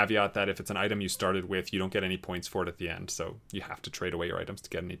 with the caveat that if it's an item you started with, you don't get any points for it at the end, so you have to trade away your items to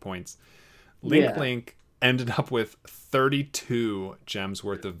get any points. Link ended up with 32 gems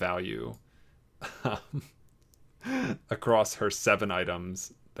worth of value across her 7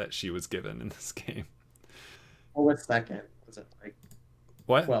 items that she was given in this game. What was second? Was it like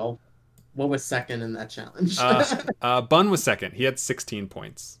what? 12? What was second in that challenge? Bun was second. He had 16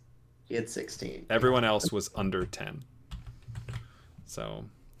 points. He had 16. Everyone else was under 10. So,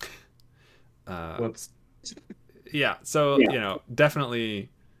 whoops. Yeah. So, definitely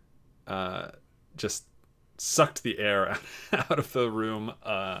just sucked the air out of the room,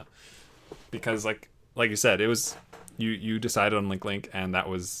 because like you said, it was you decided on Link, and that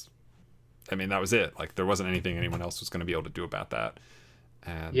was it. Like, there wasn't anything anyone else was going to be able to do about that.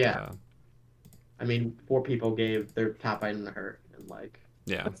 And I mean, 4 people gave their top item to her, and like,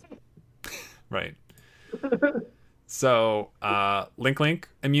 yeah. Right. So, Link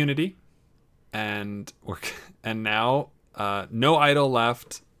immunity, and now no idol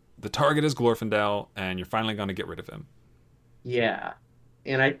left. The target is Glorfindel, and you're finally going to get rid of him. Yeah,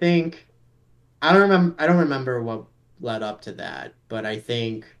 and I think I don't remember what led up to that, but I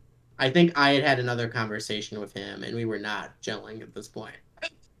think I had another conversation with him, and we were not gelling at this point.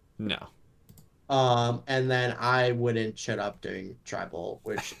 No. And then I wouldn't shut up during tribal,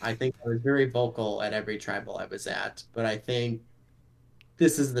 which I think I was very vocal at every tribal I was at. But I think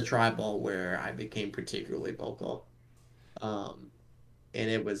this is the tribal where I became particularly vocal. And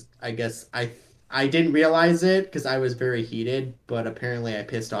it was, I guess, I didn't realize it because I was very heated, but apparently I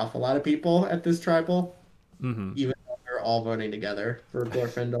pissed off a lot of people at this tribal. Mm-hmm. Even though they're were all voting together for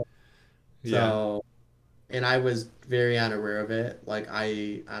Glorfindel. Yeah. So, and I was very unaware of it. Like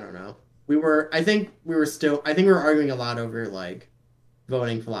I don't know. I think we were arguing a lot over like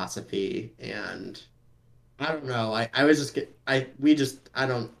voting philosophy and I don't know. I was just get I we just I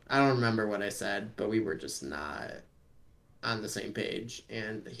don't remember what I said, but we were just not on the same page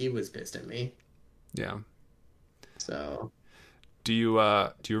and he was pissed at me. Yeah. So, Do you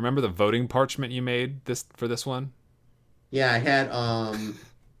remember the voting parchment you made this for this one? yeah, I had Elfo.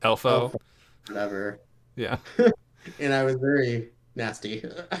 Elf whatever. Yeah. And I was very nasty.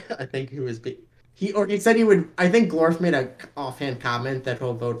 I think he said he would. I think Glorf made a offhand comment that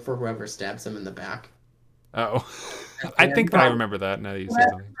he'll vote for whoever stabs him in the back. Oh. I And think that I remember that now that you say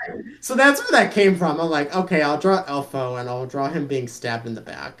something. so that's where that came from. I'm like, okay, I'll draw Elfo and I'll draw him being stabbed in the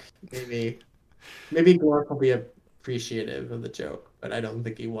back. Maybe Glorf will be appreciative of the joke, but I don't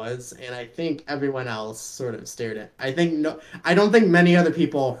think he was. And I think everyone else sort of stared at. I think no, I don't think many other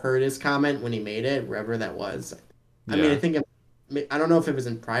people heard his comment when he made it, wherever that was. I mean, Yeah. I don't know if it was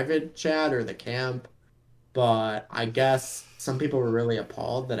in private chat or the camp, but I guess some people were really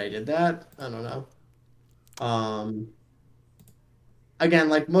appalled that I did that. I don't know. Um, Again,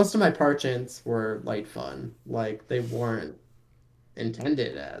 like most of my parchants were light fun. Like they weren't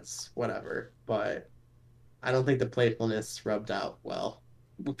intended as whatever, but I don't think the playfulness rubbed out well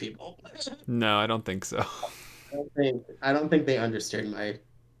with people. No, I don't think so. I don't think they understood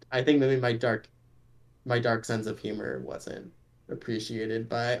I think maybe my dark sense of humor wasn't appreciated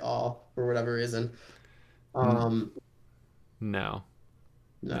by all for whatever reason. Um, No.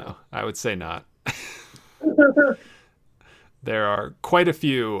 No. no. I would say not. There are quite a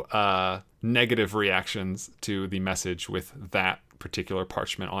few negative reactions to the message with that particular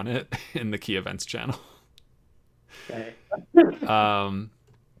parchment on it in the key events channel. Okay. Um,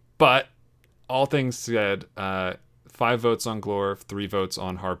 but all things said, 5 votes on Glorf, 3 votes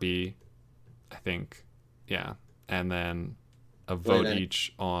on Harpy, I think. Yeah. And then a vote Wait,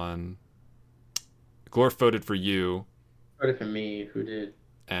 each on. Glorf voted for you, voted for me, who did?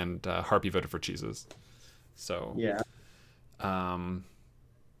 and Harpy voted for Cheeses. So, Yeah. um,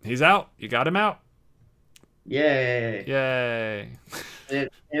 he's out. You got him out. Yay. Yay.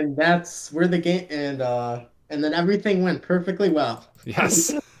 And that's where the game and then everything went perfectly well.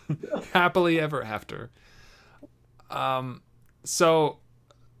 Yes. Happily ever after. Um, so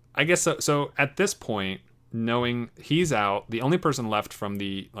I guess so at this point, knowing he's out, the only person left from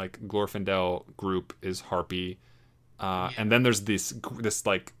the like Glorfindel group is Harpy. And then there's this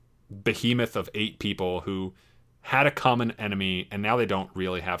like behemoth of 8 people who had a common enemy and now they don't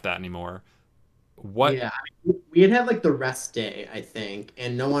really have that anymore. What? Yeah, we had like the rest day, I think,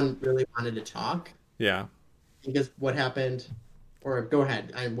 and no one really wanted to talk Yeah. because what happened? Or go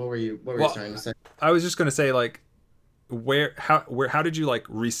ahead. What were you Well, starting to say? I was just gonna say like how did you like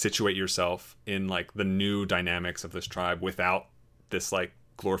resituate yourself in like the new dynamics of this tribe without this like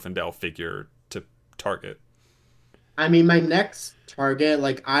Glorfindel figure to target? I mean, my next target,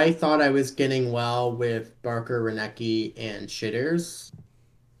 like I thought I was getting well with Barker, Renecki, and Shitters.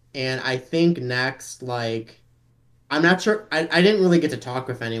 And I think next, like I'm not sure I didn't really get to talk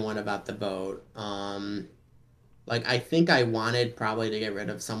with anyone about the vote. Like I think I wanted probably to get rid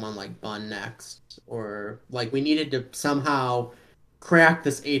of someone like Bun next, or like we needed to somehow crack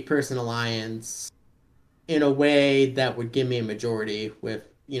this 8-person alliance in a way that would give me a majority with,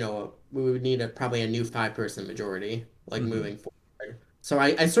 we would need probably a new 5-person majority, like Mm-hmm. moving forward. So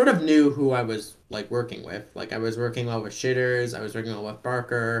I sort of knew who I was like working with. Like I was working well with Shitters, I was working well with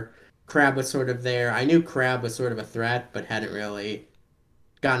Barker. Crab was sort of there. I knew Crab was sort of a threat, but hadn't really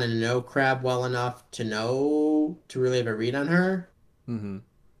gotten to know Crab well enough to know to really have a read on her. Mm-hmm.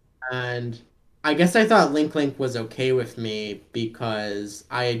 And I guess I thought Link Link was okay with me because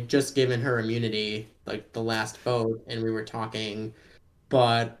I had just given her immunity like the last vote and we were talking,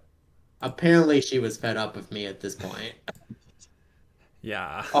 but apparently she was fed up with me at this point.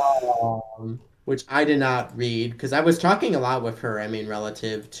 Yeah. Which I did not read because I was talking a lot with her. I mean,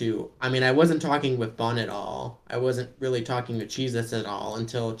 I wasn't talking with Bun at all. I wasn't really talking to Jesus at all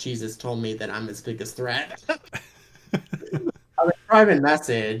until Jesus told me that I'm his biggest threat. On a private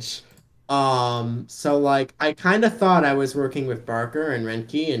message. So like I kind of thought I was working with Barker and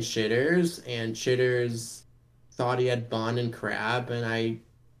Renke and Shitters thought he had Bun and Crab, and I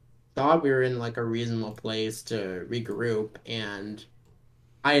thought we were in like a reasonable place to regroup. And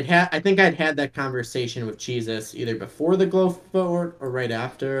I think I'd had that conversation with Jesus either before the glow forward or right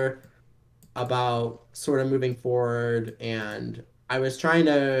after about sort of moving forward. And I was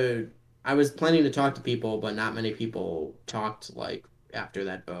planning to talk to people, but not many people talked like after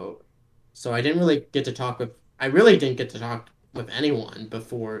that vote. So I didn't really get to talk with, I really didn't get to talk with anyone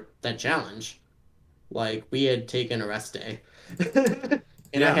before that challenge. Like we had taken a rest day, and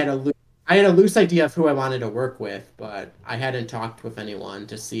Yeah. I had a loose idea of who I wanted to work with, but I hadn't talked with anyone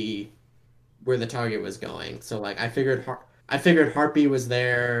to see where the target was going. So like I figured Harpy was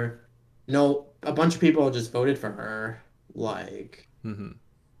there. No, a bunch of people just voted for her. Like Hmm.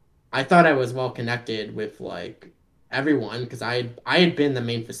 I thought I was well connected with like everyone because I had been the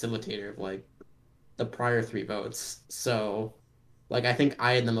main facilitator of like the prior three votes. So like I think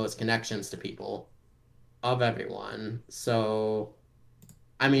I had the most connections to people of everyone. So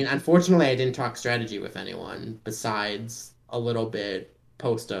I mean, unfortunately, I didn't talk strategy with anyone besides a little bit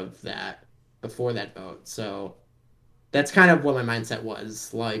post of that before that vote. So that's kind of what my mindset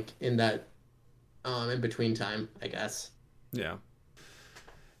was like in that in between time, I guess. Yeah.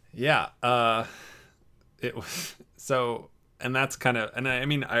 Yeah. It was so, and that's kind of, and I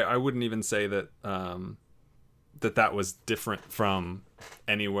mean, I wouldn't even say that that was different from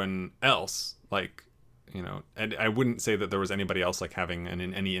anyone else. Like, and I wouldn't say that there was anybody else like having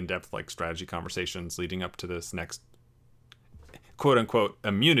any in-depth like strategy conversations leading up to this next quote unquote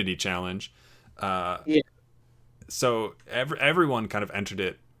immunity challenge. Yeah. So everyone kind of entered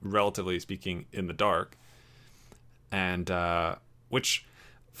it, relatively speaking, in the dark, and which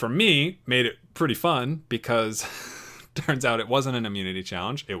for me made it pretty fun because turns out it wasn't an immunity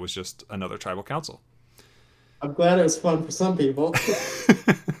challenge, it was just another tribal council. I'm glad it was fun for some people.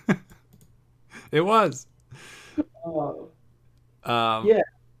 It was. Oh, um, yeah.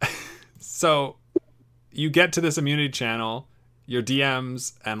 so you get to this immunity channel, your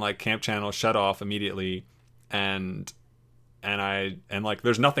DMs and like camp channel shut off immediately, and and like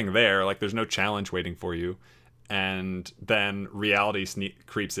there's nothing there, like there's no challenge waiting for you, and then reality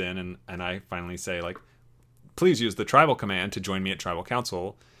creeps in, and I finally say like, please use the tribal command to join me at tribal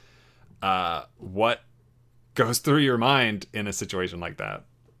council. What goes through your mind in a situation like that?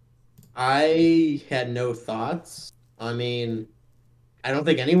 I had no thoughts. I mean, I don't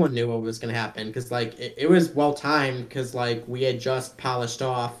think anyone knew what was going to happen because like it was well timed because like we had just polished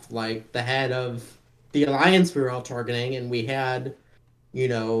off like the head of the alliance we were all targeting, and we had, you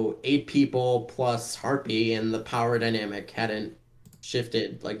know, 8 people plus Harpy, and the power dynamic hadn't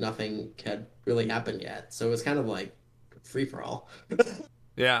shifted. Like nothing had really happened yet, so it was kind of like free for all. It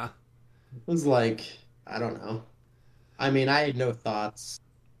Yeah. was like I don't know. I mean, I had no thoughts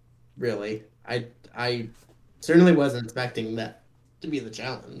really. I certainly wasn't expecting that to be the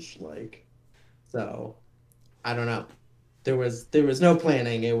challenge. Like so, I don't know. There was no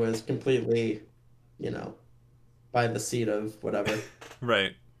planning. It was completely, you know, by the seat of whatever.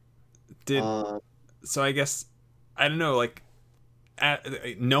 Right. Did Um, So I guess I don't know, like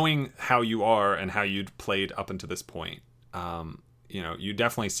knowing how you are and how you'd played up until this point, you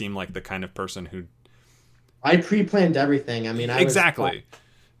definitely seem like the kind of person who I pre-planned everything. I mean, exactly,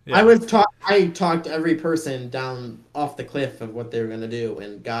 I yeah, was taught I talked every person down off the cliff of what they were gonna do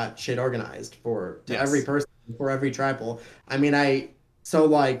and got shit organized for to every yes, person for every tribal. I mean, so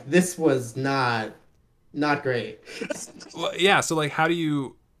like this was not great. well, yeah. So like, how do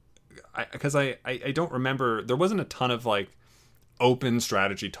you? Because I don't remember, there wasn't a ton of like open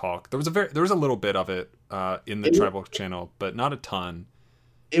strategy talk. There was a little bit of it in the It, tribal channel, but not a ton.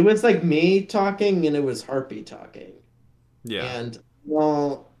 it was like me talking and it was Harpy talking. Yeah. And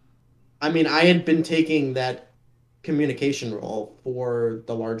well, I mean, I had been taking that communication role for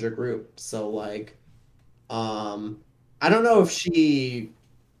the larger group. So like, um, I don't know if she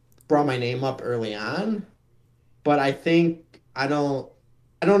brought my name up early on, but I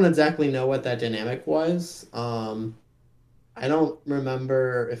don't exactly know what that dynamic was. I don't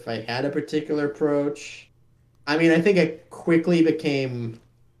remember if I had a particular approach. I mean, I think it quickly became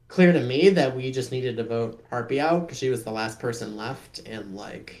clear to me that we just needed to vote Harpy out because she was the last person left, and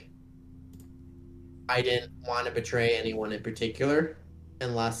like I didn't want to betray anyone in particular,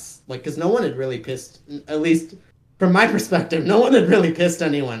 unless like because no one had really pissed, at least from my perspective, no one had really pissed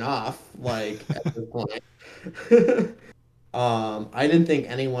anyone off like at this point. I didn't think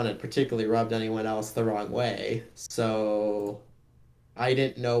anyone had particularly rubbed anyone else the wrong way, so I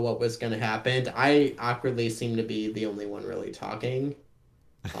didn't know what was going to happen. I awkwardly seemed to be the only one really talking.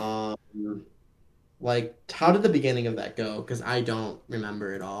 Um, like, how did the beginning of that go? Because I don't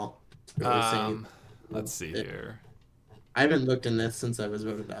remember it all. Really saying Um, let's see it. here. I haven't looked in this since I was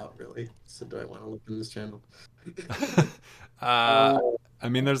voted out, really. So do I want to look in this channel? uh, Uh, I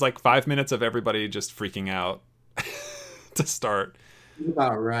mean, there's like 5 minutes of everybody just freaking out to start.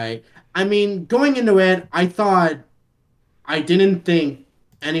 about right. I mean, going into it, I didn't think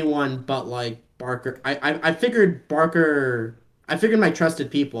anyone but like Barker. I figured Barker. I figured my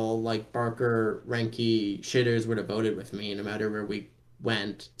trusted people like Barker, Renke, Shitters would have voted with me no matter where we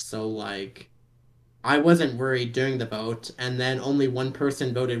went. So like I wasn't worried during the vote, and then only one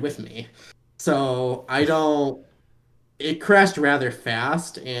person voted with me. So I don't. It crashed rather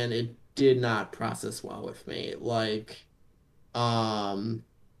fast, and it did not process well with me. Um,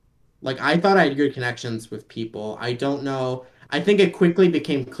 like I thought I had good connections with people. I don't know. I think it quickly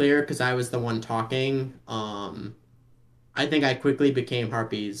became clear because I was the one talking. I think I quickly became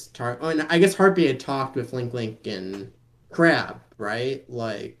Harpy's target. Oh, and I guess Harpy had talked with Link Link and Crab, right?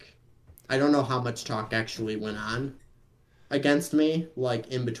 Like, I don't know how much talk actually went on against me, like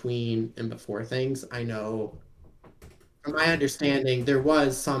in between and before things. I know, from my understanding, there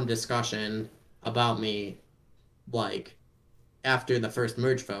was some discussion about me, like after the first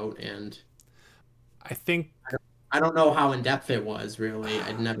merge vote, and I think I don't know how in depth it was really.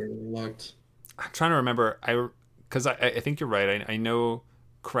 I'd never really looked. I'm trying to remember. Because I think you're right. I know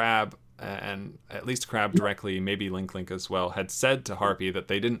Crab and at least Crab directly, maybe Link Link as well, had said to Harpy that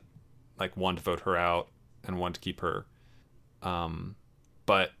they didn't like want to vote her out and want to keep her.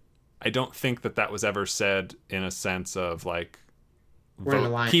 But I don't think that that was ever said in a sense of like We're in a vote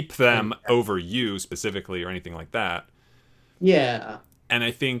line. keep them over you specifically or anything like that. Yeah, And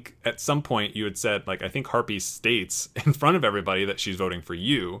I think at some point you had said like I think Harpy states in front of everybody that she's voting for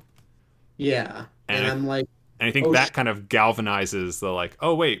you, yeah, and and I I'm like, and I think oh, that kind of galvanizes the like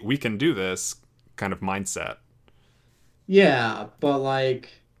oh wait we can do this kind of mindset. yeah, but like.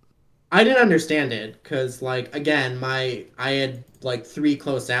 I didn't understand it because, like, again, I had like three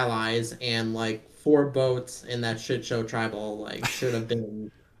close allies and like four boats in that shit show tribal. Like, should have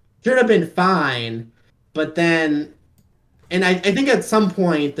been fine, but then, and I think at some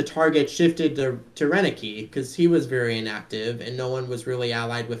point the target shifted to Reneki because he was very inactive and no one was really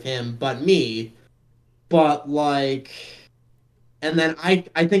allied with him but me. But like, and then I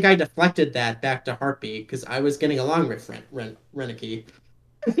think I deflected that back to Harpy because I was getting along with Reneki.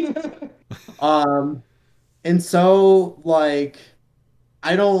 Um, And so, like,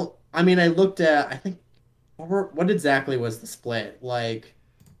 I mean, I looked at, I think, what exactly was the split? Like,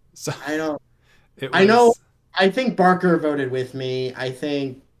 So I don't, it I know, was I think Barker voted with me. I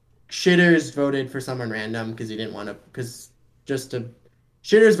think Shitters voted for someone random because he didn't want to, because just to,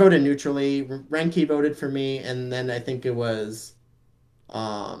 Shitters voted neutrally. Renke voted for me. And then I think it was,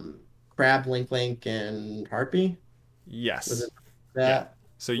 um, Crab, Link Link, and Harpy. Was it yes yeah. that?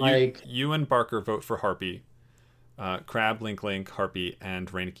 So Like, you and Barker vote for Harpy. Crab, Link Link, Harpy,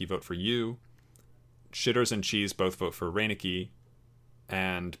 and Reineke vote for you. Shitters and Cheese both vote for Reineke,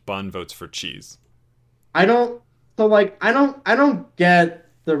 and Bun votes for Cheese. I don't I don't get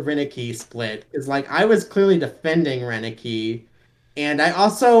the Renicky split. It's like I was clearly defending Renicky, and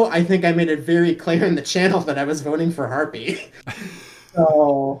I think I made it very clear in the channel that I was voting for Harpy.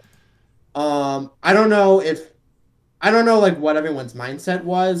 So I don't know like what everyone's mindset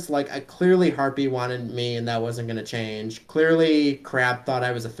was. Like I clearly Harpy wanted me and that wasn't gonna change. Clearly Crab thought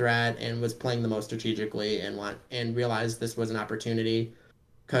I was a threat and was playing the most strategically and realized this was an opportunity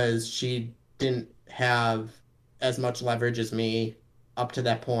because she didn't have as much leverage as me up to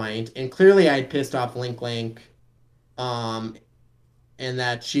that point. And clearly I'd pissed off Link Link, um, and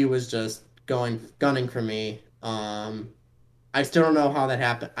that she was just going gunning for me. I still don't know how that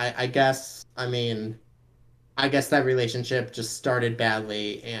happened. I guess I mean I guess that relationship just started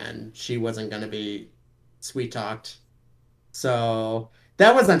badly and she wasn't gonna be sweet talked. So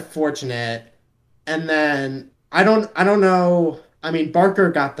that was unfortunate. And then I don't know. I mean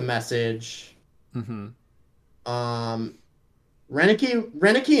Barker got the message. Mm-hmm. Um,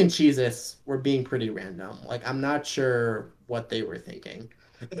 Renicky and Jesus were being pretty random. Like I'm not sure what they were thinking.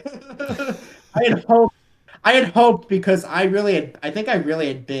 I had hoped I had hoped because I think I really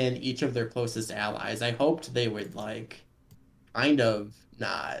had been each of their closest allies. I hoped they would like kind of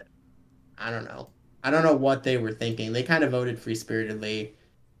not. I don't know. I don't know what they were thinking. They kind of voted free spiritedly.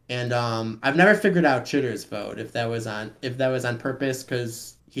 And I've never figured out Chitter's vote if that was on purpose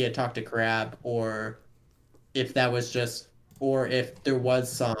because he had talked to Crab or if that was just or if there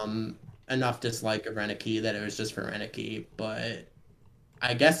was some enough dislike of Reneki that it was just for Reneki. But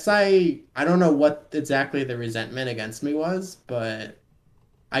I guess I don't know what exactly the resentment against me was, but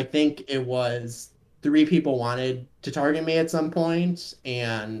I think it was three people wanted to target me at some point,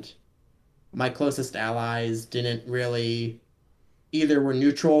 and my closest allies didn't really either were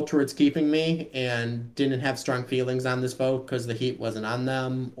neutral towards keeping me and didn't have strong feelings on this vote because the heat wasn't on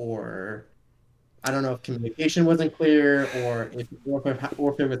them, or I don't know if communication wasn't clear or if it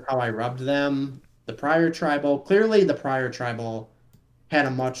was how I rubbed them. The prior tribal, clearly the prior tribal had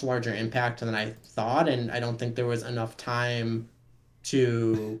a much larger impact than I thought, and I don't think there was enough time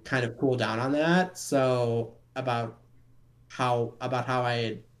to kind of cool down on that. So about how I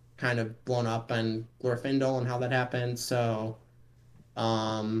had kind of blown up on Glorfindel and how that happened. So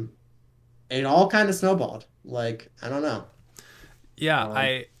um it all kind of snowballed. Like, I don't know. Yeah,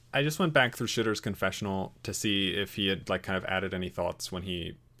 Um I just went back through Shitter's confessional to see if he had like kind of added any thoughts when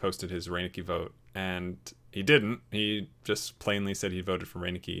he posted his Reineke vote, and he didn't. He just plainly said he voted for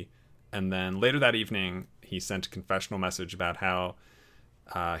Reineke, and then later that evening he sent a confessional message about how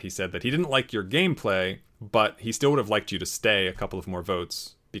he said that he didn't like your gameplay, but he still would have liked you to stay a couple of more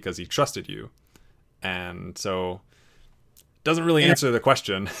votes because he trusted you, and so doesn't really and answer the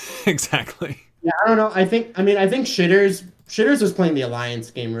question exactly. Yeah, I don't know. I think Shitters was playing the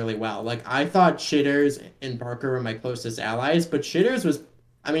alliance game really well. Like, I thought Shitters and Barker were my closest allies, but Shitters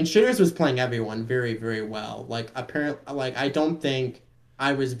was playing everyone very, very well. Like, apparently, like, I don't think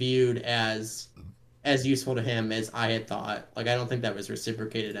I was viewed as useful to him as I had thought. Like, I don't think that was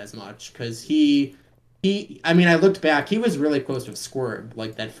reciprocated as much because I looked back, he was really close with Squirb,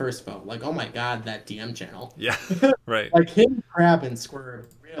 like that first vote. Like, oh my God, that DM channel. Yeah, right. Like, him, Crab, and Squirb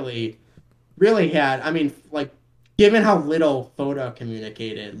really had, like, given how little Photo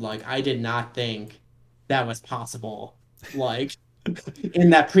communicated, like, I did not think that was possible. Like,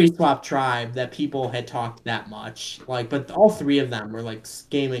 in that pre-swap tribe, that people had talked that much. Like, but all three of them were like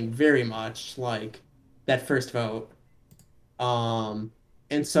gaming very much like that first vote. Um,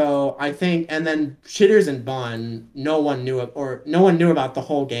 and so I think, and then Shitters and Bun, no one knew about the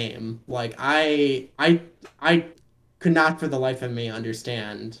whole game. Like, I could not for the life of me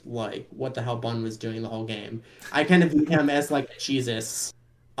understand like what the hell Bun was doing the whole game. I kind of viewed him as like a Jesus.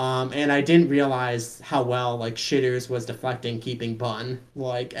 And I didn't realize how well like Shitters was deflecting, keeping Bun.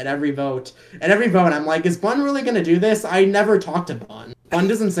 Like, at every vote, I'm like, is Bun really gonna do this? I never talked to Bun. Bun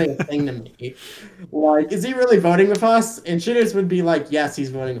doesn't say a thing to me. Like, is he really voting with us? And Shitters would be like, yes, he's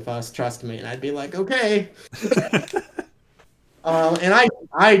voting with us. Trust me. And I'd be like, okay. And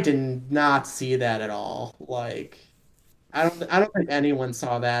I did not see that at all. Like, I don't think anyone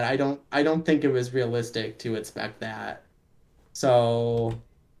saw that. I don't think it was realistic to expect that. So,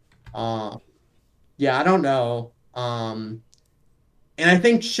 um, yeah, I don't know. And I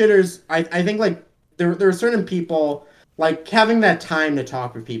think I think like there are certain people like having that time to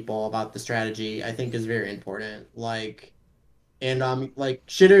talk with people about the strategy. I think is very important. Like, and like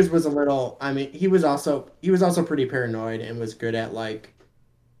Shitters was a little. He was also pretty paranoid and was good at like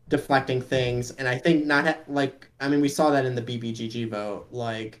deflecting things. And I think we saw that in the BBGG vote.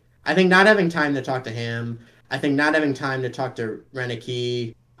 Like, I think not having time to talk to him. I think not having time to talk to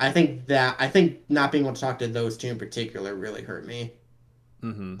Reneki. I think not being able to talk to those two in particular really hurt me.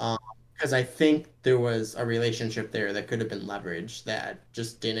 Mm-hmm. Um, because I think there was a relationship there that could have been leveraged that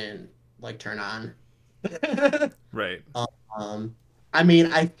just didn't like turn on. Right. Um, I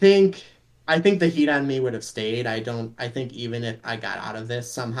think the heat on me would have stayed. I think even if I got out of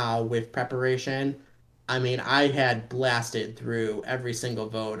this somehow with preparation, I had blasted through every single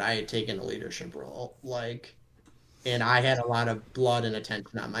vote. I had taken a leadership role, like, and I had a lot of blood and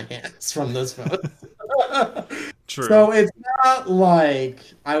attention on my hands from those votes. True. So it's not like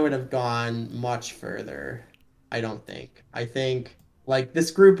I would have gone much further. I don't think. I think like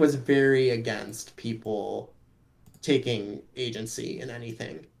this group was very against people taking agency in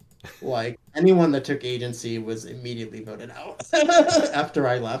anything. Like, anyone that took agency was immediately voted out after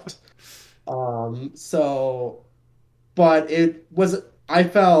I left. So, but I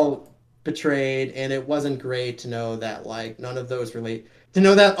felt betrayed, and it wasn't great to know that like none of those relate. To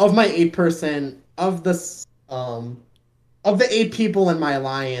know that of my 8% of the 8 people in my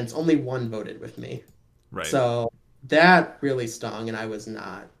alliance, only one voted with me. Right. So that really stung, and I was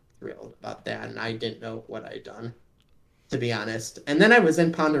not thrilled about that, and I didn't know what I'd done, to be honest. And then I was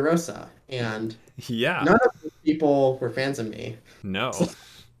in Ponderosa, and Yeah. none of those people were fans of me. No. So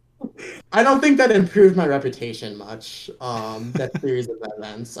I don't think that improved my reputation much. That series of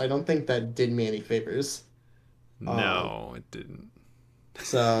events, I don't think that did me any favors. Um, No, it didn't.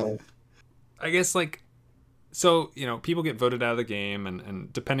 so I guess like so, people get voted out of the game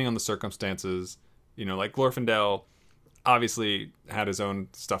and depending on the circumstances, like Glorfindel obviously had his own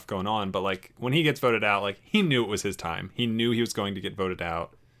stuff going on, but like when he gets voted out, like he knew it was his time. He knew he was going to get voted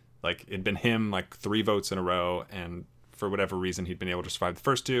out. Like it'd been him like 3 votes in a row, and for whatever reason he'd been able to survive the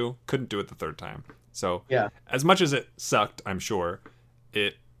first 2, couldn't do it the third time. So yeah, as much as it sucked, I'm sure,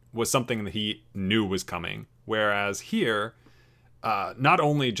 it was something that he knew was coming. Whereas here, not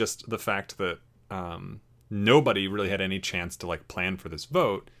only just the fact that nobody really had any chance to like plan for this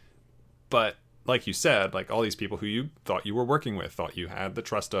vote, but like you said, like all these people who you thought you were working with, thought you had the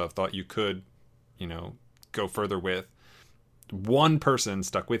trust of, thought you could, go further with, one person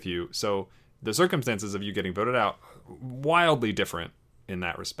stuck with you. So the circumstances of you getting voted out wildly different in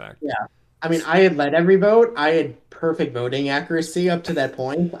that respect. Yeah. I mean, I had led every vote. I had perfect voting accuracy up to that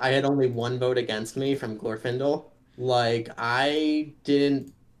point. I had only one vote against me from Glorfindel. Like, I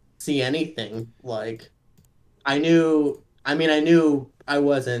didn't see anything. Like, I knew I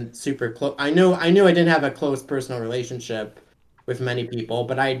wasn't super close. I knew I didn't have a close personal relationship with many people,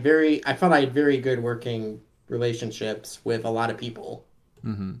 but I felt I had very good working relationships with a lot of people.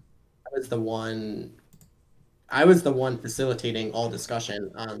 Mm-hmm. I was the one I was the one facilitating all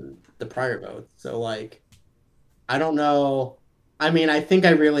discussion on the prior vote. So like, I don't know. I mean, I think I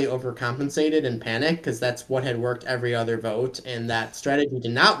really overcompensated and panicked because that's what had worked every other vote, and that strategy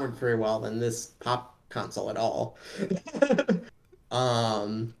did not work very well in this pop console at all.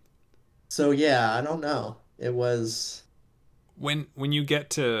 um, so yeah, I don't know. It was When you get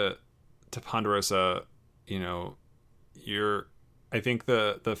to Ponderosa, you know, you're I think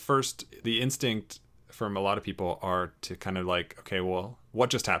the instinct from a lot of people are to kind of like, okay, well, what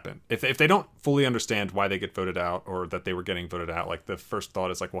just happened? If they don't fully understand why they get voted out or that they were getting voted out, like the first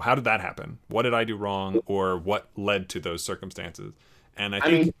thought is like, well, how did that happen? What did I do wrong, or what led to those circumstances? And I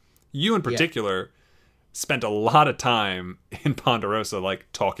think mean, you in yeah. particular spent a lot of time in Ponderosa, like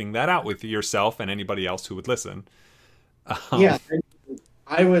talking that out with yourself and anybody else who would listen. Um, Yeah,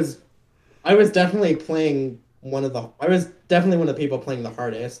 I was I was definitely playing I was definitely one of the people playing the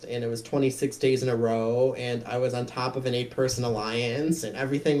hardest, and it was 26 days in a row, and I was on top of an 8-person alliance, and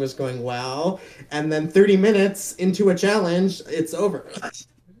everything was going well. And then 30 minutes into a challenge, it's over.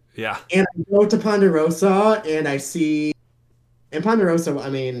 yeah, And I go to Ponderosa, and I see in Ponderosa, I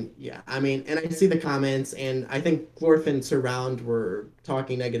mean, yeah, I mean, and I see the comments, and I think Glorf and Surround were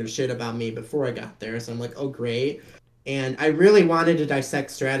talking negative shit about me before I got there. So I'm like, oh, great. And I really wanted to dissect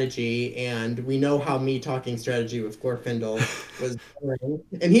strategy, and we know how me talking strategy with Glorfindel was going.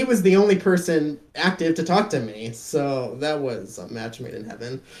 And he was the only person active to talk to me. So that was a match made in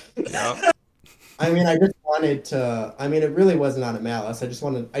heaven. yep, I mean, I just wanted to, I mean, it really wasn't out of malice. I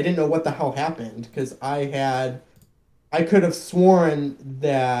didn't know what the hell happened because I could have sworn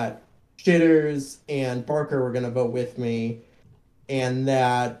that Shitters and Barker were going to vote with me, and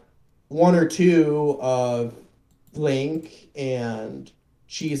that one or two of Link and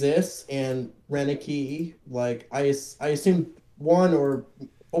Jesus and Reneki, like I assumed one or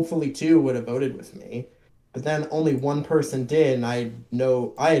hopefully two would have voted with me, but then only one person did, and I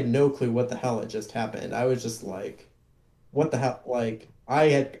had no clue what the hell had just happened. I was just like, what the hell? Like I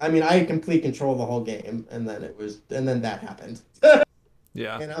had complete control of the whole game, and then that happened.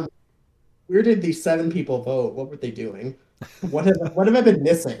 yeah. And where did these 7 people vote? What were they doing? What have I been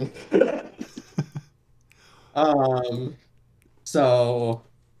missing? Um, so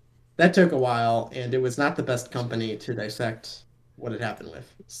that took a while, and it was not the best company to dissect what had happened with.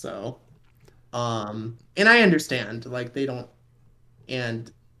 So, and I understand, like they don't,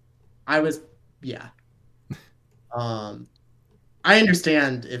 and I was, yeah. Um, I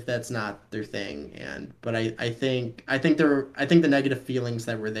understand if that's not their thing, but I think the negative feelings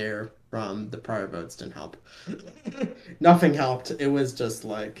that were there from the prior votes didn't help. Nothing helped. It was just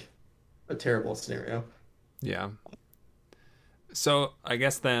like a terrible scenario. Yeah. So I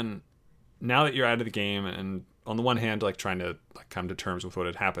guess then, now that you're out of the game, and on the one hand, like trying to like come to terms with what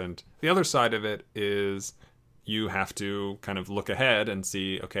had happened, the other side of it is you have to kind of look ahead and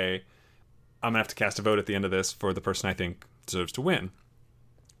see, okay, I'm gonna have to cast a vote at the end of this for the person I think deserves to win.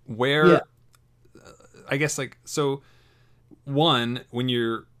 Where, Yeah. I guess, like, so one,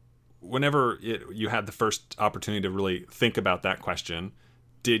 whenever you had the first opportunity to really think about that question,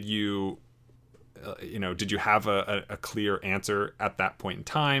 did you did you have a clear answer at that point in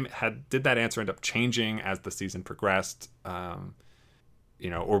time? Did that answer end up changing as the season progressed? Or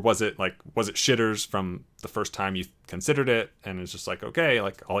was it shitters from the first time you considered it, and it's just like, okay,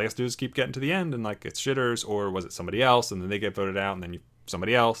 like all you have to do is keep getting to the end, and like it's shitters, or was it somebody else, and then they get voted out, and then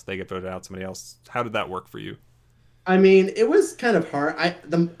somebody else, they get voted out, somebody else? How did that work for you? I mean, it was kind of hard.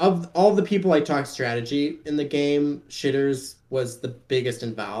 Of all the people I talked strategy in the game, Shitters was the biggest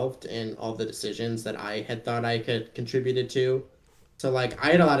involved in all the decisions that I had thought I could contributed to. So like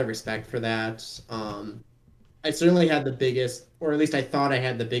I had a lot of respect for that. I certainly had the biggest, or at least I thought I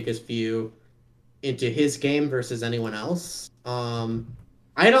had the biggest view into his game versus anyone else. I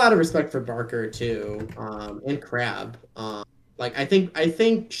had a lot of respect for Barker too, and Crab. Like I think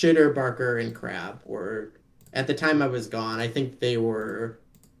Shitter, Barker, and Crab were at the time I was gone. I think they were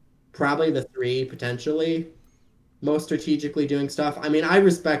probably the three potentially most strategically doing stuff. I mean, I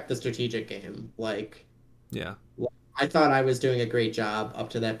respect the strategic game. Like Yeah. I thought I was doing a great job up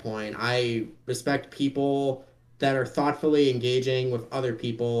to that point. I respect people that are thoughtfully engaging with other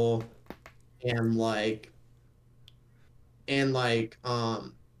people and like I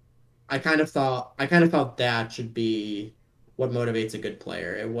kind of felt that should be what motivates a good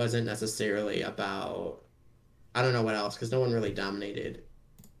player. It wasn't necessarily about I don't know what else because no one really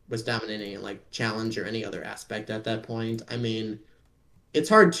was dominating in like challenge or any other aspect at that point. I mean, it's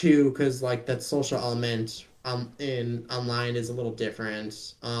hard too because like that social element in online is a little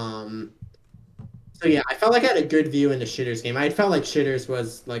different. So yeah, I felt like I had a good view into Shitter's game. I felt like Shitters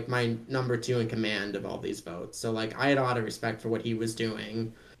was like my number two in command of all these votes. So like I had a lot of respect for what he was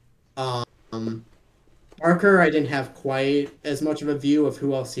doing. Um, Barker, I didn't have quite as much of a view of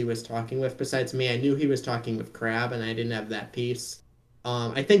who else he was talking with besides me. I knew he was talking with Crab, and I didn't have that piece.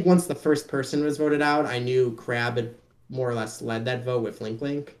 I think once the first person was voted out, I knew Crab had more or less led that vote with Link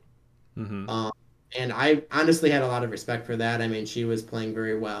Link. Mm-hmm. Um, and I honestly had a lot of respect for that. I mean, she was playing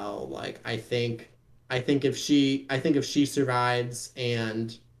very well. Like, I think if she survives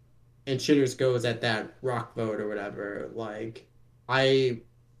and Shitters goes at that rock vote or whatever, like, I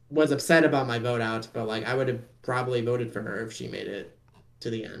was upset about my vote out, but like, I would have probably voted for her if she made it to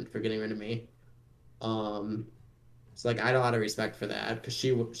the end for getting rid of me. Um, so like, I had a lot of respect for that because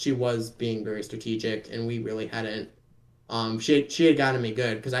she was being very strategic, and we really hadn't she had gotten me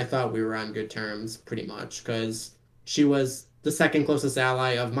good because I thought we were on good terms pretty much because she was the second closest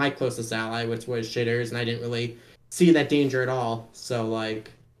ally of my closest ally, which was Shitters, and I didn't really see that danger at all. So like,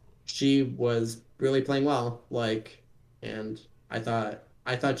 she was really playing well, like, and I thought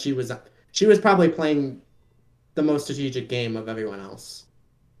she was probably playing the most strategic game of everyone else.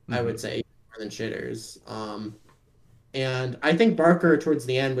 I Mm-hmm. would say more than Shitters. And I think Barker towards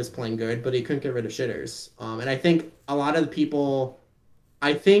the end was playing good, but he couldn't get rid of Shitters. And I think a lot of the people,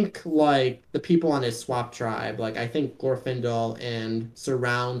 I think like the people on his swap tribe, like I think Glorfindel and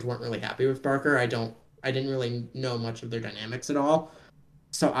Surround weren't really happy with Barker. I didn't really know much of their dynamics at all,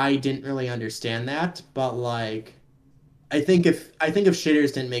 so I didn't really understand that. But like, I think if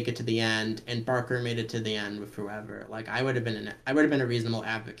Shitters didn't make it to the end and Barker made it to the end with whoever, like I would have been a reasonable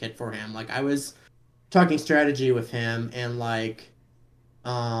advocate for him. Like I was talking strategy with him and like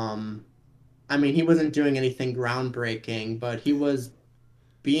um, I mean, he wasn't doing anything groundbreaking, but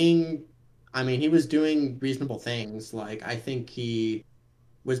being, he was doing reasonable things. Like, I think he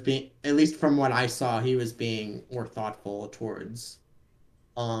was being, at least from what I saw, he was being more thoughtful towards,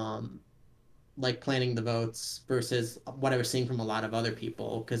 um, like planning the votes versus what I was seeing from a lot of other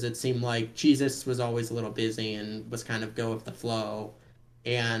people. Because it seemed like Jesus was always a little busy and was kind of go with the flow.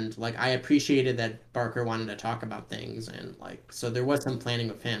 And like I appreciated that Barker wanted to talk about things and like so there was some planning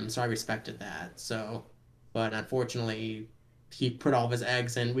with him, so I respected that. So, but unfortunately, he put all of his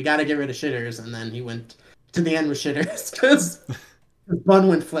eggs in. We got to get rid of Shitters, and then he went to the end with Shitters because Bun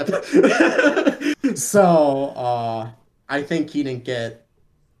went flip. So, I think he didn't get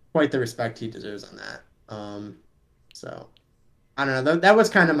quite the respect he deserves on that. So I don't know. That was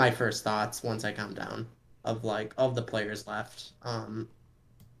kind of my first thoughts once I calmed down of the players left.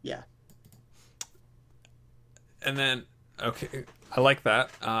 Yeah. And then, okay, I like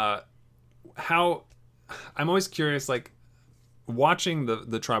that. How I'm always curious, like watching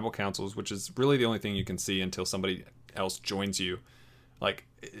the tribal councils, which is really the only thing you can see until somebody else joins you. Like,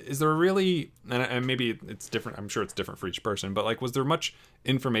 is there really, and maybe it's different. I'm sure it's different for each person, but like, was there much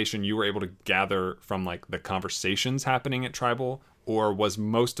information you were able to gather from like the conversations happening at tribal, or was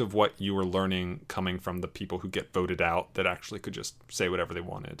most of what you were learning coming from the people who get voted out that actually could just say whatever they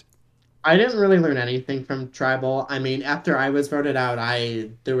wanted? I didn't really learn anything from tribal. I mean, after I was voted out,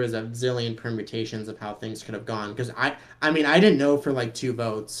 I there was a zillion permutations of how things could have gone because I didn't know for like two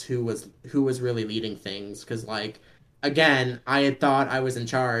votes who was really leading things because like again, I had thought I was in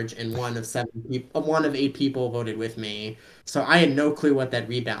charge and one of eight people voted with me. So I had no clue what that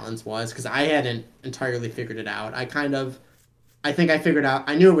rebalance was because I hadn't entirely figured it out. I think I figured out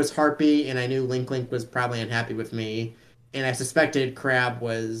I knew it was Harpy and I knew Link Link was probably unhappy with me and I suspected Crab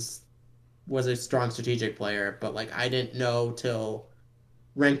was a strong strategic player, but like I didn't know till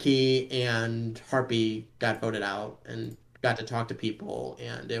Renki and Harpy got voted out and got to talk to people,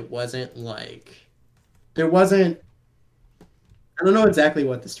 and it wasn't like there wasn't. I don't know exactly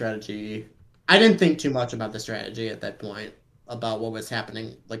what the strategy. I didn't think too much about the strategy at that point about what was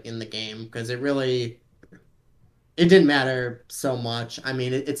happening like in the game because it didn't matter so much. I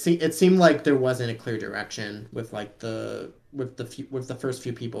mean, it seemed like there wasn't a clear direction with like with the first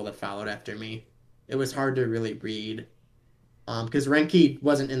few people that followed after me. It was hard to really read because Renki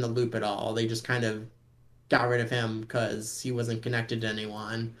wasn't in the loop at all. They just kind of got rid of him because he wasn't connected to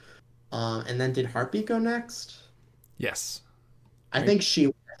anyone. And then did Harpy go next? Yes. I Right. think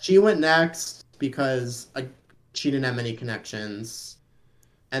she went next because she didn't have many connections.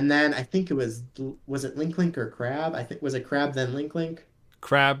 And then I think was it Link Link or Crab? I think was it Crab then Link Link?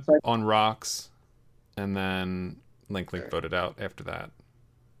 Crab But on rocks, and then Link Link voted out after that.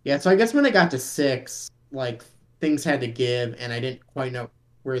 yeah, so I guess when I got to 6, like things had to give, and I didn't quite know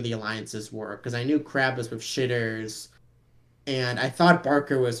where the alliances were because I knew Crab was with Shitters, and I thought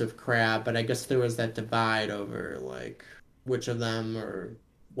Barker was with Crab, but I guess there was that divide over like which of them or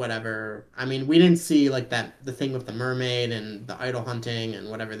whatever. I mean, we didn't see like that the thing with the mermaid and the idol hunting and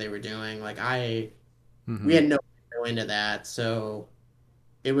whatever they were doing. Like we Mm-hmm. had no go into that, so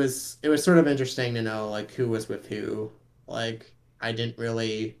it was sort of interesting to know like who was with who. Like I didn't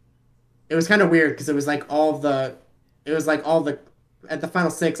really. It was kind of weird because it was like all the at the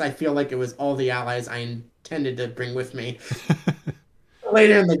final 6. I feel like it was all the allies I intended to bring with me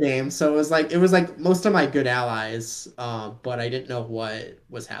later in the game. So it was like most of my good allies, but I didn't know what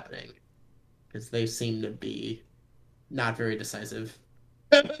was happening because they seemed to be not very decisive.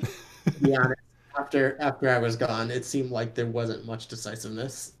 To be honest, after I was gone, it seemed like there wasn't much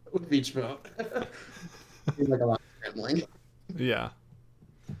decisiveness with each vote. Seemed like a lot of scrambling. Yeah.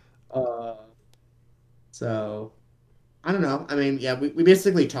 Uh, so I don't know. I mean, yeah, we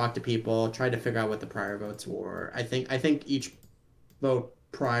basically talked to people, tried to figure out what the prior votes were. I think each vote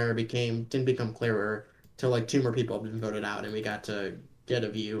prior didn't become clearer till like 2 more people have been voted out and we got to get a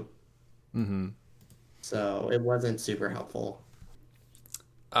view. Mm-hmm. So it wasn't super helpful.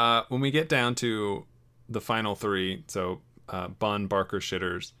 When we get down to the final 3, so Bun, Barker,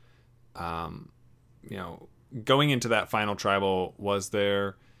 Shitters, um, you know, going into that final tribal, was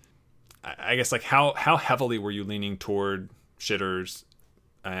there? I guess like how heavily were you leaning toward Shitters,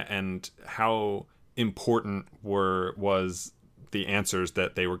 and how important was the answers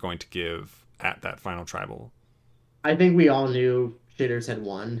that they were going to give at that final tribal? I think we all knew Shitters had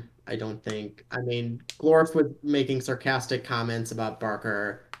won. I mean, Glorf was making sarcastic comments about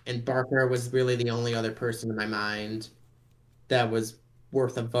Barker, and Barker was really the only other person in my mind that was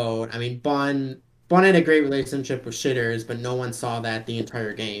worth a vote. I mean, Bun had a great relationship with Shitters, but no one saw that the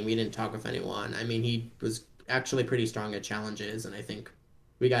entire game. He didn't talk with anyone. I mean, he was actually pretty strong at challenges, and I think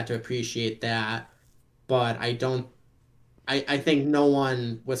we got to appreciate that. But I think no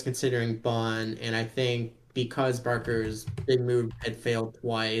one was considering Bun, and I think because Barker's big move had failed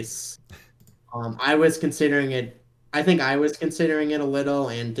twice, I was considering it. I think I was considering it a little,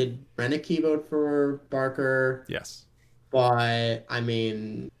 and did Reneki vote for Barker? Yes. But I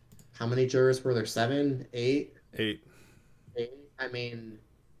mean, how many jurors were there? 7, 8, 8. 8? I mean,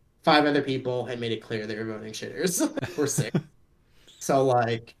 5 other people had made it clear they were voting Shitters, or 6. So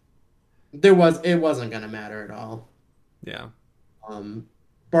like, it wasn't gonna matter at all. Yeah. Um,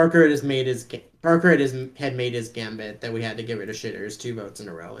 Barker had made his gambit that we had to get rid of Shitters 2 votes in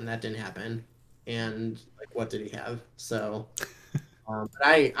a row, and that didn't happen. And like, what did he have? So, but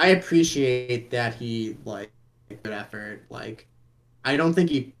I appreciate that he like good effort. Like, I don't think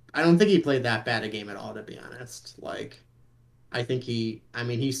he played that bad a game at all, to be honest. Like, I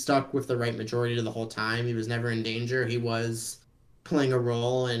mean, he stuck with the right majority the whole time. He was never in danger. He was playing a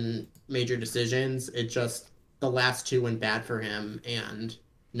role in major decisions. It just the last 2 went bad for him, and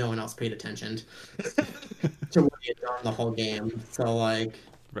no one else paid attention to what he had done the whole game. So like,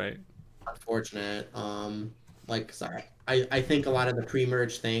 Right. unfortunate. Like, sorry. I think a lot of the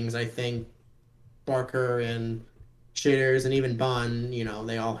pre-merge things. I think Barker and Shitters and even Bun,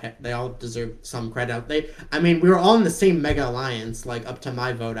 they all deserve some credit. I mean, we were all in the same mega alliance, like up to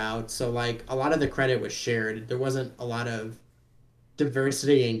my vote out. So like, a lot of the credit was shared. There wasn't a lot of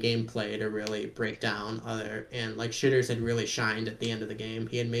diversity in gameplay to really break down and like Shitters had really shined at the end of the game.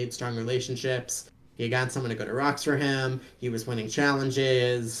 He had made strong relationships. He had gotten someone to go to rocks for him. He was winning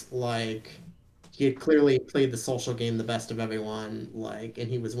challenges. Like, he had clearly played the social game the best of everyone, like, and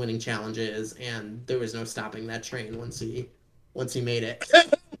he was winning challenges, and there was no stopping that train once he made it.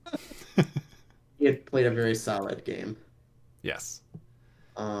 He had played a very solid game. Yes.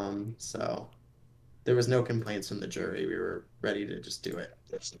 So there was no complaints from the jury. We were ready to just do it.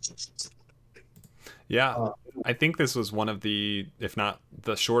 Yeah. Uh, I think this was one of the, if not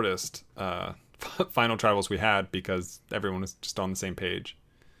the shortest, final tribals we had because everyone was just on the same page.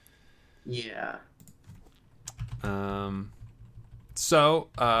 yeah. So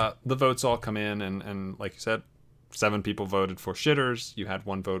the votes all come in, and like you said, 7 people voted for Shitters. You had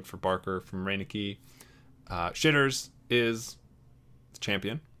 1 vote for Barker from Reineke. Shitters is the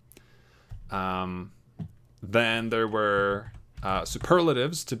champion. Then there were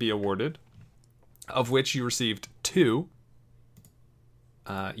superlatives to be awarded, of which you received 2.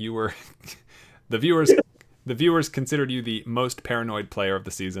 You were the viewers considered you the most paranoid player of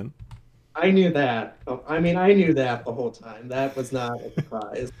the season. I knew that. I mean, I knew that the whole time. That was not a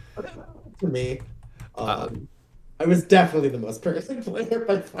surprise to me. Uh, Um, I was definitely the most perfect player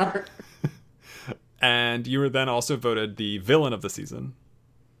by far. and you were then also voted the villain of the season.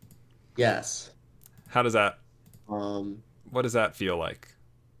 Yes. How does that? Um, What does that feel like?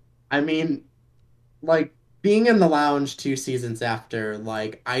 I mean, like being in the lounge 2 seasons after,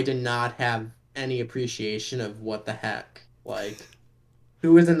 like I did not have any appreciation of what the heck. Like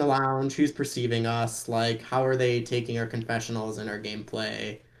who is in the lounge, who's perceiving us, like how are they taking our confessionals and our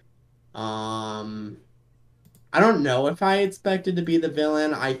gameplay. Um, I don't know if I expected to be the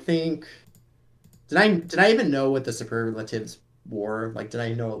villain. I think did I even know what the superlatives were? Like did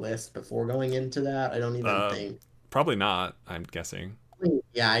I know a list before going into that? I don't even Uh, think. Probably not. I'm guessing.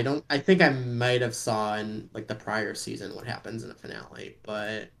 Yeah, I don't I think I might have saw in like the prior season what happens in the finale,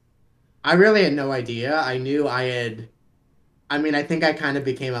 but I really had no idea. I knew I had I mean, I think I kind of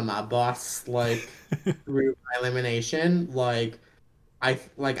became a mob boss like through my elimination.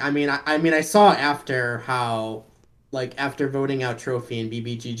 I mean I saw after how like after voting out Trophy and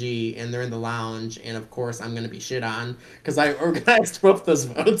BBGG and they're in the lounge and of course I'm gonna be shit on because I organized both those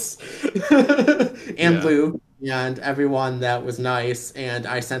votes and Yeah. Blue and everyone that was nice and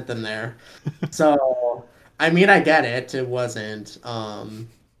I sent them there. So I mean I get it. It wasn't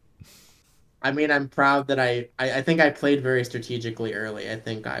I mean, I'm proud that I think I played very strategically early. I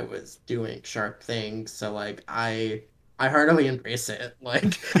think I was doing sharp things, so like I heartily embrace it.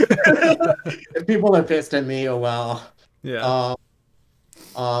 Like if people are pissed at me, oh well. Yeah.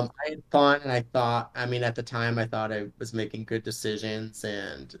 Um, I had fun, and I thought, I mean, at the time, I thought I was making good decisions,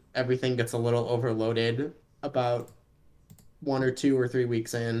 and everything gets a little overloaded about 1 or 2 or 3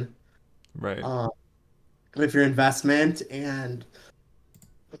 weeks in Right. um, with your investment, and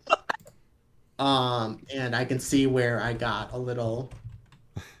I can see where I got a little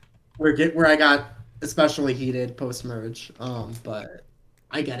where I got especially heated post merge. But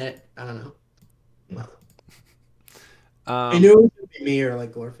I get it. I don't know. I Um, knew it was gonna be me or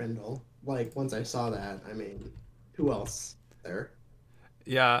like Glorfindel. Like once I saw that, I mean, who else there?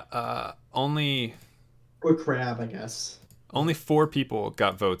 yeah. Or Crab, I guess. Only 4 people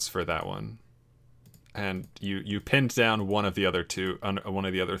got votes for that one, and you pinned down one of the other two, one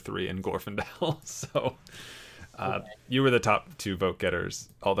of the other 3 in Glorfindel. So you were the top 2 vote getters.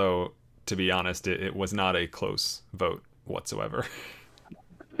 Although, to be honest, it was not a close vote whatsoever.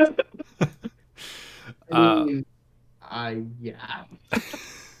 I uh, mean, I yeah.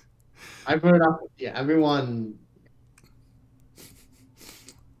 I voted off. Yeah, everyone.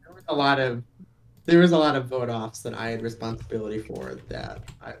 There was a lot of there was a lot of vote offs that I had responsibility for that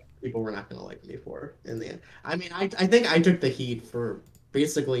people were not going to like me for in the end. I mean, I think I took the heat for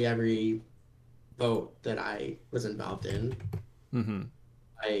basically every vote that I was involved in. mm-hmm.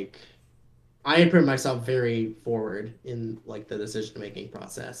 Like, I had put myself very forward in like the decision making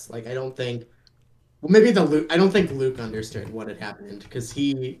process. Like, I don't think, well, maybe the Luke. I don't think Luke understood what had happened because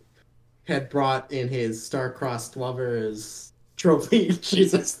he had brought in his star-crossed lovers trophy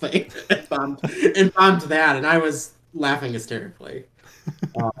Jesus thing and bombed that, and I was laughing hysterically.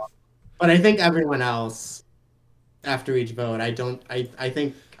 Uh, but I think everyone else after each vote, I don't. I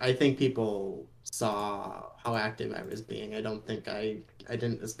think people saw how active I was being. I don't think I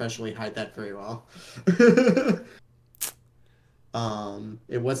didn't especially hide that very well.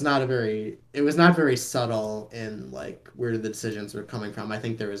 It was not very subtle in like where the decisions were coming from. I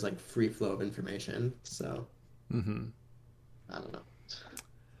think there was like free flow of information. So Mm-hmm. I don't know.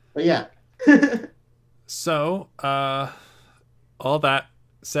 But yeah. So, all that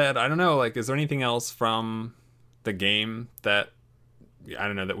said, I don't know. Like, is there anything else from the game that I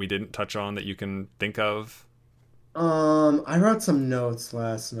don't know that we didn't touch on that you can think of? I wrote some notes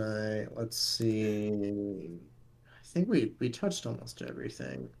last night. Let's see. I think we touched almost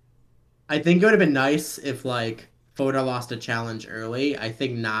everything. I think it would have been nice if like Foda lost a challenge early. I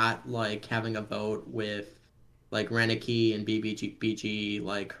think not like having a vote with like Reneki and BBG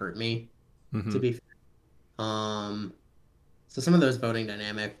like hurt me to Mm-hmm. be fair. So some of those voting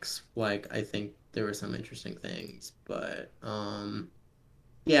dynamics, like I think there were some interesting things, but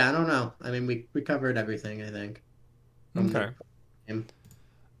yeah, I don't know. I mean we covered everything, I think, from the Okay. game.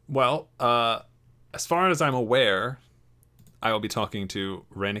 Well, as far as I'm aware, I will be talking to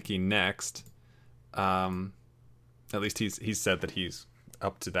Renicky next. Um, at least he's said that he's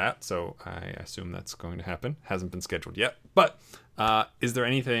up to that, so I assume that's going to happen. Hasn't been scheduled yet, but is there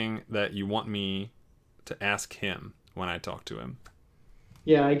anything that you want me to ask him when I talk to him?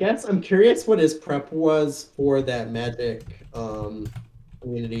 Yeah, I guess I'm curious what his prep was for that Magic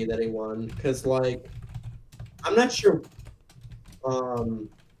community that he won. Because like I'm not sure. Um,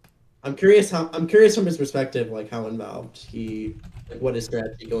 I'm curious from his perspective, like how involved he, like what his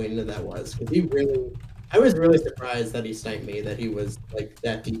strategy going into that was. Because I was really surprised that he sniped me, that he was like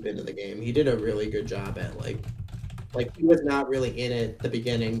that deep into the game. He did a really good job at like he was not really in it at the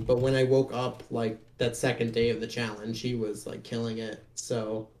beginning, but when I woke up like that second day of the challenge, he was like killing it.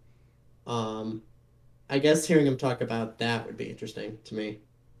 So, um, I guess hearing him talk about that would be interesting to me.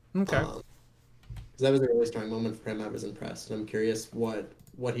 Okay. Because that was a really strong moment for him. I was impressed. And I'm curious what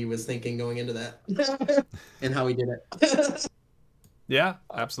he was thinking going into that and how he did it. Yeah,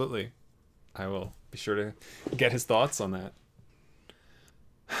 absolutely. I will be sure to get his thoughts on that.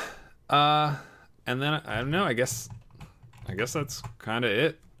 Uh, and then I don't know. I guess that's kind of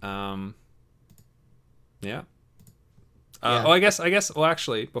it. Yeah. Yeah. Oh, I guess. Well,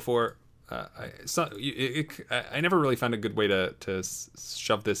 actually, before I never really found a good way to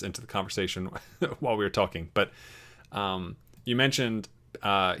shove this into the conversation while we were talking. But you mentioned,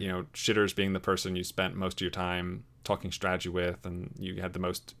 Shitters being the person you spent most of your time talking strategy with, and you had the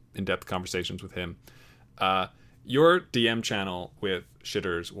most in-depth conversations with him. Your DM channel with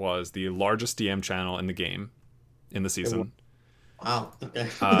Shitters was the largest DM channel in the game in the season. Wow. Okay.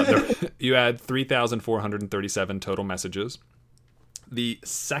 You had 3,437 total messages. The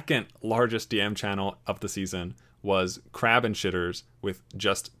second largest DM channel of the season was Crab and Shitters with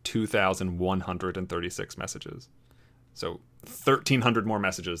just 2,136 messages. So 1,300 more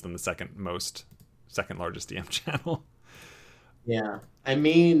messages than the second largest DM channel. Yeah. I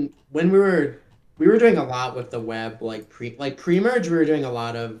mean, when we were doing a lot with the web, like pre-merge, we were doing a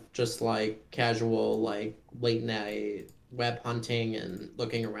lot of just like casual, like late night web hunting and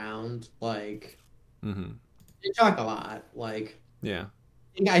looking around. Like Mm-hmm. we talk a lot. Like Yeah.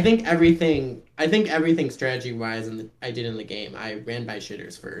 I think everything strategy wise I did in the game, I ran by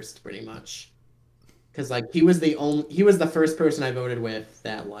Shitters first, pretty much. Because like he was the first person I voted with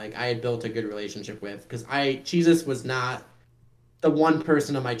that like I had built a good relationship with. Because Jesus was not the one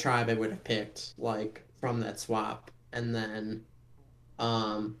person of my tribe I would have picked like from that swap. And then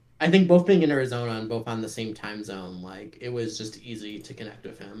I think both being in Arizona and both on the same time zone, like it was just easy to connect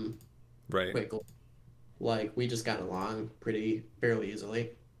with him Right. quickly. Like we just got along pretty fairly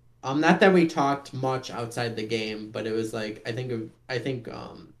easily. Not that we talked much outside the game, but it was like I think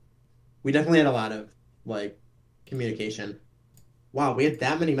we definitely had a lot of like communication. Wow, we had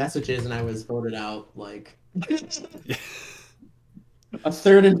that many messages and I was voted out like a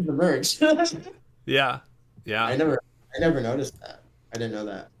third into the merge. Yeah. Yeah. I never noticed that. I didn't know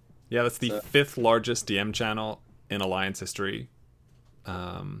that. Yeah, that's the So fifth largest DM channel in Alliance history.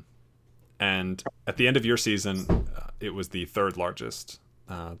 And at the end of your season, it was the third largest.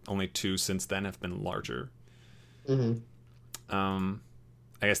 Only two since then have been larger. hmm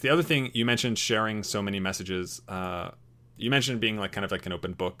I guess the other thing you mentioned, sharing so many messages. You mentioned being like kind of like an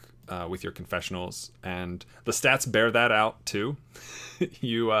open book with your confessionals, and the stats bear that out too.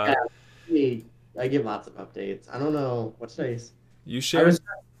 you yeah, I give lots of updates. I don't know what's nice. you I was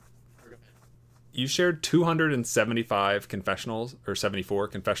shared you shared 275 confessionals or 74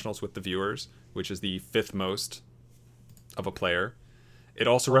 confessionals with the viewers, which is the fifth most of a player. It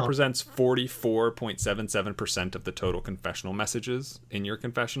also represents 44.77% of the total confessional messages in your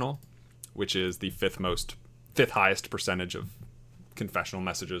confessional, which is the fifth highest percentage of confessional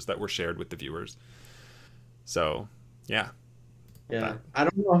messages that were shared with the viewers. So, yeah. yeah. I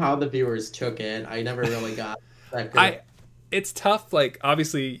don't know how the viewers took it. I never really got that good. It's tough. Like,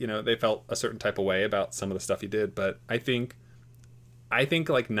 obviously, they felt a certain type of way about some of the stuff he did, but I think like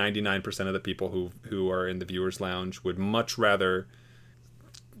 99% of the people who are in the viewers lounge would much rather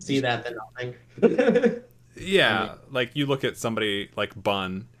See that than nothing. yeah, like you look at somebody like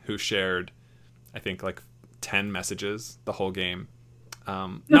Bun who shared I think like 10 messages the whole game.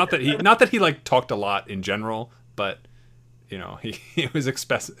 Not that he like talked a lot in general, but he was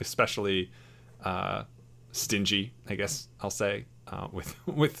especially stingy, I guess I'll say,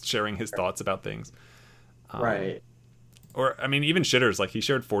 with sharing his thoughts about things. Right. Or I mean, even Shitters, like he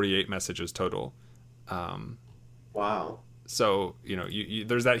shared 48 messages total. Wow. So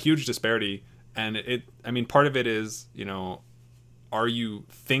there's that huge disparity, and part of it is are you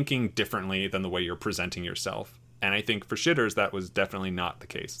thinking differently than the way you're presenting yourself? And I think for Shitters that was definitely not the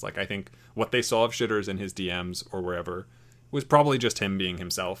case. Like I think what they saw of Shitters in his DMs or wherever was probably just him being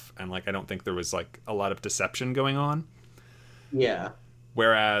himself, and like I don't think there was like a lot of deception going on. Yeah.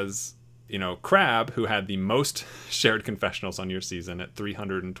 Whereas Crab, who had the most shared confessionals on your season at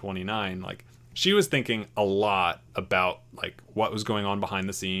 329, like she was thinking a lot about like what was going on behind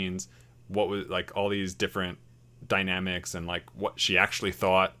the scenes, what was like all these different dynamics, and like what she actually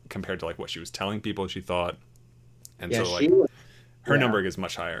thought compared to like what she was telling people she thought. And Yeah, so like her number is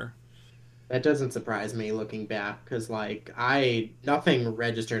much higher. That doesn't surprise me looking back, because like I nothing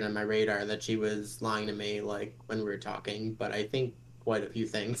registered on my radar that she was lying to me like when we were talking, but I think quite a few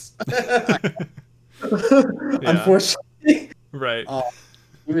things. Yeah, Unfortunately, right. uh,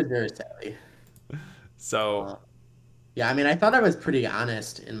 he was very silly. So, Uh, yeah, I mean, I thought I was pretty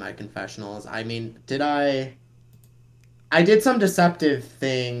honest in my confessionals. I mean, did I? I did some deceptive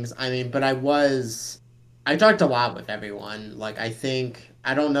things. I mean, but I talked a lot with everyone. Like, I think,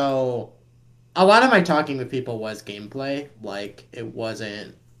 I don't know. A lot of my talking with people was gameplay. Like, it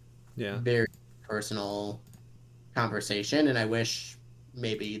wasn't yeah. very personal conversation. And I wish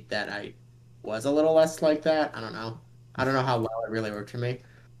maybe that I was a little less like that. I don't know. I don't know how well it really worked for me.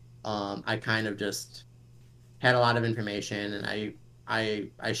 I kind of just had a lot of information and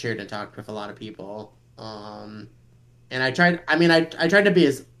I shared and talked with a lot of people. And I tried to be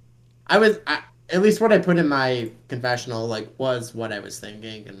as I was at least what I put in my confessional like was what I was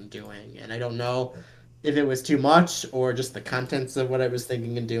thinking and doing, and I don't know if it was too much or just the contents of what I was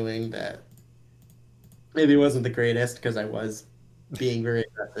thinking and doing that maybe wasn't the greatest because I was being very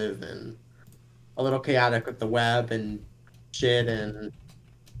aggressive and a little chaotic with the web and shit. And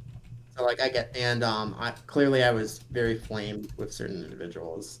so like I get and I clearly I was very flamed with certain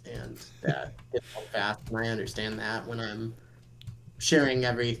individuals, and that it felt fast, and I understand that when I'm sharing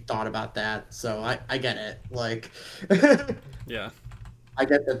every thought about that. So I get it. Like Yeah. I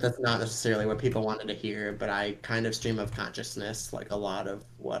get that that's not necessarily what people wanted to hear, but I kind of stream of consciousness like a lot of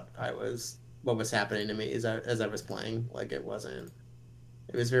what was happening to me as I was playing. Like it was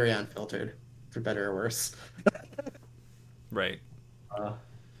very unfiltered, for better or worse. Right. Uh,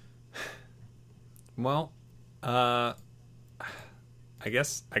 Well, uh, I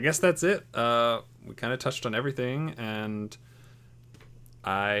guess that's it. We kind of touched on everything, and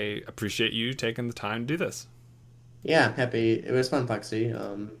I appreciate you taking the time to do this. yeah, I'm happy. It was fun, Plexi.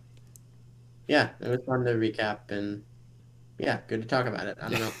 Yeah, it was fun to recap and yeah, good to talk about it. I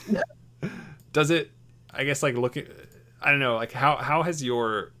don't know. Does it? I guess like looking. I don't know. Like how has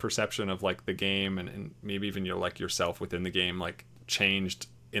your perception of like the game and maybe even your like yourself within the game like changed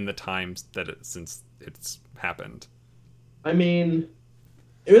in the times that since it's happened? I mean,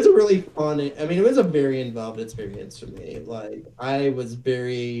 it was a really fun. I mean, it was a very involved experience for me. Like, I was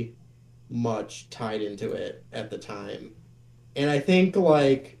very much tied into it at the time. And I think,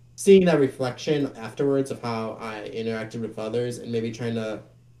 like, seeing that reflection afterwards of how I interacted with others and maybe trying to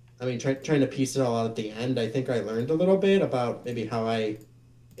piece it all out at the end, I think I learned a little bit about maybe how I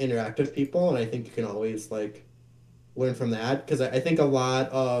interact with people. And I think you can always, like, learn from that. Because I think a lot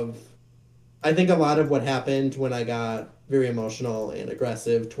of what happened when I got very emotional and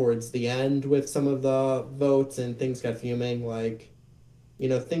aggressive towards the end with some of the votes and things got fuming, like,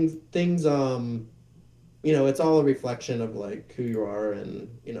 it's all a reflection of like who you are and,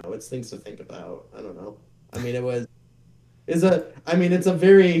 it's things to think about. I don't know. I mean,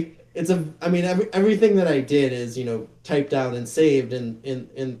 everything that I did is, typed down and saved and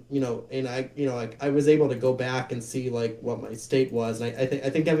like I was able to go back and see like what my state was. And I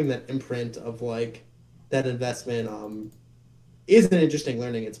think having that imprint of like that investment, is an interesting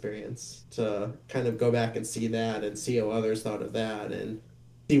learning experience to kind of go back and see that and see how others thought of that and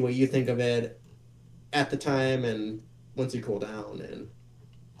see what you think of it at the time and once you cool down. And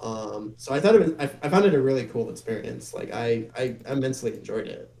so I found it a really cool experience. Like I immensely enjoyed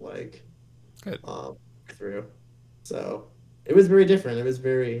it. Like Good. through. So it was very different. It was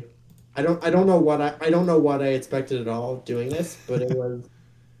very. I don't know what I expected at all doing this, but it was.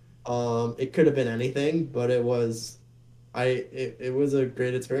 It could have been anything, but it was a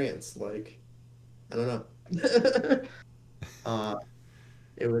great experience. Like I don't know. uh,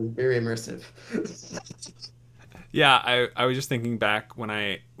 it was very immersive. Yeah, I was just thinking back when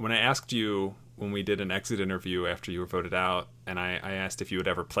I asked you when we did an exit interview after you were voted out, and I asked if you would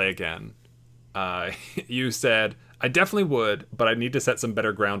ever play again. You said I definitely would, but I need to set some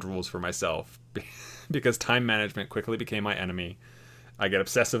better ground rules for myself because time management quickly became my enemy. I get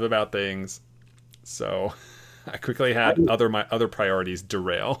obsessive about things, so I quickly had my other priorities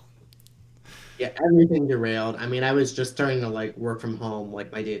derail. Yeah, everything derailed. I mean, I was just starting to like work from home,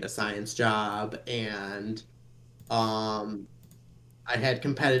 like my data science job, and um, I had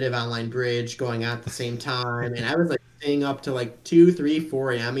competitive online bridge going on at the same time, and I was like staying up to like 2, 3,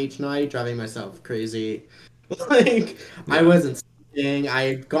 4 a.m. each night, driving myself crazy. Like I Yeah, wasn't sleeping. I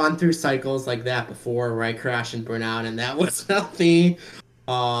had gone through cycles like that before where I crash and burn out, and that was healthy.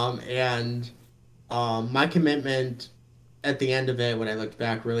 And my commitment at the end of it, when I looked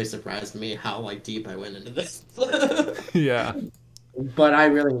back, really surprised me how like deep I went into this. yeah, But I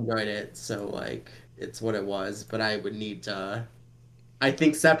really enjoyed it, so like it's what it was. But I would need to I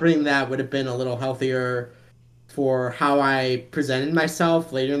think separating that would have been a little healthier for how I presented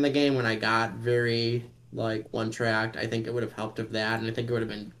myself later in the game when I got very like one-tracked. I think it would have helped with that, and I think it would have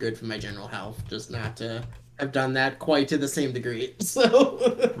been good for my general health just not to have done that quite to the same degree.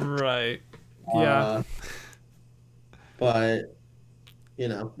 So Right. Yeah. But you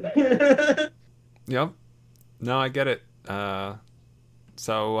know. Yep. No, I get it.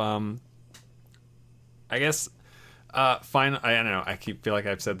 So I guess fine. I don't know. Feel like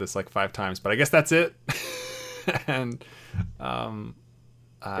I've said this like 5 times, but I guess that's it. And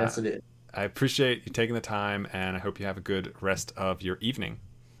Yes, it is. I appreciate you taking the time, and I hope you have a good rest of your evening.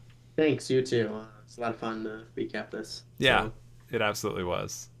 Thanks, you too. It's a lot of fun to recap this. Yeah, So, it absolutely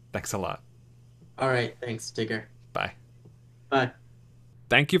was. Thanks a lot. all right, thanks. Take care. Bye. Bye.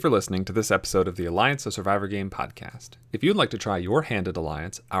 Thank you for listening to this episode of the Alliance of Survivor Game podcast. If you'd like to try your hand at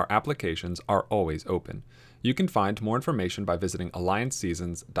Alliance, our applications are always open. You can find more information by visiting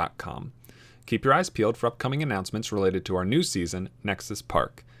allianceseasons.com. Keep your eyes peeled for upcoming announcements related to our new season, Nexus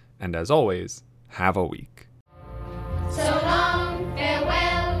Park. And as always, have a week. So long,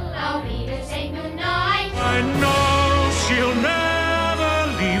 farewell, I'll be to say goodnight. I know she'll never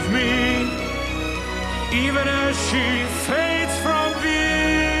leave me, even as she fades from view.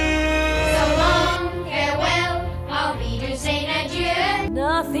 So long, farewell, I'll be to say adieu.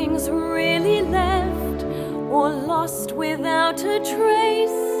 Nothing's really left or lost without a trace.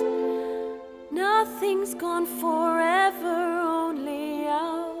 Nothing's gone forever, only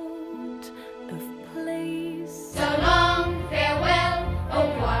out of place. So long, farewell, oh,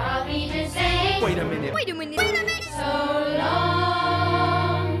 what I'll be to say. Wait a minute. Wait a minute.